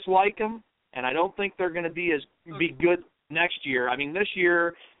 I dislike them, and I don't think they're going to be good next year. I mean, this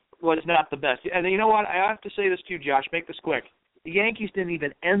year was not the best. And you know what? I have to say this to you, Josh. Make this quick. The Yankees didn't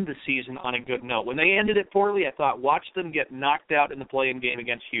even end the season on a good note. When they ended it poorly, I thought, watch them get knocked out in the play-in game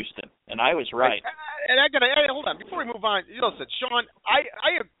against Houston. And I was right. And hold on. Before we move on, listen, Sean,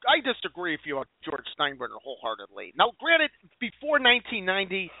 I disagree with you on George Steinbrenner wholeheartedly. Now, granted, before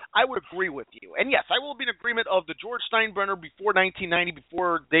 1990, I would agree with you. And yes, I will be in agreement of the George Steinbrenner before 1990,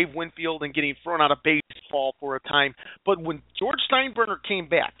 before Dave Winfield and getting thrown out of baseball for a time. But when George Steinbrenner came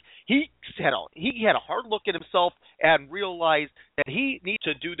back, he had a hard look at himself and realized that he needs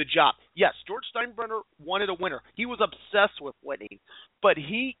to do the job. Yes, George Steinbrenner wanted a winner. He was obsessed with winning. But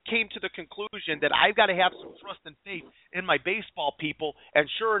he came to the conclusion that I've got to have some trust and faith in my baseball people, and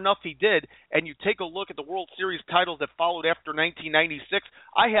sure enough, he did. And you take a look at the World Series titles that followed after 1996,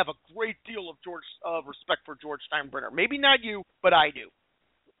 I have a great deal of respect for George Steinbrenner. Maybe not you, but I do.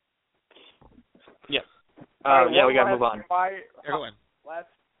 Yeah. We got to move on. Go ahead.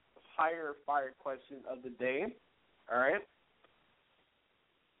 hire or fire question of the day. All right.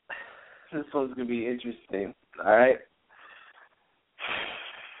 This one's going to be interesting. All right.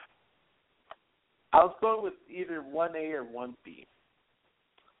 I was going with either 1A or 1B.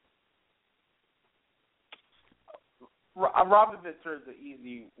 Robin Ventura is an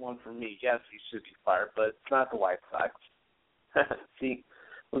easy one for me. Yes, he should be fired, but it's not the White Sox. See,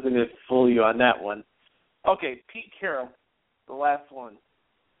 wasn't going to fool you on that one. Okay, Pete Carroll, the last one.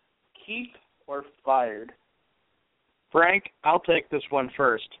 Keep or fired? Frank, I'll take this one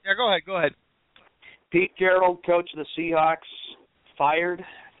first. Yeah, go ahead. Pete Carroll, coach of the Seahawks, fired.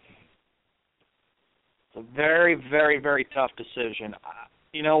 It's a very, very, very tough decision.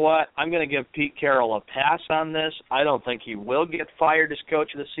 You know what? I'm going to give Pete Carroll a pass on this. I don't think he will get fired as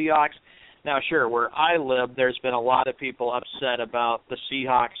coach of the Seahawks. Now, sure, where I live, there's been a lot of people upset about the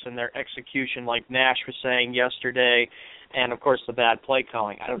Seahawks and their execution, like Nash was saying yesterday, and, of course, the bad play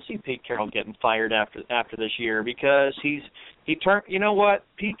calling. I don't see Pete Carroll getting fired after this year because he turned. You know what?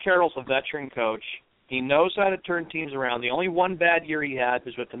 Pete Carroll's a veteran coach. He knows how to turn teams around. The only one bad year he had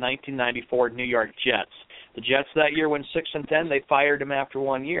was with the 1994 New York Jets. The Jets that year went 6-10. They fired him after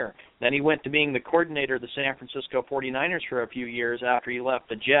 1 year. Then he went to being the coordinator of the San Francisco 49ers for a few years after he left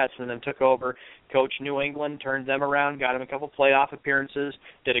the Jets, and then took over, coached New England, turned them around, got him a couple playoff appearances,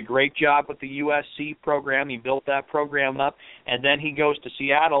 did a great job with the USC program. He built that program up, and then he goes to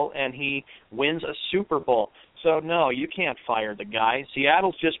Seattle, and he wins a Super Bowl. So, no, you can't fire the guy.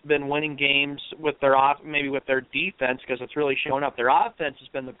 Seattle's just been winning games with their maybe with their defense because it's really shown up. Their offense has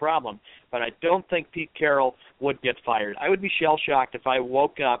been the problem, but I don't think Pete Carroll would get fired. I would be shell-shocked if I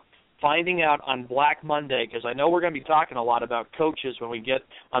woke up finding out on Black Monday, because I know we're going to be talking a lot about coaches when we get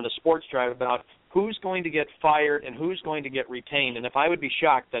on the Sports Drive about who's going to get fired and who's going to get retained, and if I would be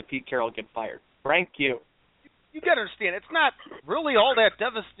shocked that Pete Carroll would get fired. Frank, you got to understand, it's not really all that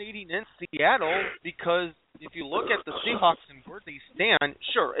devastating in Seattle because if you look at the Seahawks and where they stand,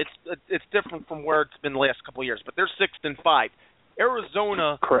 sure, it's different from where it's been the last couple of years, but they're 6-5.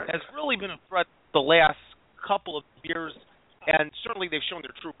 Arizona has really been a threat the last couple of years, and certainly they've shown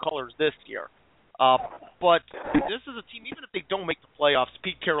their true colors this year. But this is a team, even if they don't make the playoffs,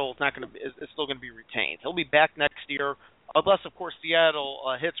 Pete Carroll is still going to be retained. He'll be back next year, unless, of course, Seattle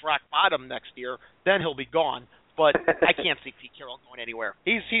hits rock bottom next year. Then he'll be gone. But I can't see Pete Carroll going anywhere.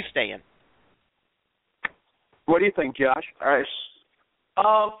 He's staying. What do you think, Josh? All right.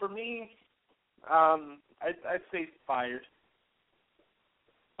 For me, I'd say fired.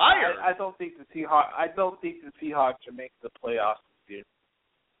 Fired? I don't think the Seahawks are making the playoffs this year.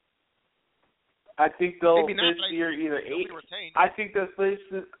 I think they'll finish year either 8. I think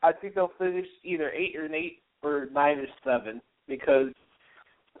they'll finish either 8-8 or 9-7 because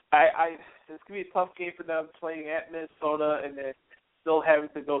it's gonna be a tough game for them playing at Minnesota and then still having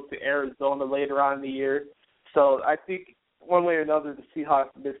to go to Arizona later on in the year. So I think one way or another the Seahawks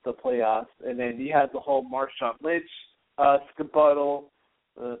miss the playoffs, and then you have the whole Marshawn Lynch skedaddle.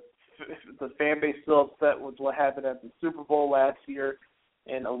 The fan base still upset with what happened at the Super Bowl last year,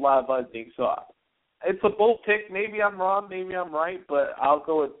 and a lot of other things. So it's a bold pick. Maybe I'm wrong, maybe I'm right, but I'll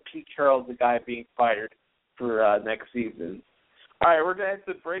go with Pete Carroll, the guy being fired for next season. All right, we're going to head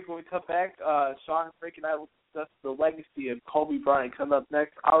to break. When we come back, Sean, Frank, and I will discuss the legacy of Kobe Bryant coming up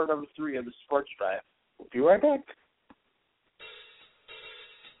next, hour number 3 of the Sports Drive. We'll be right back.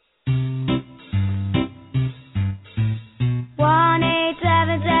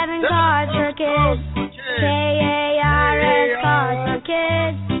 Cars for Kids. KARS Cars for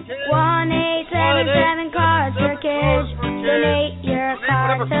Kids. 1877 Cars for Kids. Donate your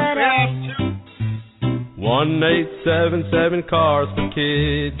car today. 1877 Cars for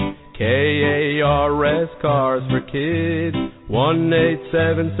Kids. KARS Cars for Kids.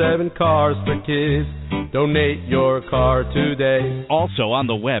 1877 Cars for Kids. Donate your car today. Also on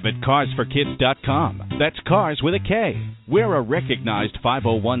the web at carsforkids.com. That's cars with a K. We're a recognized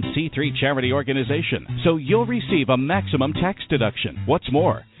 501c3 charity organization, so you'll receive a maximum tax deduction. What's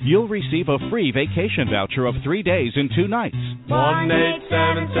more, you'll receive a free vacation voucher of 3 days and 2 nights.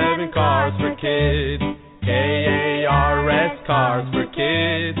 1877 Cars for Kids. KARS Cars for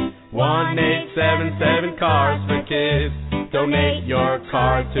Kids. 1877 Cars for Kids. Donate your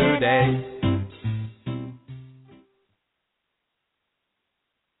car today.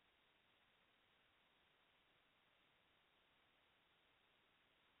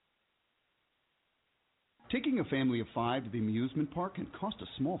 Taking a family of 5 to the amusement park can cost a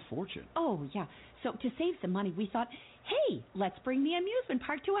small fortune. Oh, yeah. So to save some money, we thought, hey, let's bring the amusement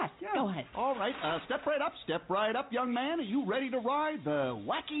park to us. Yeah. Go ahead. All right. Step right up, young man. Are you ready to ride the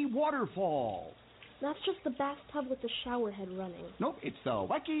wacky waterfall? That's just the bathtub with the shower head running. Nope, it's the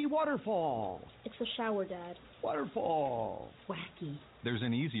wacky waterfall. It's the shower, Dad. Waterfall. Wacky. There's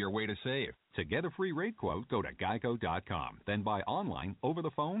an easier way to save. To get a free rate quote, go to geico.com, then buy online, over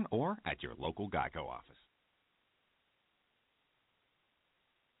the phone, or at your local Geico office.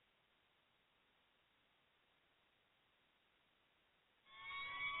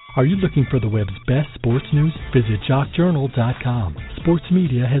 Are you looking for the web's best sports news? Visit jockjournal.com. Sports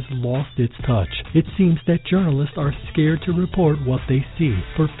media has lost its touch. It seems that journalists are scared to report what they see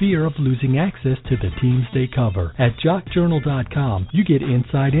for fear of losing access to the teams they cover. At jockjournal.com, you get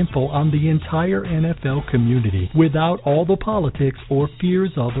inside info on the entire NFL community without all the politics or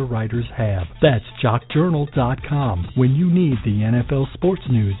fears other writers have. That's jockjournal.com. When you need the NFL sports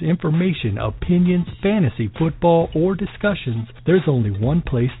news, information, opinions, fantasy, football, or discussions, there's only one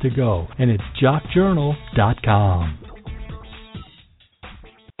place to go, and it's jockjournal.com.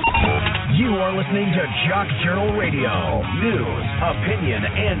 You are listening to Jock Journal Radio. News, opinion,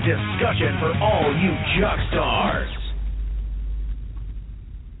 and discussion for all you Jock stars.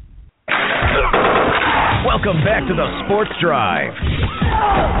 Welcome back to the Sports Drive,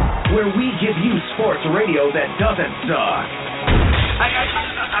 where we give you sports radio that doesn't suck.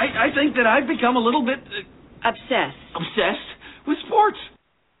 I think that I've become a little bit obsessed with sports.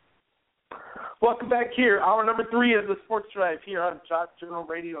 Welcome back here. Hour number 3 of the Sports Drive here on Jock Journal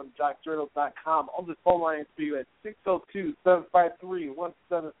Radio and jockjournal.com. On the phone lines for you at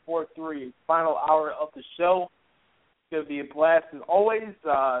 602-753-1743. Final hour of the show. It's going to be a blast as always.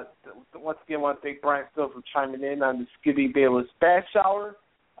 Once again, I want to thank Bryant still for chiming in on the Skibby Bayless Bash Hour.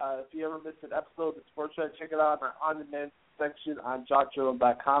 If you ever missed an episode of the Sports Drive, check it out in our on-demand section on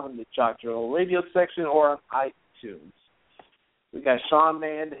jockjournal.com in the Jock Journal Radio section or on iTunes. We got Sean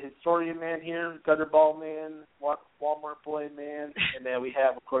Man, the historian man here, Gutterball Man, Walmart Boy Man, and then we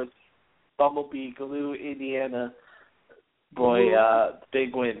have, of course, Bumblebee, Galoo, Indiana boy,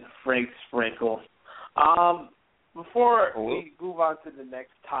 big win, Frank Sprinkle. Before we move on to the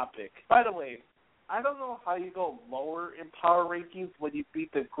next topic, by the way, I don't know how you go lower in power rankings when you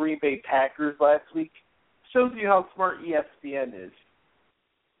beat the Green Bay Packers last week. Shows you how smart ESPN is.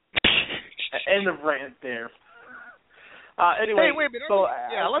 End of rant there. Anyway, hey, wait a minute. So,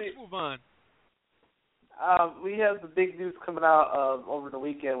 let's move on. We have the big news coming out over the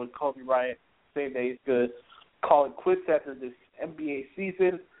weekend with Kobe Bryant saying that he's going to call it quits after this NBA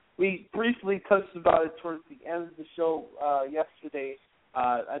season. We briefly touched about it towards the end of the show yesterday.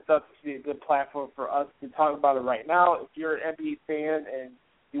 I thought this would be a good platform for us to talk about it right now. If you're an NBA fan and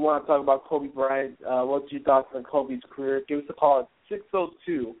you want to talk about Kobe Bryant, what's your thoughts on Kobe's career? Give us a call at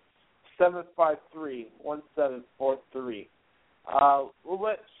 602-753-1743. We'll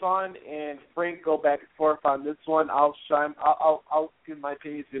let Sean and Frank go back and forth on this one. I'll give my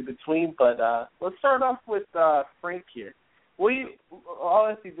opinions in between, but let's start off with Frank here. I'll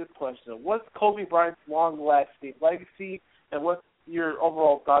ask you this question: what's Kobe Bryant's long-lasting legacy, and what's your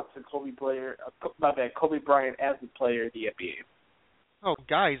overall thoughts on Kobe Bryant as a player in the NBA? Oh,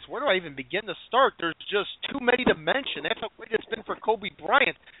 guys, where do I even begin to start? There's just too many to mention. That's how great it's been for Kobe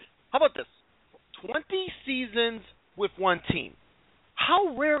Bryant. How about this? 20 seasons with one team.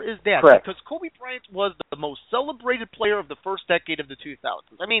 How rare is that? Correct. Because Kobe Bryant was the most celebrated player of the first decade of the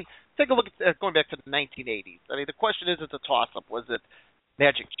 2000s. I mean, take a look at going back to the 1980s. I mean, the question is, it's a toss-up. Was it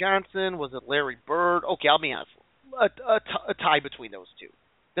Magic Johnson? Was it Larry Bird? Okay, I'll be honest. A tie between those two.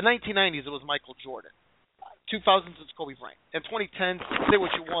 The 1990s, it was Michael Jordan. 2000s, it's Kobe Bryant. And 2010, say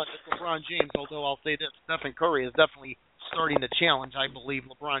what you want, it's LeBron James, although I'll say this, Stephen Curry is definitely starting to challenge, I believe,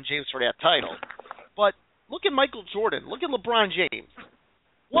 LeBron James for that title. But look at Michael Jordan. Look at LeBron James.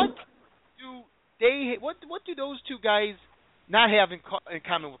 What do those two guys not have in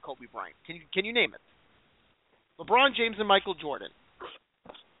common with Kobe Bryant? Can you name it? LeBron James and Michael Jordan.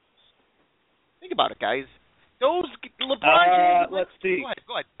 Think about it, guys. Those LeBron James. Let's see.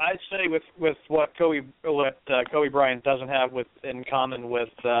 Go ahead. I'd say with what Kobe Bryant doesn't have in common with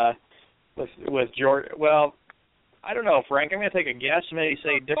Jordan. Well, I don't know, Frank. I'm going to take a guess. Maybe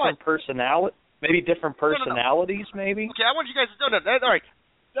say different personality. Maybe different personalities. No. Maybe. Okay, I want you guys to know that. All right.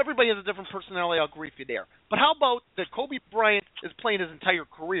 Everybody has a different personality. I'll agree with you there. But how about that Kobe Bryant is playing his entire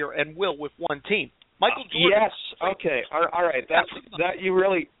career and will with one team? Michael Jordan. Yes. Okay. All right. That you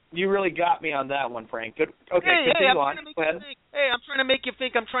really got me on that one, Frank. Good. Okay. Continue on. Go ahead. I'm trying to make you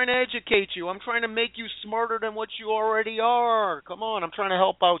think. I'm trying to educate you. I'm trying to make you smarter than what you already are. Come on. I'm trying to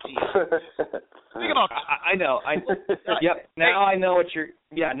help out you. Think about that. I know. Yep. Now I know what you're.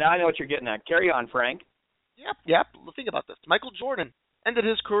 Yeah. Now I know what you're getting at. Carry on, Frank. Yep. Think about this. Michael Jordan ended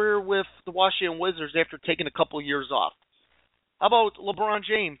his career with the Washington Wizards after taking a couple years off. How about LeBron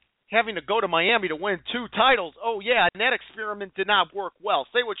James? having to go to Miami to win 2 titles. Oh, yeah, and that experiment did not work well.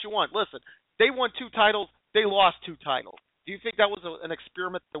 Say what you want. Listen, they won 2 titles. They lost 2 titles. Do you think that was an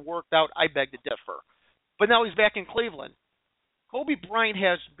experiment that worked out? I beg to differ. But now he's back in Cleveland. Kobe Bryant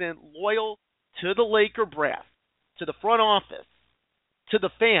has been loyal to the Laker brass, to the front office, to the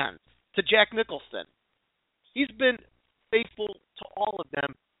fans, to Jack Nicholson. He's been faithful to all of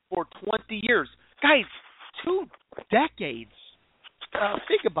them for 20 years. Guys, 2 decades.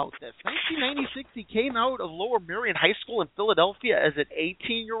 Think about this. 1996, he came out of Lower Merion High School in Philadelphia as an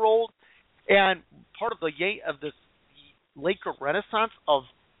 18-year-old and part of the Laker renaissance of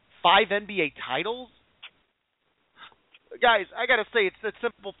 5 NBA titles. Guys, I got to say, it's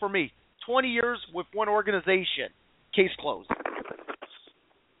simple for me. 20 years with one organization. Case closed.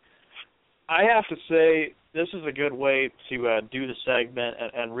 I have to say, this is a good way to do the segment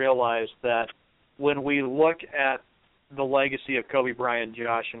and realize that when we look at the legacy of Kobe Bryant,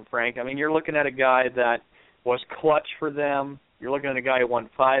 Josh and Frank, I mean, you're looking at a guy that was clutch for them. You're looking at a guy who won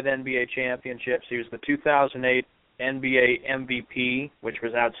 5 NBA championships. He was the 2008 NBA MVP, which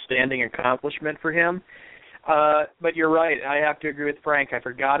was an outstanding accomplishment for him. But you're right. I have to agree with Frank. I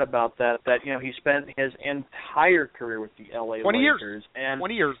forgot about that. That he spent his entire career with the LA 20 Lakers. Years. And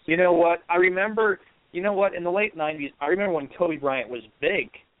 20 years. You know what? I remember. You know what? In the late '90s, I remember when Kobe Bryant was big.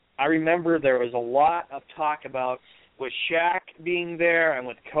 I remember there was a lot of talk about with Shaq being there and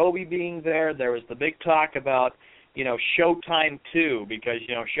with Kobe being there. There was the big talk about Showtime 2, because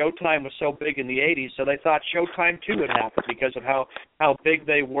Showtime was so big in the 80s, so they thought Showtime 2 would happen because of how big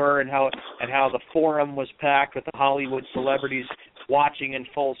they were and how the Forum was packed with the Hollywood celebrities watching in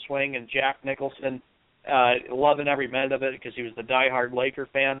full swing, and Jack Nicholson loving every minute of it because he was the diehard Laker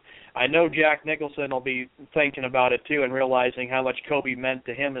fan. I know Jack Nicholson will be thinking about it too and realizing how much Kobe meant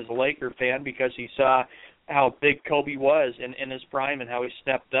to him as a Laker fan because he saw how big Kobe was in his prime and how he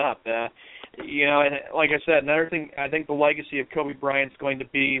stepped up. And like I said, another thing, I think the legacy of Kobe Bryant's going to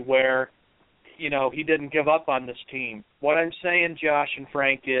be where, he didn't give up on this team. What I'm saying, Josh and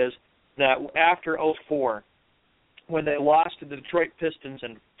Frank, is that after 2004, when they lost to the Detroit Pistons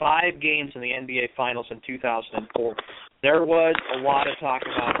in 5 games in the NBA Finals in 2004, there was a lot of talk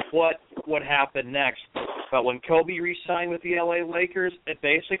about what would happen next. But when Kobe re-signed with the LA Lakers, it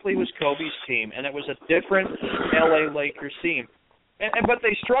basically was Kobe's team, and it was a different LA Lakers team. But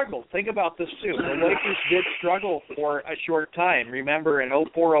they struggled. Think about this, too. The Lakers did struggle for a short time. Remember, in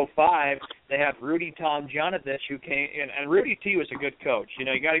 2004-05, they had Rudy Tomjanovich, who came in, and Rudy T was a good coach. You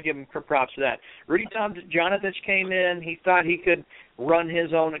got to give him props for that. Rudy Tomjanovich came in. He thought he could run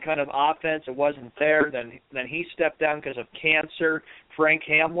his own kind of offense. It wasn't there. Then he stepped down because of cancer. Frank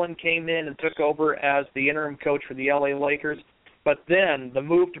Hamlin came in and took over as the interim coach for the LA Lakers. But then the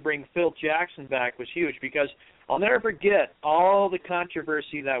move to bring Phil Jackson back was huge because I'll never forget all the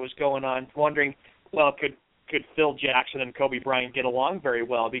controversy that was going on, wondering, well, could Phil Jackson and Kobe Bryant get along very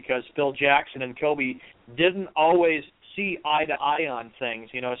well? Because Phil Jackson and Kobe didn't always see eye to eye on things,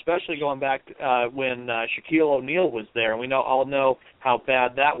 especially going back when Shaquille O'Neal was there. And we all know how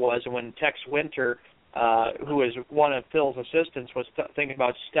bad that was. And when Tex Winter, who is one of Phil's assistants, was thinking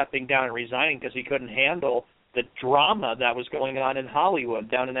about stepping down and resigning because he couldn't handle the drama that was going on in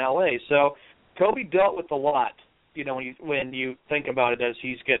Hollywood down in L.A. So Kobe dealt with a lot, when you think about it as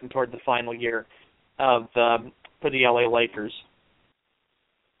he's getting toward the final year of for the LA Lakers.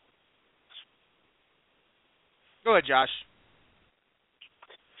 Go ahead, Josh.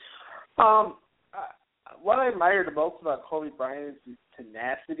 What I admire the most about Kobe Bryant is his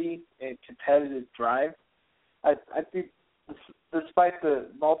tenacity and competitive drive. I think despite the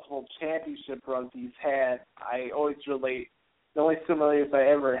multiple championship runs he's had, I always relate the only similarities I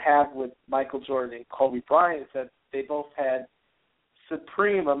ever have with Michael Jordan and Kobe Bryant is that they both had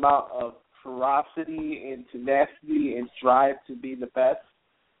supreme amount of ferocity and tenacity and drive to be the best.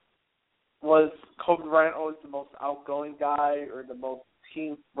 Was Kobe Bryant always the most outgoing guy or the most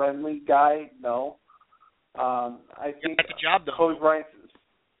team-friendly guy? No. I think that's a job, though. Kobe Bryant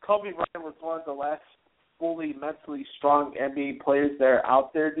was one of the last fully mentally strong NBA players that are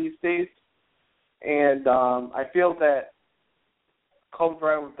out there these days. And I feel that Kobe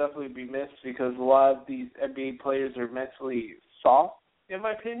Bryant will definitely be missed because a lot of these NBA players are mentally soft, in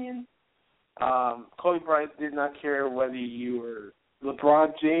my opinion. Kobe Bryant did not care whether you were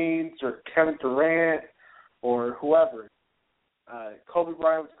LeBron James or Kevin Durant or whoever. Kobe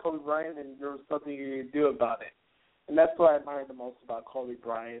Bryant was Kobe Bryant, and there was something you could do about it. And that's what I admire the most about Kobe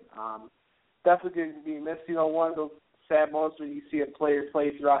Bryant. Definitely going to be missed. One of those sad moments when you see a player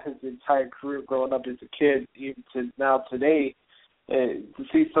play throughout his entire career growing up as a kid, even to now today, to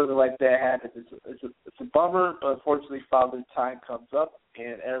see something like that happen, it's a bummer, but unfortunately, Father Time comes up,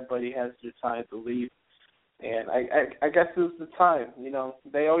 and everybody has their time to leave. And I guess it was the time.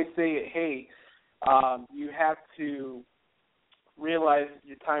 They always say, hey, you have to realize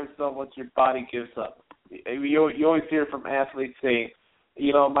your time is done once your body gives up. You always hear from athletes saying,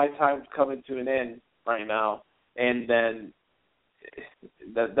 my time's coming to an end right now, and then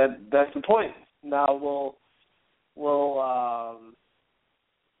that's the point. Now will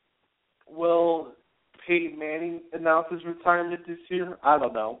Peyton Manning announce his retirement this year? I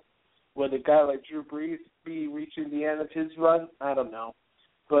don't know. Will a guy like Drew Brees be reaching the end of his run? I don't know.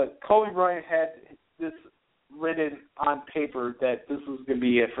 But Kobe Bryant had this written on paper that this was going to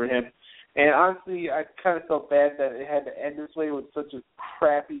be it for him. And honestly, I kind of felt bad that it had to end this way with such a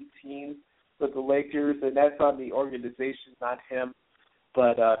crappy team with the Lakers, and that's on the organization, not him.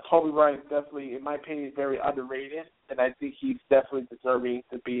 But Kobe Bryant definitely, in my opinion, is very underrated, and I think he's definitely deserving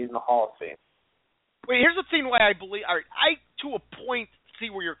to be in the Hall of Fame. Wait, here's the thing why I believe. All right, I, to a point, see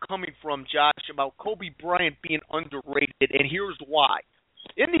where you're coming from, Josh, about Kobe Bryant being underrated, and here's why.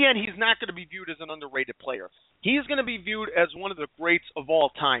 In the end, he's not going to be viewed as an underrated player. He's going to be viewed as one of the greats of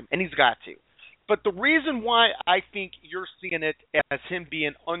all time, and he's got to. But the reason why I think you're seeing it as him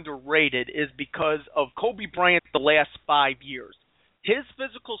being underrated is because of Kobe Bryant the last 5 years. His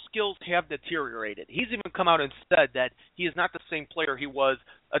physical skills have deteriorated. He's even come out and said that he is not the same player he was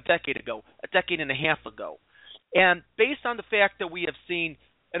a decade ago, a decade and a half ago. And based on the fact that we have seen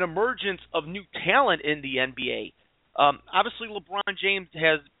an emergence of new talent in the NBA, obviously LeBron James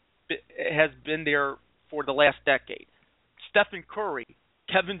has been there for the last decade. Stephen Curry,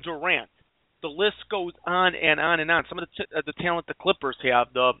 Kevin Durant, the list goes on and on and on. Some of the talent the Clippers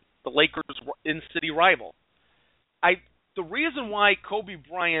have, the Lakers in-city rival. The reason why Kobe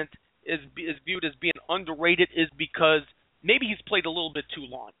Bryant is viewed as being underrated is because maybe he's played a little bit too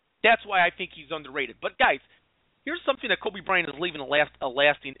long. That's why I think he's underrated. But guys, here's something that Kobe Bryant is leaving a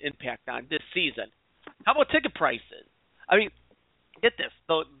lasting impact on this season. How about ticket prices? I mean, get this.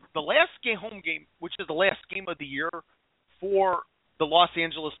 The last home game, which is the last game of the year for the Los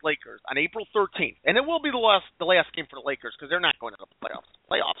Angeles Lakers on April 13th, and it will be the last game for the Lakers because they're not going to the playoffs.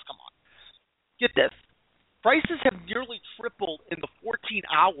 Playoffs, come on. Get this. Prices have nearly tripled in the 14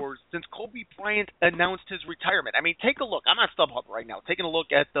 hours since Kobe Bryant announced his retirement. I mean, take a look. I'm on StubHub right now, taking a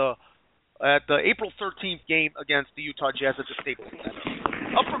look at the April 13th game against the Utah Jazz at the Staples Center.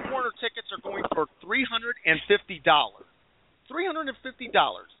 Upper corner tickets are going for $350. $350.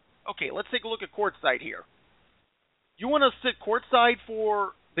 Okay, let's take a look at courtside here. You want to sit courtside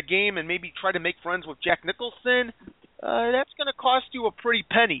for the game and maybe try to make friends with Jack Nicholson? That's going to cost you a pretty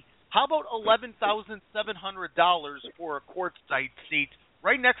penny. How about $11,700 for a courtside seat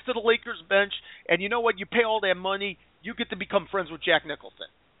right next to the Lakers bench? And you know what? You pay all that money, you get to become friends with Jack Nicholson.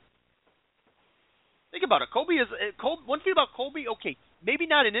 Think about it. One thing about Kobe, okay, maybe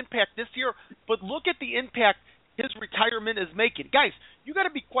not an impact this year, but look at the impact his retirement is making. Guys, you got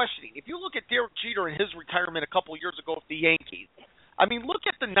to be questioning. If you look at Derek Jeter and his retirement a couple years ago with the Yankees, I mean, look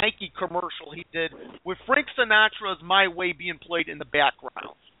at the Nike commercial he did with Frank Sinatra's My Way being played in the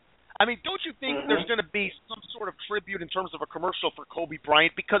background. I mean, don't you think there's going to be some sort of tribute in terms of a commercial for Kobe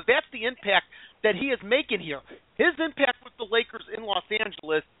Bryant? Because that's the impact that he is making here. His impact with the Lakers in Los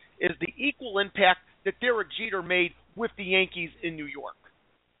Angeles is the equal impact that Derek Jeter made with the Yankees in New York.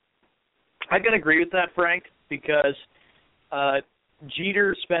 I can agree with that, Frank, because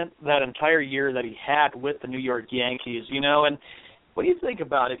Jeter spent that entire year that he had with the New York Yankees, and what do you think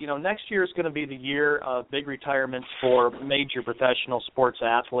about it? Next year is going to be the year of big retirements for major professional sports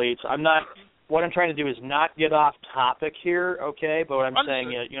athletes. What I'm trying to do is not get off topic here, okay? But what I'm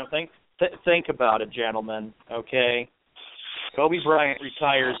saying is, think about it, gentlemen, okay? Kobe Bryant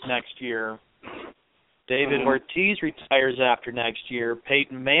retires next year. David Ortiz retires after next year.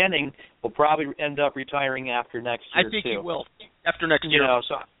 Peyton Manning will probably end up retiring after next year, I think too. He will after next year.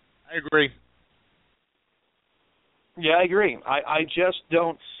 So I agree. Yeah, I agree. I just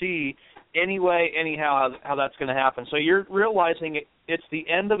don't see any way, anyhow, how that's going to happen. So you're realizing it's the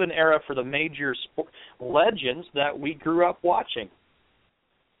end of an era for the major legends that we grew up watching.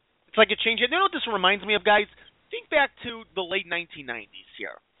 It's like a change. You know what this reminds me of, guys? Think back to the late 1990s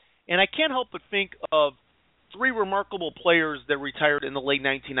here. And I can't help but think of three remarkable players that retired in the late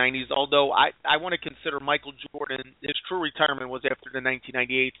 1990s, although I want to consider Michael Jordan. His true retirement was after the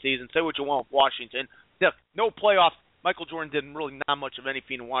 1998 season. Say what you want with Washington. No playoffs. Michael Jordan did really not much of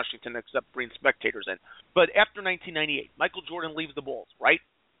anything in Washington except bring spectators in. But after 1998, Michael Jordan leaves the Bulls, right?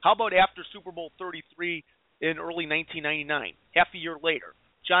 How about after Super Bowl 33 in early 1999? Half a year later,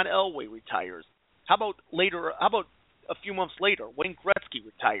 John Elway retires. How about later? How about a few months later, Wayne Gretzky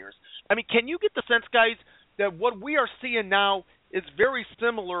retires. I mean, can you get the sense, guys, that what we are seeing now is very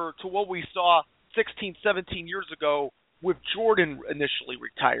similar to what we saw 16, 17 years ago with Jordan initially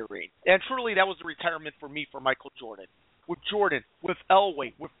retiring? And truly, that was the retirement for me for Michael Jordan. With Jordan, with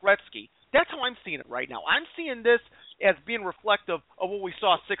Elway, with Gretzky. That's how I'm seeing it right now. I'm seeing this as being reflective of what we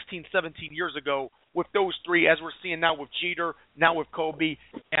saw 16, 17 years ago with those three, as we're seeing now with Jeter, now with Kobe,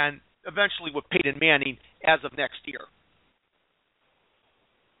 and eventually with Peyton Manning as of next year.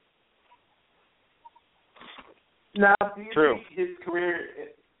 Now, do you True. think his career,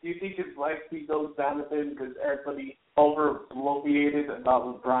 do you think his legacy goes down with him because everybody over-bloviated about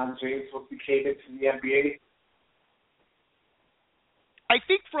LeBron James once he came into the NBA? I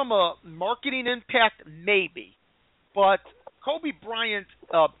think from a marketing impact, maybe. But Kobe Bryant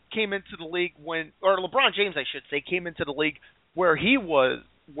came into the league or LeBron James, I should say, came into the league where he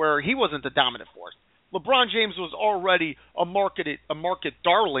wasn't the dominant force. LeBron James was already a market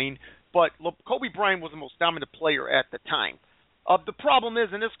darling, but Kobe Bryant was the most dominant player at the time. The problem is,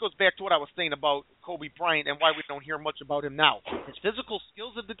 and this goes back to what I was saying about Kobe Bryant and why we don't hear much about him now. His physical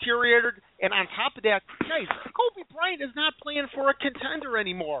skills have deteriorated, and on top of that, guys, Kobe Bryant is not playing for a contender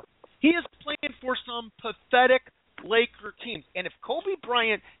anymore. He is playing for some pathetic Laker teams. And if Kobe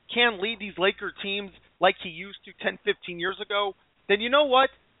Bryant can lead these Laker teams like he used to 10, 15 years ago, then you know what,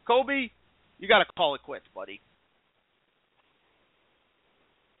 Kobe, you got to call it quits, buddy.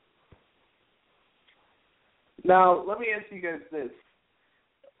 Now, let me ask you guys this.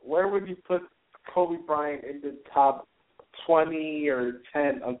 Where would you put Kobe Bryant in the top 20 or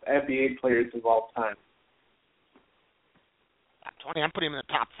 10 of NBA players of all time? Top 20? I'm putting him in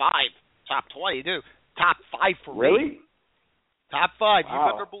the top 5. Top 20, dude. Top 5 for really? me. Top 5. Wow.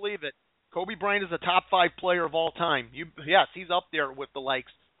 You better believe it. Kobe Bryant is a top 5 player of all time. Yes, he's up there with the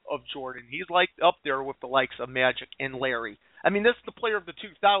likes of Jordan. He's up there with the likes of Magic and Larry. I mean, this is the player of the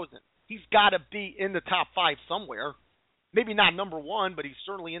 2000s. He's got to be in the top 5 somewhere. Maybe not number 1, but he's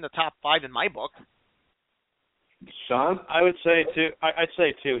certainly in the top 5 in my book. Sean? I would say too. I'd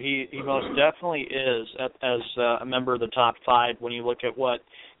say too. He most definitely is as a member of the top 5 when you look at what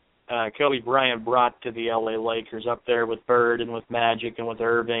Kobe Bryant brought to the LA Lakers, up there with Bird and with Magic and with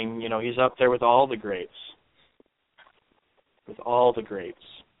Irving. You know, he's up there with all the greats. With all the greats.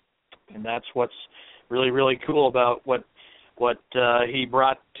 And that's what's really, really cool about what he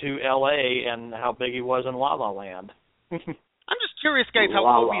brought to L.A. and how big he was in La La Land. I'm just curious, guys, how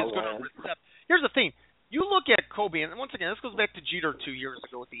Kobe is going to accept. Here's the thing. You look at Kobe, and once again, this goes back to Jeter 2 years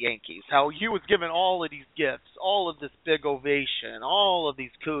ago with the Yankees, how he was given all of these gifts, all of this big ovation, all of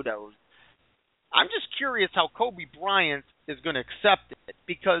these kudos. I'm just curious how Kobe Bryant is going to accept it,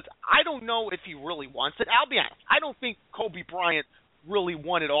 because I don't know if he really wants it. I'll be honest. I don't think Kobe Bryant really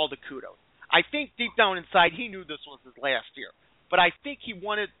wanted all the kudos. I think deep down inside he knew this was his last year. But I think he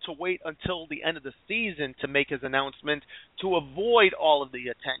wanted to wait until the end of the season to make his announcement to avoid all of the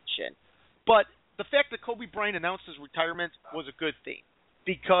attention. But the fact that Kobe Bryant announced his retirement was a good thing,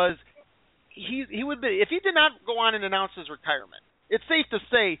 because he would be, if he did not go on and announce his retirement, it's safe to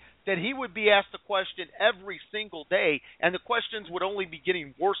say that he would be asked a question every single day, and the questions would only be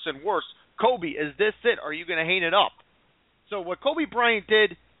getting worse and worse. Kobe, is this it? Are you going to hang it up? So what Kobe Bryant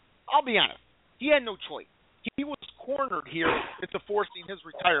did, I'll be honest, he had no choice. He was cornered here into forcing his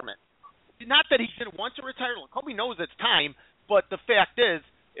retirement. Not that he didn't want to retire. Kobe knows it's time, but the fact is,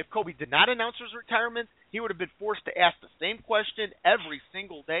 if Kobe did not announce his retirement, he would have been forced to ask the same question every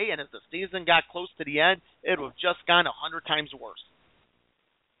single day, and as the season got close to the end, it would have just gone 100 times worse.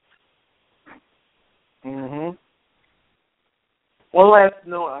 Mhm. One last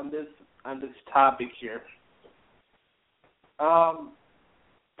note on this topic here.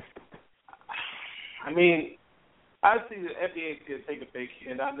 I mean, obviously the NBA is going to take a big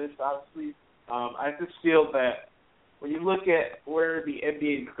hit on this, obviously. I just feel that when you look at where the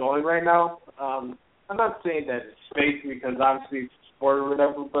NBA is going right now, I'm not saying that it's fake because obviously it's a sport or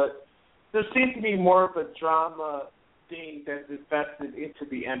whatever, but there seems to be more of a drama thing that's invested into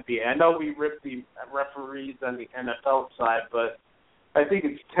the NBA. I know we rip the referees on the NFL side, but I think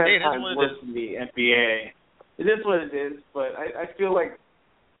it's 10 times worse than the NBA. It is what it is, but I feel like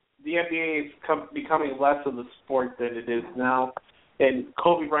the NBA is becoming less of a sport than it is now, and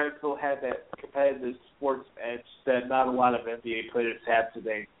Kobe Bryant still had that competitive sports edge that not a lot of NBA players have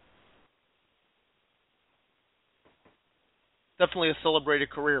today. Definitely a celebrated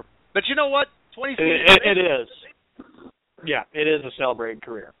career. But you know what? 20 It is. Yeah, it is a celebrated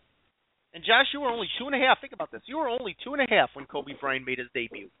career. And Josh, you were only 2.5. Think about this. You were only 2.5 when Kobe Bryant made his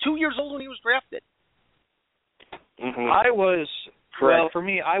debut. 2 years old when he was drafted. Mm-hmm. I was Well, for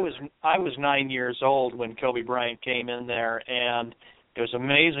me, I was 9 years old when Kobe Bryant came in there, and it was an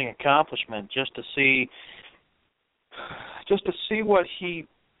amazing accomplishment just to see what he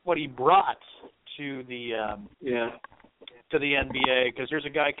brought to the to the NBA, because there's a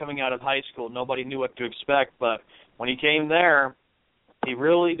guy coming out of high school, nobody knew what to expect, but when he came there, he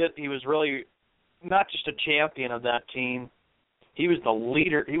was really not just a champion of that team, he was the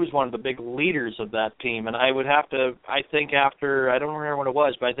leader. He was one of the big leaders of that team. And I think after, I don't remember what it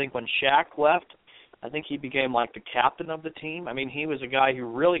was, but I think when Shaq left, I think he became like the captain of the team. I mean, he was a guy who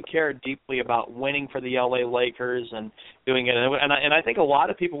really cared deeply about winning for the LA Lakers and doing it. And I think a lot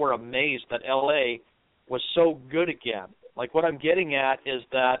of people were amazed that LA was so good again. Like, what I'm getting at is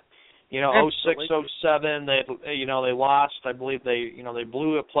that, 06, 07, they lost. I believe they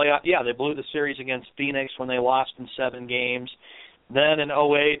blew a playoff. Yeah, they blew the series against Phoenix when they lost in 7 games. Then in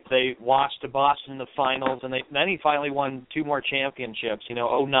 08, they lost to Boston in the finals, and then he finally won 2 more championships,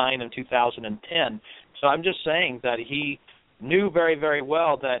 09 and 2010. So I'm just saying that he knew very, very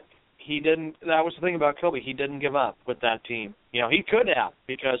well that that was the thing about Kobe, he didn't give up with that team. He could have,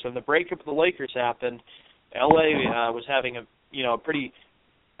 because when the breakup of the Lakers happened, LA was having a pretty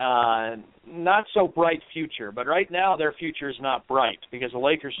not so bright future, but right now their future is not bright because the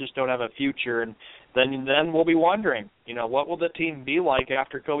Lakers just don't have a future, and then we'll be wondering, what will the team be like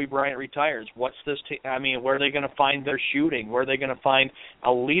after Kobe Bryant retires? What's this team? I mean, where are they going to find their shooting? Where are they going to find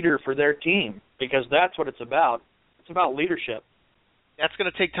a leader for their team? Because that's what it's about. It's about leadership. That's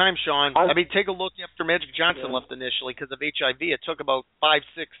going to take time, Sean. Take a look after Magic Johnson left initially because of HIV. It took about 5,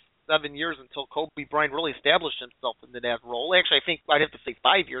 6, 7 years until Kobe Bryant really established himself into that role. Actually, I think I'd have to say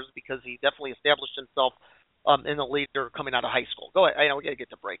 5 years because he definitely established himself in the leader coming out of high school. Go ahead. I know we got to get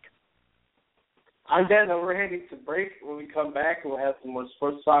to break. I'm Dan. We're heading to break. When we come back, we'll have some more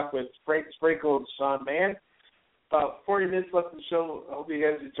sports talk with Frank Sprinkle and Sean Mann. About 40 minutes left in the show. I hope you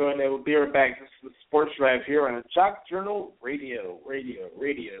guys enjoyed it. We'll be right back. This is the Sports Drive here on Jock Journal Radio.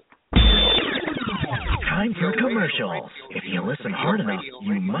 Time for commercials. If you listen hard enough,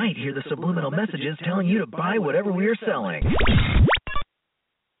 you might hear the subliminal messages telling you to buy whatever we are selling.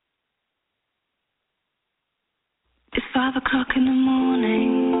 It's 5 o'clock in the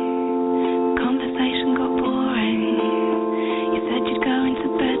morning. Conversation got boring. You said you'd go into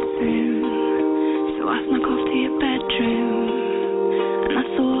bed soon, so I snuck off to your bedroom, and I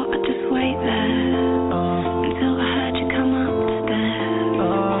thought I'd just wait there until I heard you come upstairs,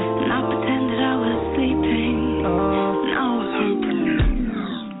 and I pretended I was sleeping, and I was hoping.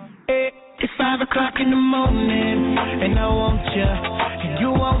 It's 5 o'clock in the morning, and I want you, and you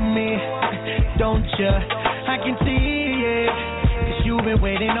want me, don't you? I can see it. You've been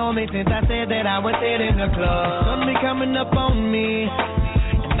waiting on me since I said that I was hitting the club. Something coming up on me,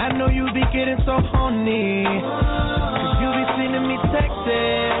 and I know you be getting so horny, cause you be sending me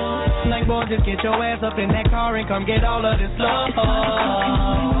texts like, boy, just get your ass up in that car and come get all of this love.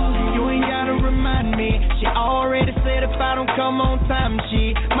 You ain't gotta remind me. She already said if I don't come on time,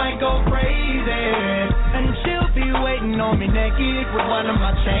 she might go crazy, and she'll be waiting on me naked with one of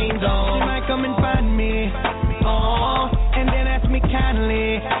my chains on. She might come and find me, and then ask me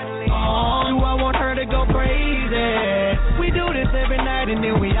kindly, do I want her to go crazy? We do this every night, and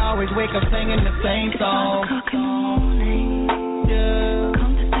then we always wake up singing the same song. 5 o'clock in the morning. Yeah.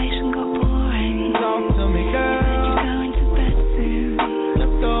 Conversation got boring. Talk to me, girl. You said you're going to bed soon.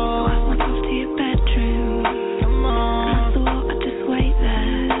 Let's go. So I snuck off to your bedroom. Come on. And I thought I'd just wait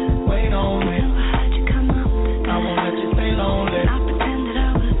there. Wait on me. Until I heard you come upstairs. I won't let you stay lonely. And I pretended I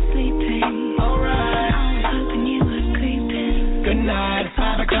was sleeping. Alright. I was hoping you were creeping. Good night. It's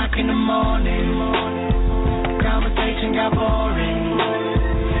 5 o'clock in the morning. The conversation got boring.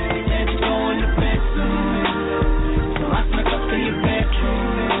 You said you're going to bed soon, so I snuck up to your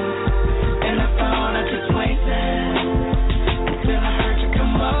bedroom, and I thought I'd just wait there until I heard you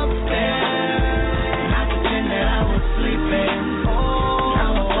come upstairs, and I pretended I was sleeping. I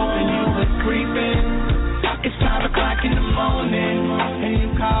was hoping you were creeping. It's 5 o'clock in the morning, and you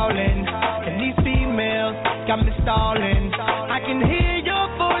calling, and these females got me stalling. I can hear your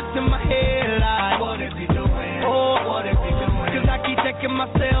voice in my head like, what is he doing? What is he doing? Cause I keep checking my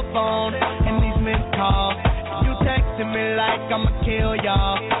cell phone and these missed calls. You texting me like I'ma kill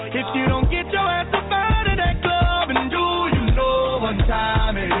y'all if you don't get your ass up out of that club. And do you know what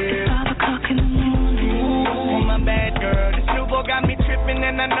time it is? It's 5 o'clock in the morning. Ooh, my bad girl. This new boy got me tripping,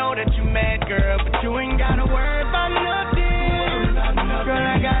 and I know that you mad, girl, but you ain't gotta worry about nothing. Girl,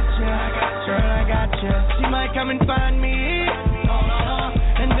 I got you. Girl, I got you. She might come and find me,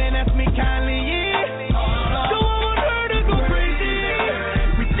 and then ask me kindly, do I want her to go crazy?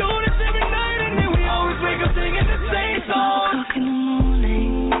 We do this every night, and then we always wake up singing the same song.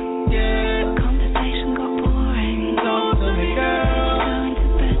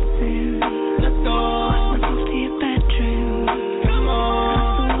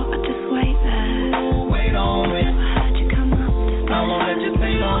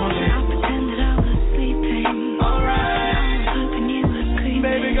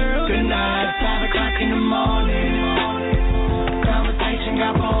 baby girl. Good night, 5 o'clock in the morning. Conversation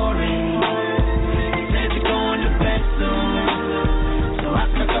got boring. You said you're going to bed soon, so I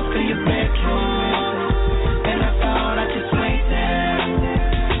snuck up in your bedroom. And I thought I'd just wait there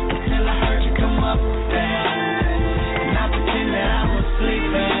until I heard you come upstairs. And I pretended I was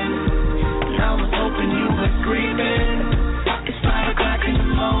sleeping, and I was hoping you was grieving. It's 5 o'clock in the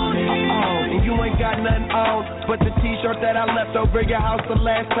morning. And you ain't got nothing on but the t-shirt that I left over your house the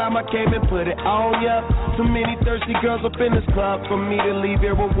last time I came and put it on ya. Too many thirsty girls up in this club for me to leave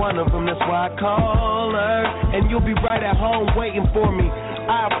here with one of them. That's why I call her, and you'll be right at home waiting for me.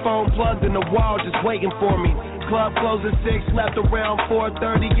 iPhone plugged in the wall just waiting for me. Club closed at 6, left around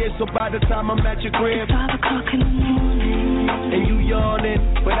 4:30. Yeah, so by the time I'm at your crib, 5 o'clock in the morning. And you yawning,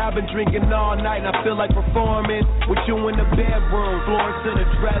 but I've been drinking all night and I feel like performing with you in the bedroom. Floors to the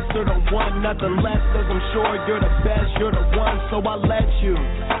dresser, don't want nothing less, cause I'm sure you're the best, you're the one, so I let you.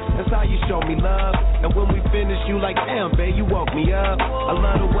 That's how you show me love. And when we finish, you like, damn, babe, you woke me up. I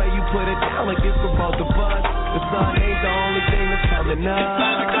love the way you put it down like it's for both of us. The sun ain't the only thing that's coming up. It's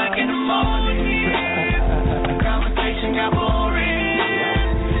 5 o'clock in the morning. Conversation got boring.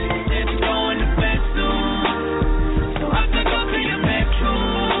 You said you're going to bed soon, so I snuck up in your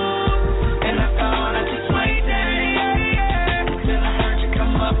bedroom. And I thought I'd just wait there until I heard you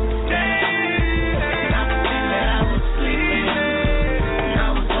come upstairs. And I pretended I was sleeping, and I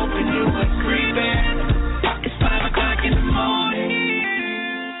was hoping you was creeping. It's 5 o'clock in the morning.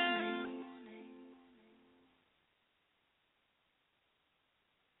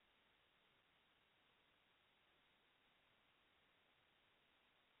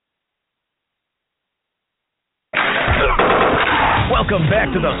 Welcome back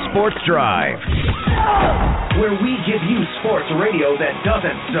to the Sports Drive, where we give you sports radio that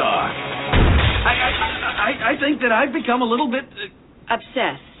doesn't suck. I think that I've become a little bit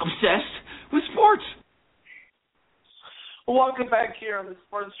obsessed with sports. Well, welcome back here on the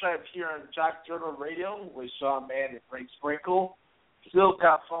Sports Drive here on Jock Journal Radio with Sean Mann and Frank Sprinkle. Still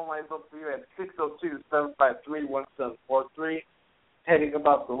got phone lines up for you at 602-753-1743. Heading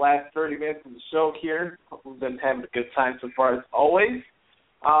about the last 30 minutes of the show here. We've been having a good time so far as always.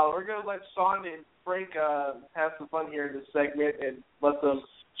 We're going to let Sean and Frank have some fun here in this segment and let them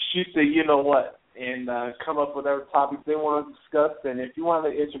shoot the you-know-what and come up with whatever topics they want to discuss. And if you want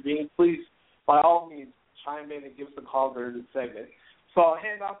to intervene, please, by all means, chime in and give us a call during this segment. So I'll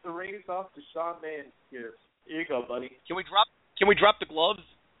hand off the reins off to Sean Mann here. Here you go, buddy. Can we drop the gloves?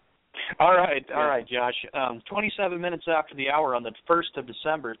 All right, Josh. 27 minutes after the hour on the 1st of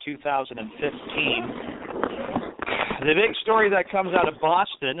December, 2015. The big story that comes out of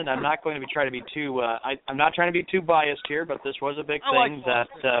Boston, and I'm not going to be trying to be too I'm not trying to be too biased here, but this was a big thing that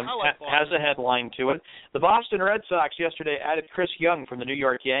has a headline to it. The Boston Red Sox yesterday added Chris Young from the New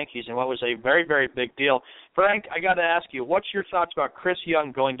York Yankees in what was a very, very big deal. Frank, I got to ask you, what's your thoughts about Chris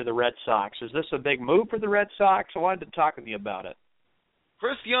Young going to the Red Sox? Is this a big move for the Red Sox? I wanted to talk with you about it.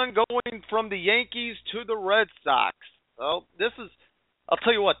 Chris Young going from the Yankees to the Red Sox. Well, I'll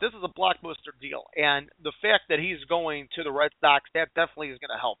tell you what, this is a blockbuster deal. And the fact that he's going to the Red Sox, that definitely is going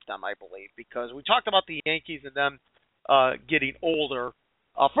to help them, I believe, because we talked about the Yankees and them getting older.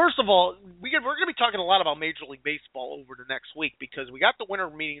 First of all, we're going to be talking a lot about Major League Baseball over the next week because we got the winter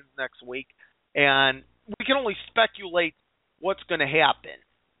meetings next week, and we can only speculate what's going to happen.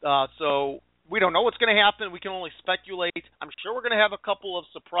 So we don't know what's going to happen. We can only speculate. I'm sure we're going to have a couple of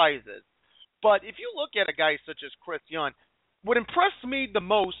surprises. But if you look at a guy such as Chris Young, what impressed me the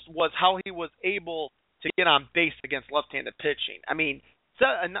most was how he was able to get on base against left-handed pitching. I mean,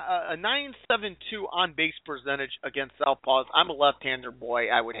 a 9.72 on-base percentage against southpaws. I'm a left-hander boy.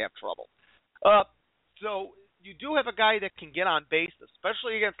 I would have trouble. So you do have a guy that can get on base,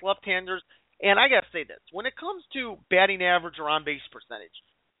 especially against left-handers. And I got to say this. When it comes to batting average or on-base percentage,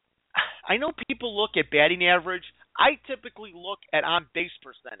 I know people look at batting average. I typically look at on-base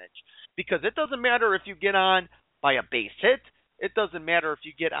percentage because it doesn't matter if you get on by a base hit. It doesn't matter if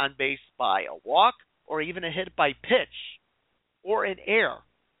you get on base by a walk or even a hit by pitch or an error.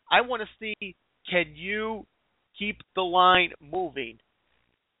 I want to see, can you keep the line moving?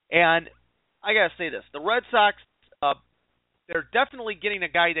 And I got to say this. The Red Sox, they're definitely getting a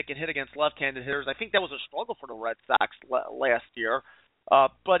guy that can hit against left-handed hitters. I think that was a struggle for the Red Sox last year.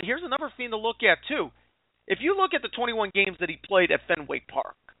 But here's another thing to look at, too. If you look at the 21 games that he played at Fenway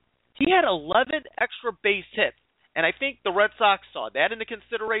Park, he had 11 extra base hits. And I think the Red Sox saw that into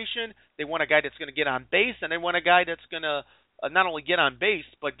consideration. They want a guy that's going to get on base, and they want a guy that's going to not only get on base,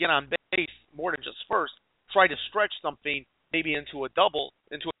 but get on base more than just first, try to stretch something maybe into a double,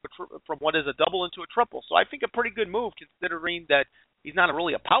 from what is a double into a triple. So I think a pretty good move considering that He's not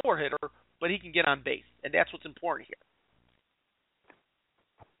really a power hitter, but he can get on base, and that's what's important here.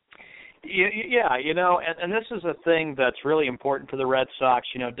 Yeah, and this is a thing that's really important for the Red Sox.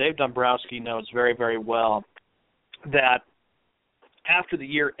 Dave Dombrowski knows very, very well that after the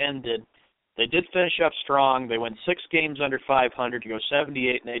year ended, they did finish up strong. They went 6 games under 500 to go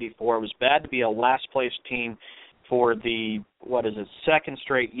 78-84. It was bad to be a last-place team for the, second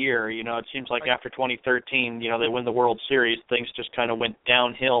straight year. It seems like after 2013, they win the World Series, things just kind of went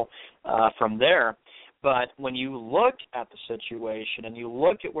downhill from there. But when you look at the situation and you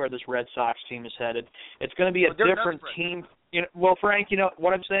look at where this Red Sox team is headed, it's going to be a different team. Frank,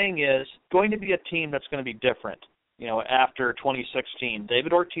 what I'm saying is going to be a team that's going to be different. After 2016,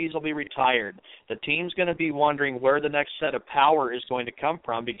 David Ortiz will be retired. The team's going to be wondering where the next set of power is going to come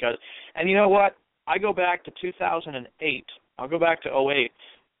from because, and you know what? I go back to 2008. I'll go back to 2008.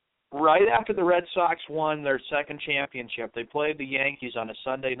 Right after the Red Sox won their second championship, they played the Yankees on a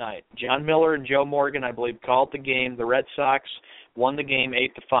Sunday night. John Miller and Joe Morgan, I believe, called the game. The Red Sox won the game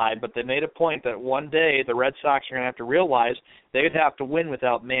 8-5, but they made a point that one day the Red Sox are going to have to realize they would have to win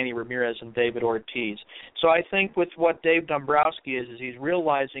without Manny Ramirez and David Ortiz. So I think with what Dave Dombrowski is he's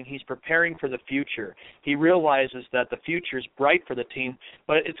realizing he's preparing for the future. He realizes that the future is bright for the team,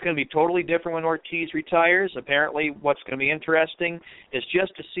 but it's going to be totally different when Ortiz retires. Apparently what's going to be interesting is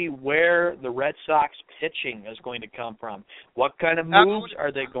just to see where the Red Sox pitching is going to come from. What kind of moves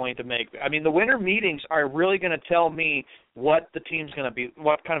are they going to make? I mean, the winter meetings are really going to tell me what the team's going to be,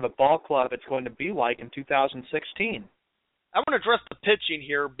 what kind of a ball club it's going to be like in 2016. I want to address the pitching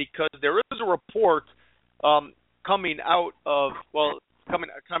here because there is a report coming out of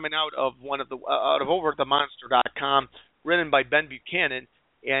overthemonster.com, written by Ben Buchanan,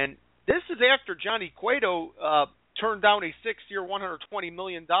 and this is after Johnny Cueto turned down a 6-year, $120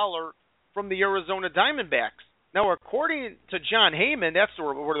 million from the Arizona Diamondbacks. Now, according to John Heyman, that's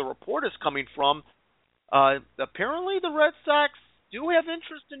where the report is coming from. Apparently, the Red Sox do have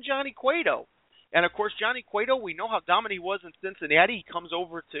interest in Johnny Cueto. And, of course, Johnny Cueto, we know how dominant he was in Cincinnati. He comes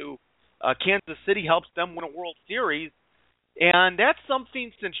over to Kansas City, helps them win a World Series. And that's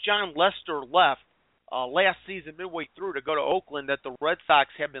something since John Lester left last season, midway through, to go to Oakland, that the Red Sox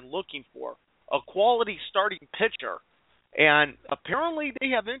have been looking for, a quality starting pitcher. And apparently they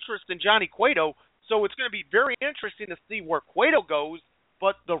have interest in Johnny Cueto, so it's going to be very interesting to see where Cueto goes.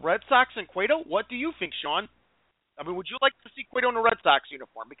 But the Red Sox and Cueto, what do you think, Sean? I mean, would you like to see Cueto in a Red Sox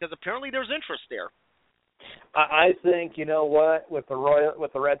uniform? Because apparently there's interest there. I think, you know what, with the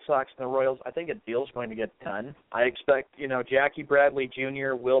Red Sox and the Royals, I think a deal's going to get done. I expect, Jackie Bradley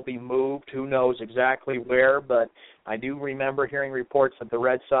Jr. will be moved. Who knows exactly where, but I do remember hearing reports that the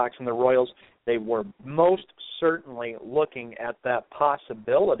Red Sox and the Royals, they were most certainly looking at that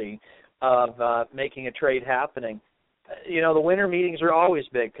possibility of making a trade happening. The winter meetings are always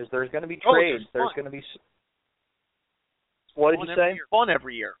big because there's going to be trades. There's going to be. What did you say? Fun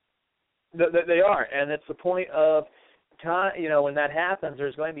every year. They are, and it's the point of time. When that happens,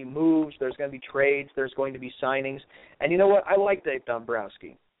 there's going to be moves. There's going to be trades. There's going to be signings. And you know what? I like Dave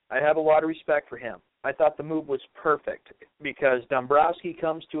Dombrowski. I have a lot of respect for him. I thought the move was perfect because Dombrowski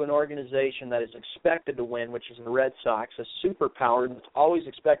comes to an organization that is expected to win, which is the Red Sox, a superpower that's always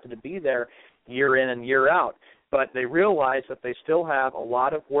expected to be there year in and year out. But they realize that they still have a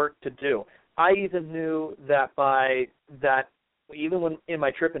lot of work to do. I even knew that even when in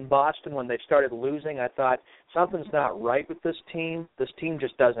my trip in Boston, when they started losing, I thought something's not right with this team. This team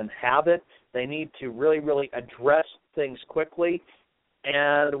just doesn't have it. They need to really, really address things quickly.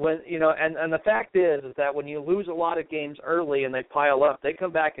 And when and the fact is that when you lose a lot of games early and they pile up, they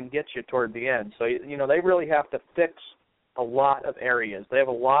come back and get you toward the end. So they really have to fix a lot of areas. They have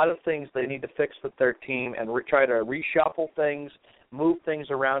a lot of things they need to fix with their team and try to reshuffle things, move things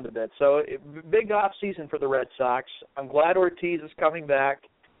around a bit. So big off season for the Red Sox. I'm glad Ortiz is coming back.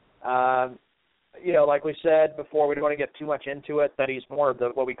 Like we said before, we don't want to get too much into it, that he's more of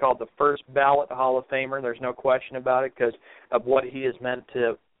what we call the first ballot Hall of Famer. There's no question about it because of what he has meant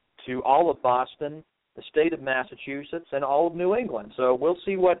to all of Boston, the state of Massachusetts, and all of New England. So we'll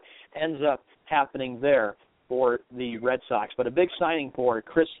see what ends up happening there for the Red Sox. But a big signing for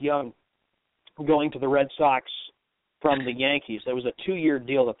Chris Young going to the Red Sox from the Yankees. There was a 2-year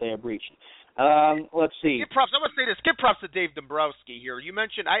deal that they have reached. Let's see. Give props. I'm going to say this. Give props to Dave Dombrowski here. You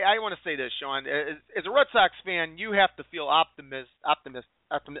mentioned, I want to say this, Sean. As a Red Sox fan, you have to feel optimism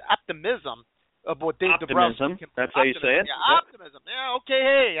of what Dave Dombrowski can. That's how you say it. Yeah, optimism. Yeah, okay,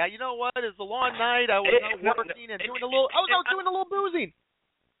 hey, you know what? It's a long night. I was out working and doing a little boozing.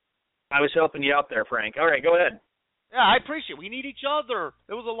 I was helping you out there, Frank. All right, go ahead. Yeah, I appreciate it. We need each other.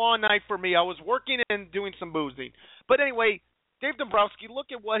 It was a long night for me. I was working and doing some boozing. But anyway, Dave Dombrowski, look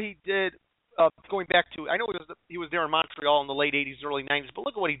at what he did going back to, I know he was there in Montreal in the late 80s, early 90s, but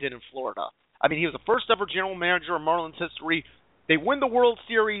look at what he did in Florida. I mean, he was the first ever general manager in Marlins history. They win the World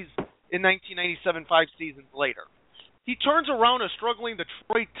Series in 1997, 5 seasons later. He turns around a struggling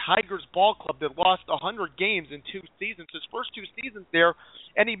Detroit Tigers ball club that lost 100 games in 2 seasons, his first 2 seasons there,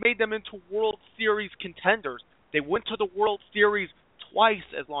 and he made them into World Series contenders. They went to the World Series twice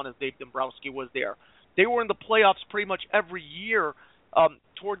as long as Dave Dombrowski was there. They were in the playoffs pretty much every year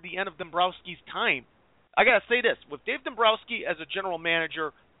toward the end of Dombrowski's time. I got to say this, with Dave Dombrowski as a general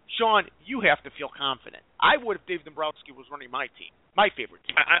manager, Sean, you have to feel confident. I would if Dave Dombrowski was running my team, my favorite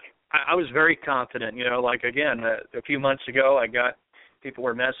team. I was very confident. Like, again, a few months ago, people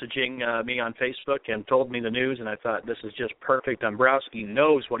were messaging me on Facebook and told me the news, and I thought, this is just perfect. Dombrowski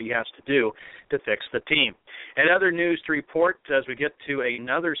knows what he has to do to fix the team. And other news to report as we get to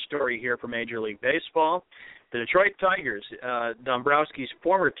another story here from Major League Baseball. The Detroit Tigers, Dombrowski's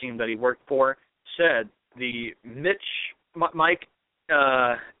former team that he worked for, said Mike,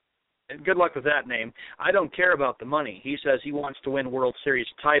 good luck with that name, I don't care about the money. He says he wants to win World Series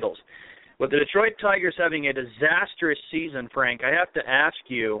titles. With the Detroit Tigers having a disastrous season, Frank, I have to ask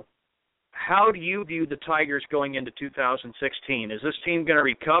you, how do you view the Tigers going into 2016? Is this team going to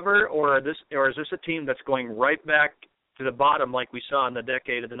recover, or is this a team that's going right back to the bottom like we saw in the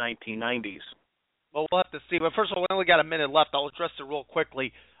decade of the 1990s? Well, we'll have to see. But first of all, we only got a minute left. I'll address it real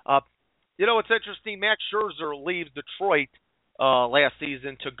quickly. It's interesting. Max Scherzer leaves Detroit last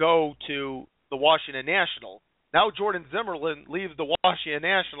season to go to the Washington Nationals. Now Jordan Zimmerman leaves the Washington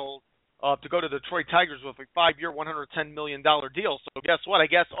Nationals to go to the Detroit Tigers with a 5-year, $110 million deal. So guess what? I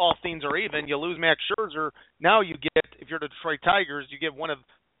guess all things are even. You lose Max Scherzer. Now you get, if you're the Detroit Tigers, you get one of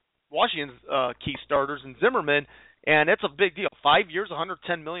Washington's key starters in Zimmerman, and it's a big deal. 5 years,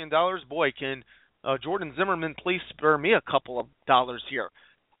 $110 million. Boy, can Jordan Zimmerman please spare me a couple of dollars here.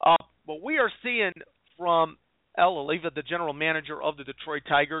 What we are seeing from Al Oliva, the general manager of the Detroit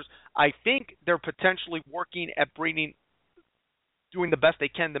Tigers, I think they're potentially working at doing the best they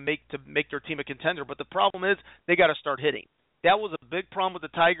can to make their team a contender. But the problem is they got to start hitting. That was a big problem with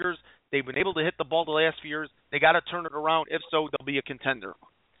the Tigers. They've been able to hit the ball the last few years. They got to turn it around. If so, they'll be a contender.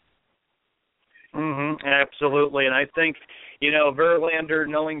 Absolutely, and I think Verlander,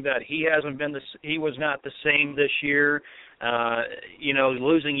 knowing that he was not the same this year.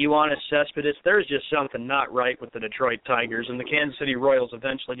 Losing Yoenis Cespedes, there's just something not right with the Detroit Tigers, and the Kansas City Royals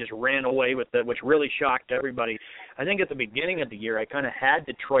eventually just ran away with it, which really shocked everybody. I think at the beginning of the year, I kind of had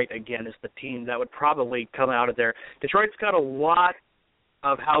Detroit again as the team that would probably come out of there. Detroit's got a lot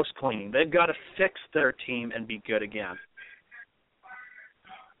of house cleaning. They've got to fix their team and be good again.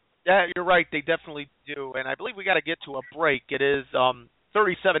 Yeah, you're right. They definitely do, and I believe we got to get to a break. It is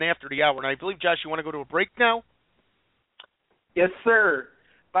 37 after the hour, and I believe, Josh, you want to go to a break now? Yes, sir.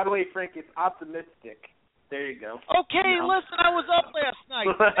 By the way, Frank, it's optimistic. There you go. Okay, listen, I was up last night.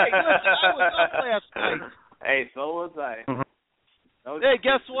 Hey, so was I. Hey,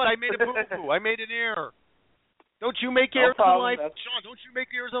 guess what? I made a boo-boo. I made an error. Don't you make errors in life? Sean, don't you make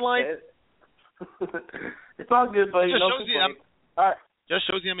errors in life? It's all good, buddy. Just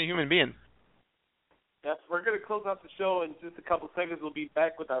shows you I'm a human being. Yes, we're going to close out the show in just a couple seconds. We'll be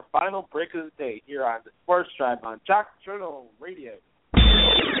back with our final break of the day here on the Sports Drive on Jock Journal Radio.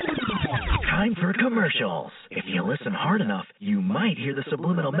 Time for commercials. If you listen hard enough, you might hear the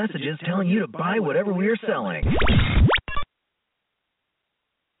subliminal messages telling you to buy whatever we're selling.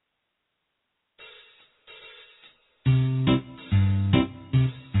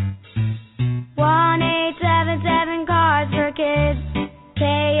 Cars for Kids.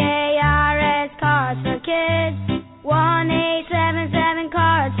 KARS Cars for Kids. 1-877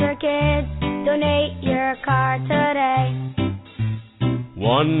 Cars for Kids. Donate your car today.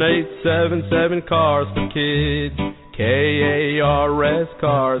 1-877 Cars for Kids. KARS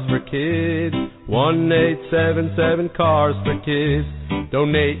Cars for Kids. 1-877 Cars for Kids.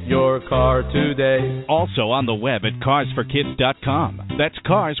 Donate your car today. Also on the web at carsforkids.com. That's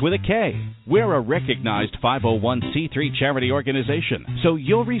Cars with a K. We're a recognized 501c3 charity organization, so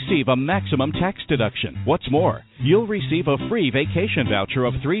you'll receive a maximum tax deduction. What's more, you'll receive a free vacation voucher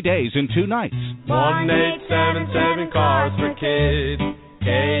of 3 days and 2 nights. 1-877 Cars for Kids.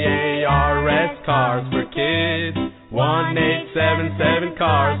 KARS Cars for Kids. 1-877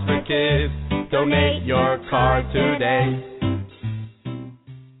 Cars for Kids. Donate your car today.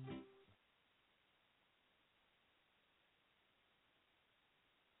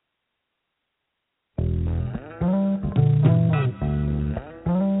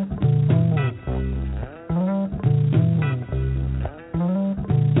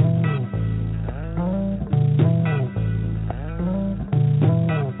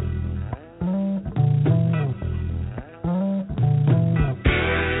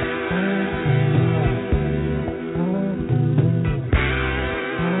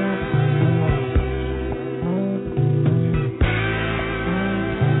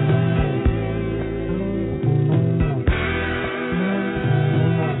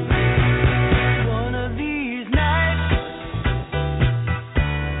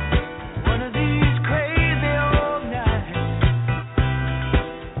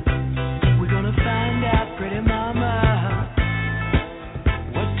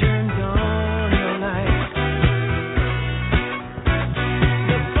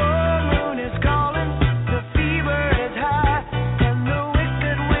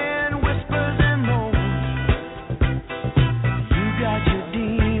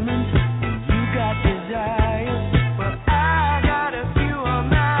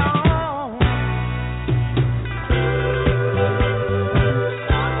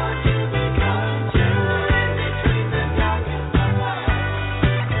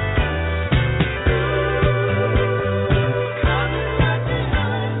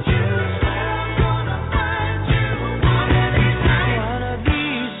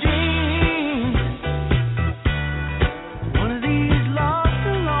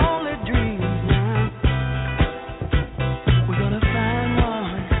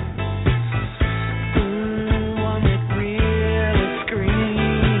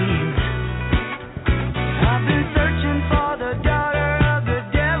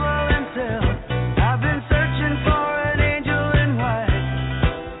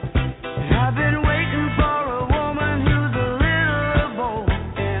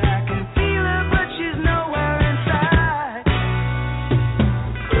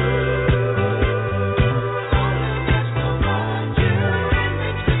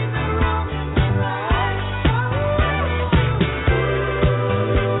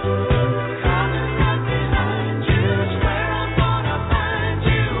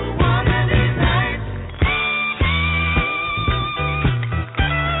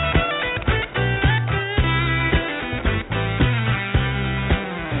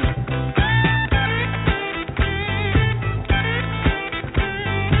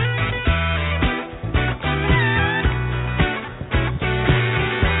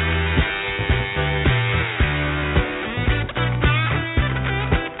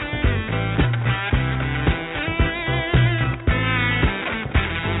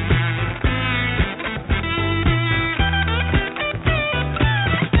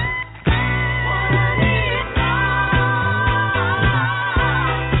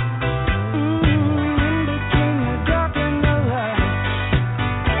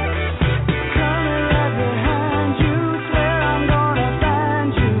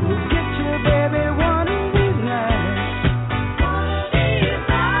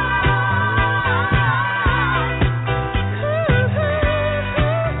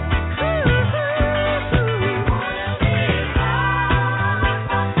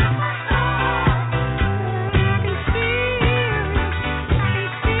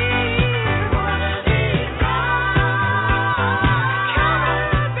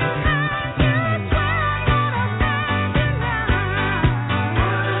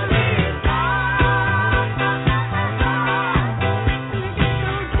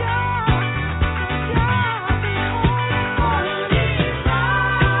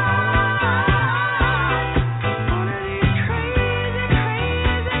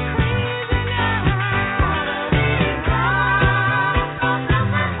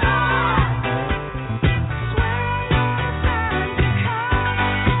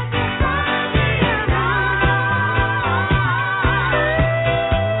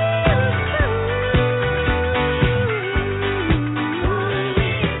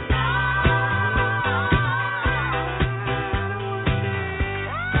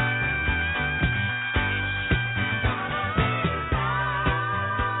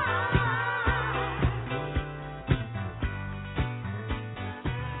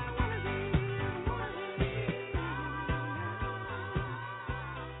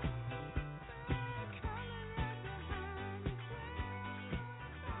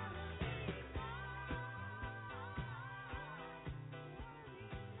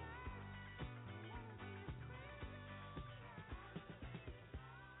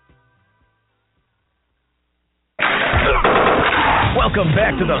 Welcome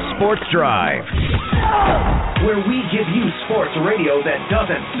back to the Sports Drive, where we give you sports radio that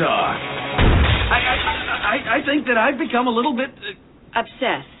doesn't suck. I think that I've become a little bit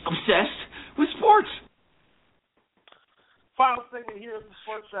obsessed with sports. Final segment here of the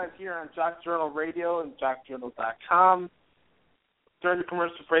Sports Drive here on Jock Journal Radio and JockJournal.com. During the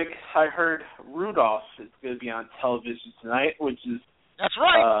commercial break, I heard Rudolph is going to be on television tonight, which is that's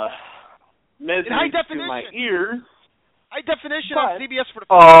right. Misery to my ears. High definition on CBS for the.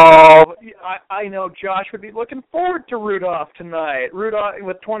 Oh, I know Josh would be looking forward to Rudolph tonight. Rudolph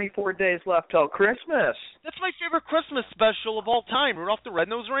with 24 days left till Christmas. That's my favorite Christmas special of all time, Rudolph the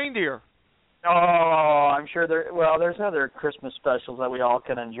Red-Nosed Reindeer. Oh, I'm sure there's other Christmas specials that we all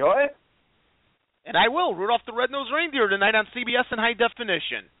can enjoy. And I will. Rudolph the Red-Nosed Reindeer tonight on CBS in high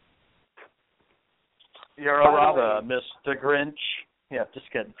definition. You're a Rob, Mr. Grinch. Yeah,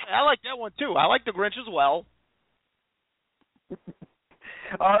 just kidding. I like that one, too. I like the Grinch as well.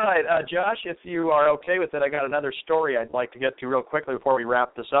 All right, Josh, if you are okay with it, I got another story I'd like to get to real quickly before we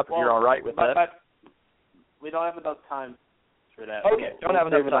wrap this up, if you're all right with that. We don't have enough time for that. Okay, don't have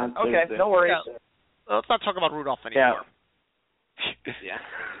enough time. Okay, no worries. Yeah. Let's not talk about Rudolph anymore. Yeah,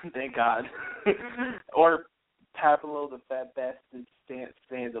 thank God. Or Pablo the Fat Bastard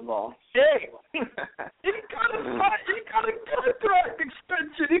Sandoval. Hey, he got a contract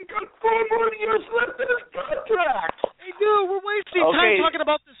extension. He got 4 more years left in his contract. Hey, dude, we're wasting time talking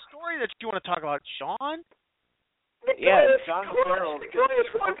about the story that you want to talk about, Sean. Yeah, John Farrell.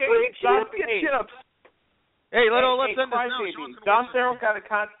 Championships. Hey, let's end this now. John Farrell got a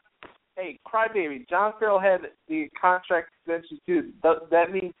contract. Hey, crybaby. John Farrell had the contract extension too.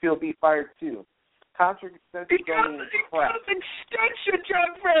 That means he'll be fired too. Contract extension don't mean crap. He got an extension,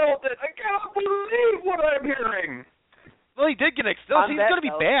 John Farrell did. I can't believe what I'm hearing. Well, he did get an extension. He's going to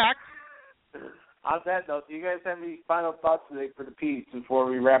be back. On that note, do you guys have any final thoughts today for the Peeps before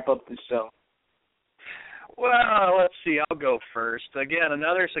we wrap up the show? Well, let's see. I'll go first. Again,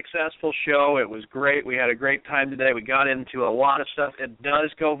 another successful show. It was great. We had a great time today. We got into a lot of stuff. It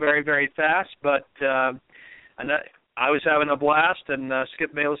does go very, very fast, but I was having a blast, and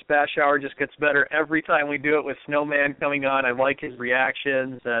Skip Bayless Bash Hour just gets better every time we do it with Snowman coming on. I like his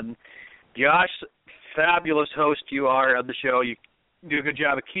reactions. And Josh, fabulous host you are of the show. You do a good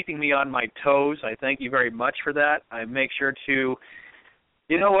job of keeping me on my toes. I thank you very much for that. I make sure to,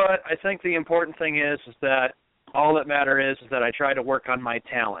 you know what, I think the important thing is that all that matters is that I try to work on my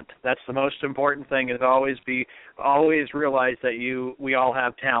talent. That's the most important thing, is always realize that we all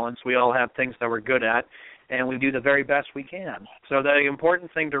have talents. We all have things that we're good at, and we do the very best we can. So the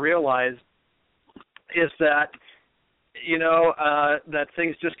important thing to realize is that, that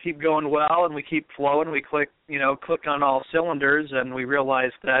things just keep going well and we keep flowing. We click on all cylinders, and we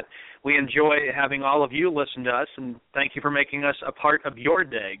realize that we enjoy having all of you listen to us, and thank you for making us a part of your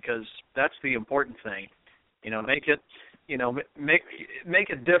day, because that's the important thing. Make it, make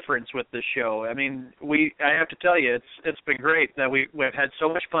a difference with this show. I mean, I have to tell you, it's been great that we've had so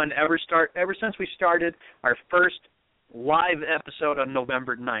much fun ever since we started our first live episode on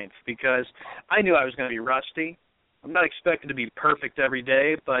November 9th, because I knew I was going to be rusty. I'm not expected to be perfect every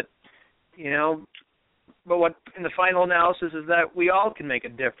day, but what in the final analysis is that we all can make a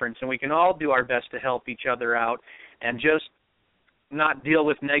difference, and we can all do our best to help each other out and just not deal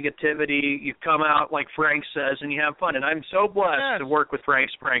with negativity. You come out, like Frank says, and you have fun. And I'm so blessed to work with Frank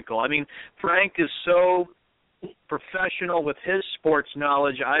Sprankle. I mean, Frank is so professional with his sports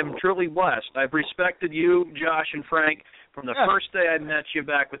knowledge. I'm truly blessed. I've respected you, Josh and Frank, from the first day I met you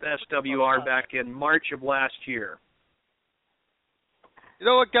back with SWR back in March of last year. You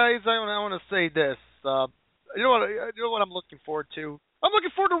know what, guys? I want to say this. You know what I'm looking forward to? I'm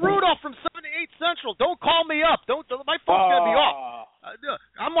looking forward to Rudolph from 7 to 8 Central. Don't call me up. My phone's gonna be off.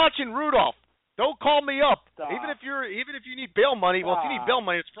 I'm watching Rudolph. Don't call me up. Stop. Even if you need bail money. Well, if you need bail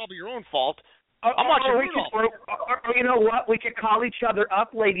money, it's probably your own fault. I'm watching Rudolph. You know what? We could call each other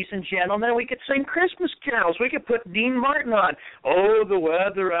up, ladies and gentlemen. We could sing Christmas carols. We could put Dean Martin on. Oh, the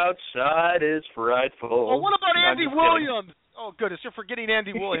weather outside is frightful. Well, what about Andy Williams? Oh, goodness, you're forgetting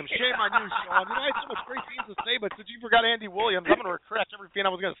Andy Williams. Shame on you, Sean. I had so much great things to say, but since you forgot Andy Williams, I'm going to regret everything I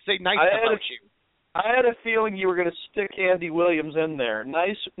was going to say about you. I had a feeling you were going to stick Andy Williams in there.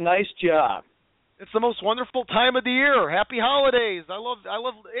 Nice job. It's the most wonderful time of the year. Happy holidays. I love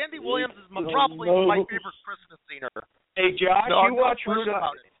Andy Williams is probably my favorite Christmas singer. Hey, Josh, you watch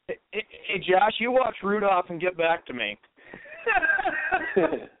Rudolph. Hey, Josh, you watch Rudolph and get back to me.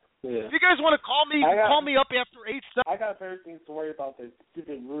 Yeah. If you guys want to call me, call me up after 8. I got better things to worry about than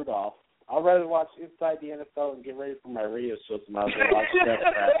stupid Rudolph. I'd rather watch Inside the NFL and get ready for my radio show tomorrow than watch that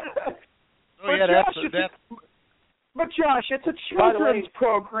crap. Oh, yeah, But Josh, it's a children's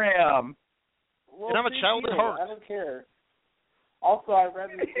program. Well, and I'm a child at heart. I don't care. Also, I'd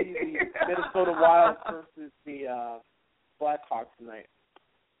rather see the Minnesota Wild versus the Blackhawks tonight.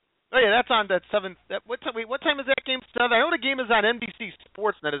 Oh yeah, that's on that 7. What time is that game? 7. I know the game is on NBC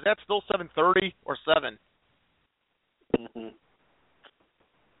Sportsnet. Is that still 7:30 or 7? Mm-hmm.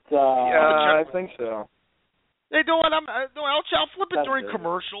 I think so. Hey, no, I'll flip it during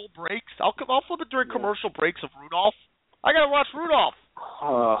commercial breaks. I'll flip it during commercial breaks of Rudolph. I gotta watch Rudolph.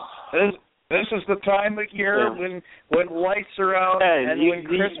 This is the time of year when lights are out and when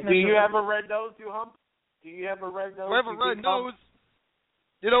Christmas. Do you have a red nose, you hump? Do you have a red nose? I have a red nose.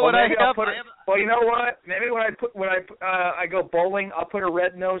 You know what I have? Well, you know what? Maybe when I go bowling, I'll put a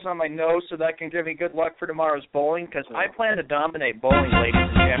red nose on my nose so that can give me good luck for tomorrow's bowling. Because I plan to dominate bowling, ladies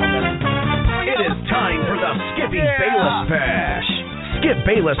and gentlemen. It is time for the Skippy Bayless Bash. Skip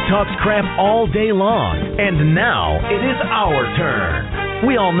Bayless talks crap all day long, and now it is our turn.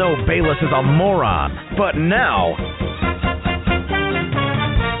 We all know Bayless is a moron, but now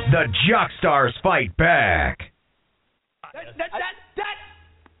the Jockstars fight back.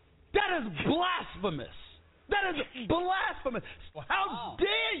 That is blasphemous. That is blasphemous. How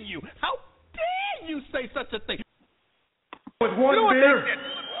dare you? How dare you say such a thing? With one beer,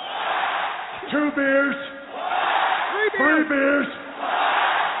 2 beers, 3 beers,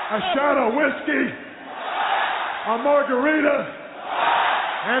 a shot of whiskey, a margarita,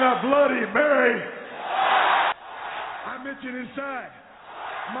 and a Bloody Mary. I'm itching inside.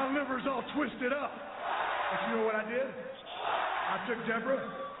 My liver's all twisted up. But you know what I did? I took Deborah,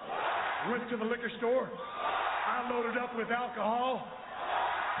 went to the liquor store. I loaded up with alcohol,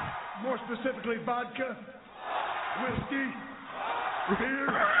 more specifically vodka, whiskey, beer,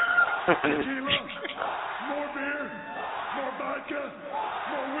 tequila, more beer, more vodka,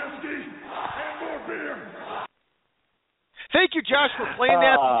 more whiskey, and more beer. Thank you, Josh, for playing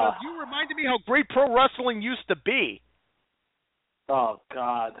that because you reminded me how great pro wrestling used to be. Oh,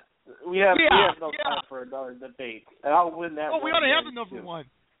 God. We have no time for another debate. And I'll win that one. We ought to have another one.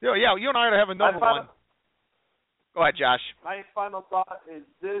 Yeah, you and I ought to have another one. Go ahead, Josh. My final thought is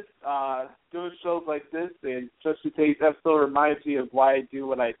this. Doing shows like this and especially today's episode reminds me of why I do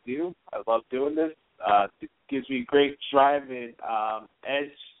what I do. I love doing this. It gives me great drive and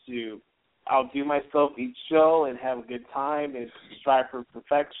edge to outdo myself each show and have a good time and strive for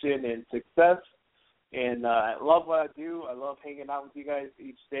perfection and success. And I love what I do. I love hanging out with you guys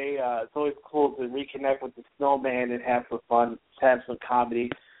each day. It's always cool to reconnect with the snowman and have some fun, have some comedy.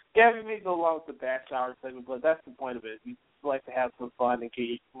 Yeah, we may go along with the back shower segment, but that's the point of it. You just like to have some fun and get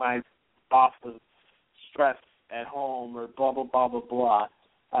your mind off of stress at home or blah, blah, blah, blah, blah.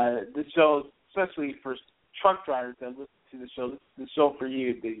 This show, especially for truck drivers that listen to the show, this is the show for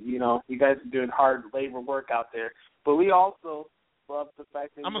you. You know, you guys are doing hard labor work out there. But we also love the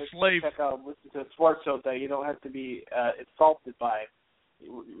fact that I'm a slave. Check out and listen to a sports show that you don't have to be insulted by.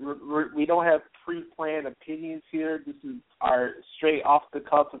 We don't have pre-planned opinions here. This is our straight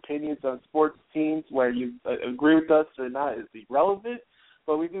off-the-cuff opinions on sports teams. Where you agree with us or not is irrelevant,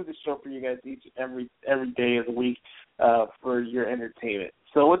 but we do the show for you guys every day of the week for your entertainment.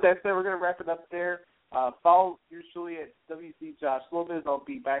 So with that said, we're going to wrap it up there. Follow usually at WC Josh Lopez. I'll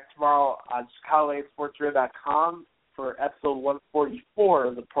be back tomorrow on ChicagoLandSportsRadio.com for episode 144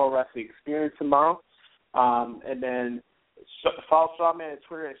 of the Pro Wrestling Experience tomorrow. And then follow Shawman on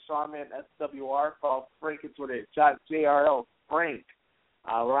Twitter at ShawmanSWR. Follow Frank on Twitter at JRL Frank.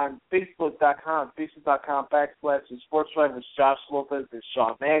 We're on Facebook.com, Facebook.com/SportsDrive with Josh Lopez and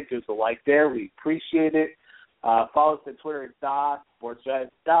Sean Mann. Give us a like there. We appreciate it. Follow us on Twitter at SportsDrive.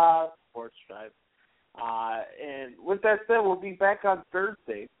 And with that said, we'll be back on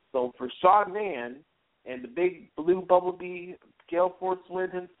Thursday. So for Sean Mann and the big blue bumblebee Gale Force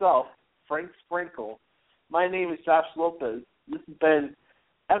Wind himself, Frank Sprinkle, my name is Josh Lopez. This has been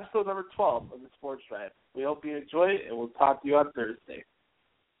episode number 12 of the Sports Drive. We hope you enjoy it, and we'll talk to you on Thursday.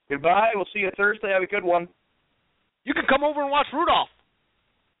 Goodbye. We'll see you Thursday. Have a good one. You can come over and watch Rudolph.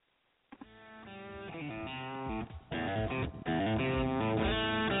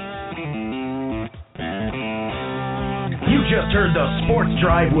 You just heard the Sports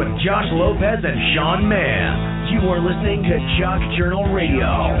Drive with Josh Lopez and Sean Mann. You are listening to Jock Journal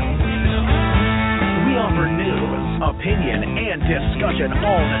Radio. We offer news, opinion, and discussion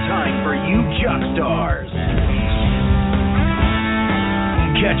all the time for you Jockstars.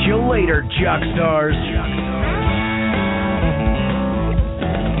 Catch you later, Jockstars.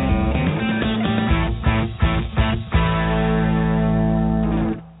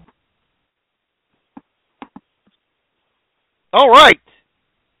 All right.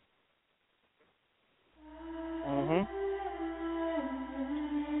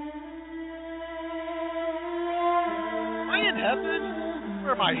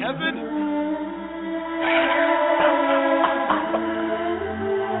 Where am I, heaven?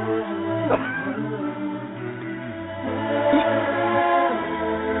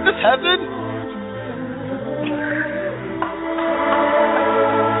 Is this heaven?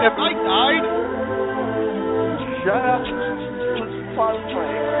 Have I died? Shut up. Let's play.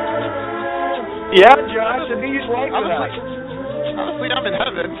 Yeah, Josh, I think you'd like that. Honestly, I'm in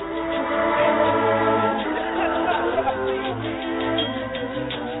heaven.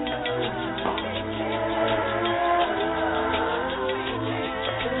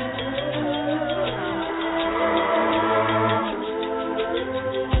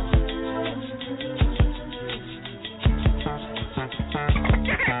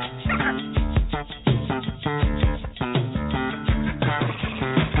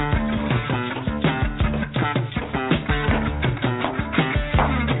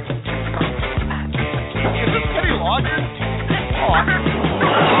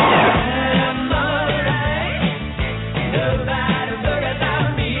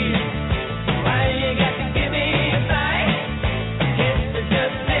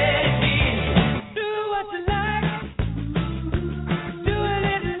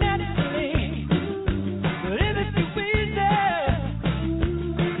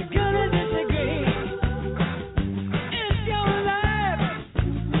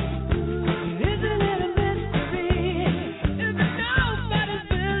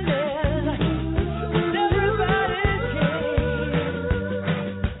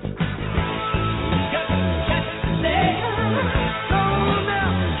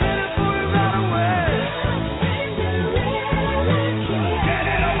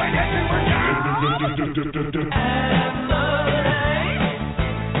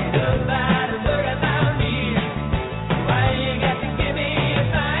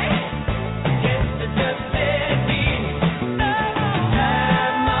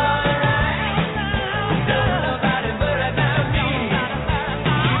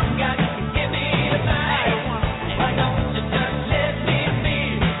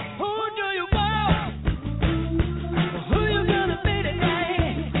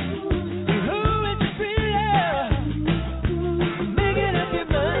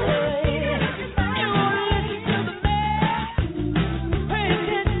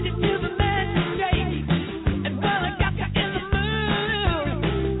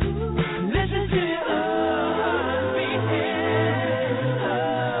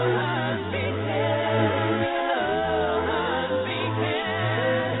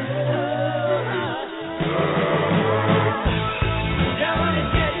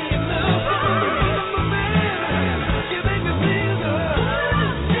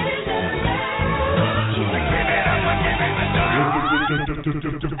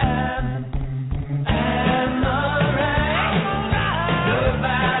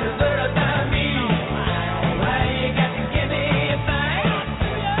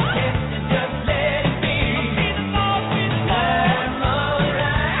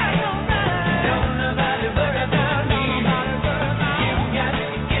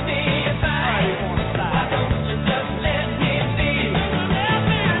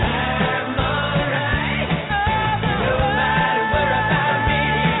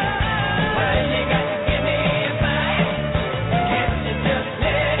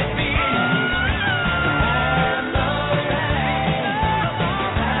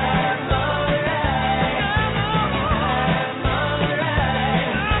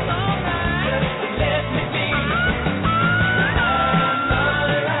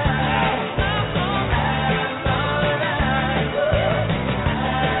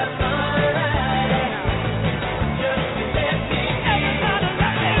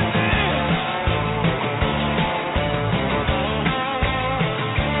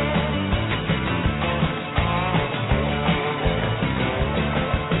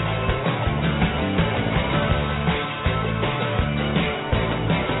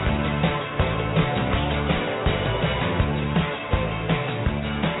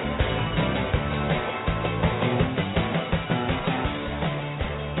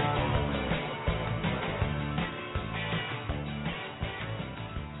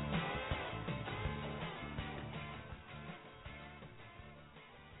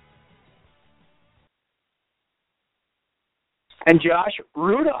 And Josh,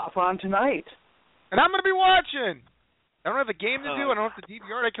 Rudolph on tonight. And I'm going to be watching. I don't have a game to do. I don't have to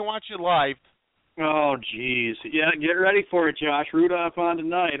DVR it. I can watch it live. Oh, jeez. Yeah, get ready for it, Josh. Rudolph on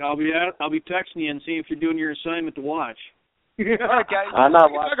tonight. I'll be texting you and see if you're doing your assignment to watch. All right, guys. I'm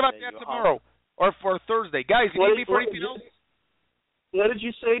not we can talk about that tomorrow or for Thursday. Guys, you need me for anything else? What did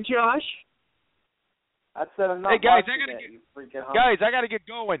you say, Josh? I said enough. Hey guys, I gotta get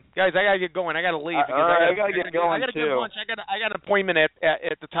going. Guys, I gotta get going. I gotta leave. All right, I gotta get going too. Get lunch. I got an appointment at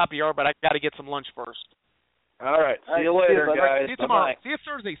the top of the hour, but I gotta get some lunch first. All right. See you later, guys. See you tomorrow. Bye-bye. See you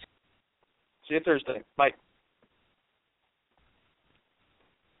Thursday. See you Thursday. Bye.